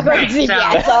 Right.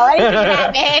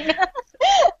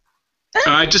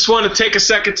 I just want to take a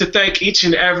second to thank each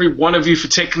and every one of you for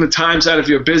taking the times out of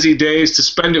your busy days to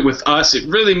spend it with us. It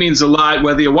really means a lot,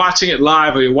 whether you're watching it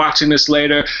live or you're watching this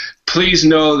later. Please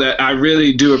know that I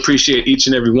really do appreciate each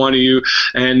and every one of you.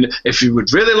 And if you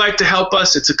would really like to help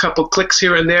us, it's a couple clicks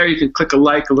here and there. You can click a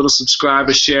like, a little subscribe,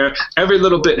 a share. Every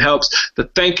little bit helps.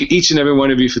 But thank you, each and every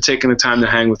one of you, for taking the time to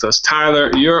hang with us.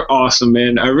 Tyler, you're awesome,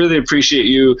 man. I really appreciate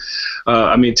you.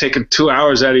 Taking 2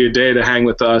 hours out of your day to hang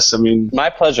with us. My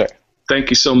pleasure. Thank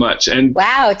you so much. And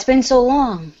wow, it's been so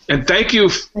long. And thank you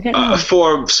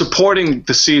for supporting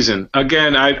the season.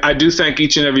 Again, I do thank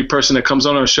each and every person that comes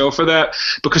on our show for that,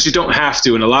 because you don't have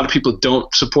to. And a lot of people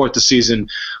don't support the season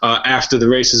after the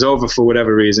race is over for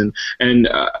whatever reason. And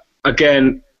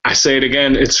again, I say it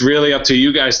again, it's really up to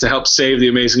you guys to help save The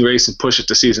Amazing Race and push it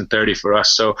to season 30 for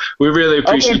us. So we really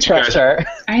appreciate you guys.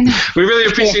 I know. We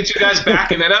really appreciate you guys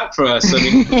backing it up for us. I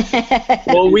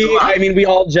mean, we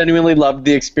all genuinely loved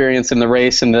the experience in the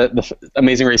race and the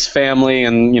Amazing Race family,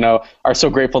 and are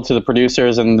so grateful to the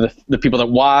producers and the people that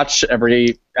watch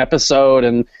every episode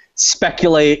and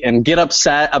speculate and get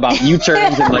upset about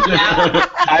U-turns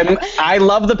and I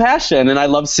love the passion and I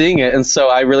love seeing it, and so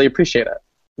I really appreciate it.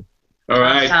 All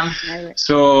right. Awesome.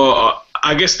 So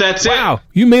I guess that's it. Wow,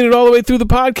 you made it all the way through the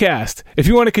podcast. If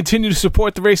you want to continue to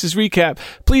support the Races Recap,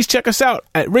 please check us out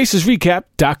at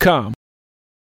racesrecap.com.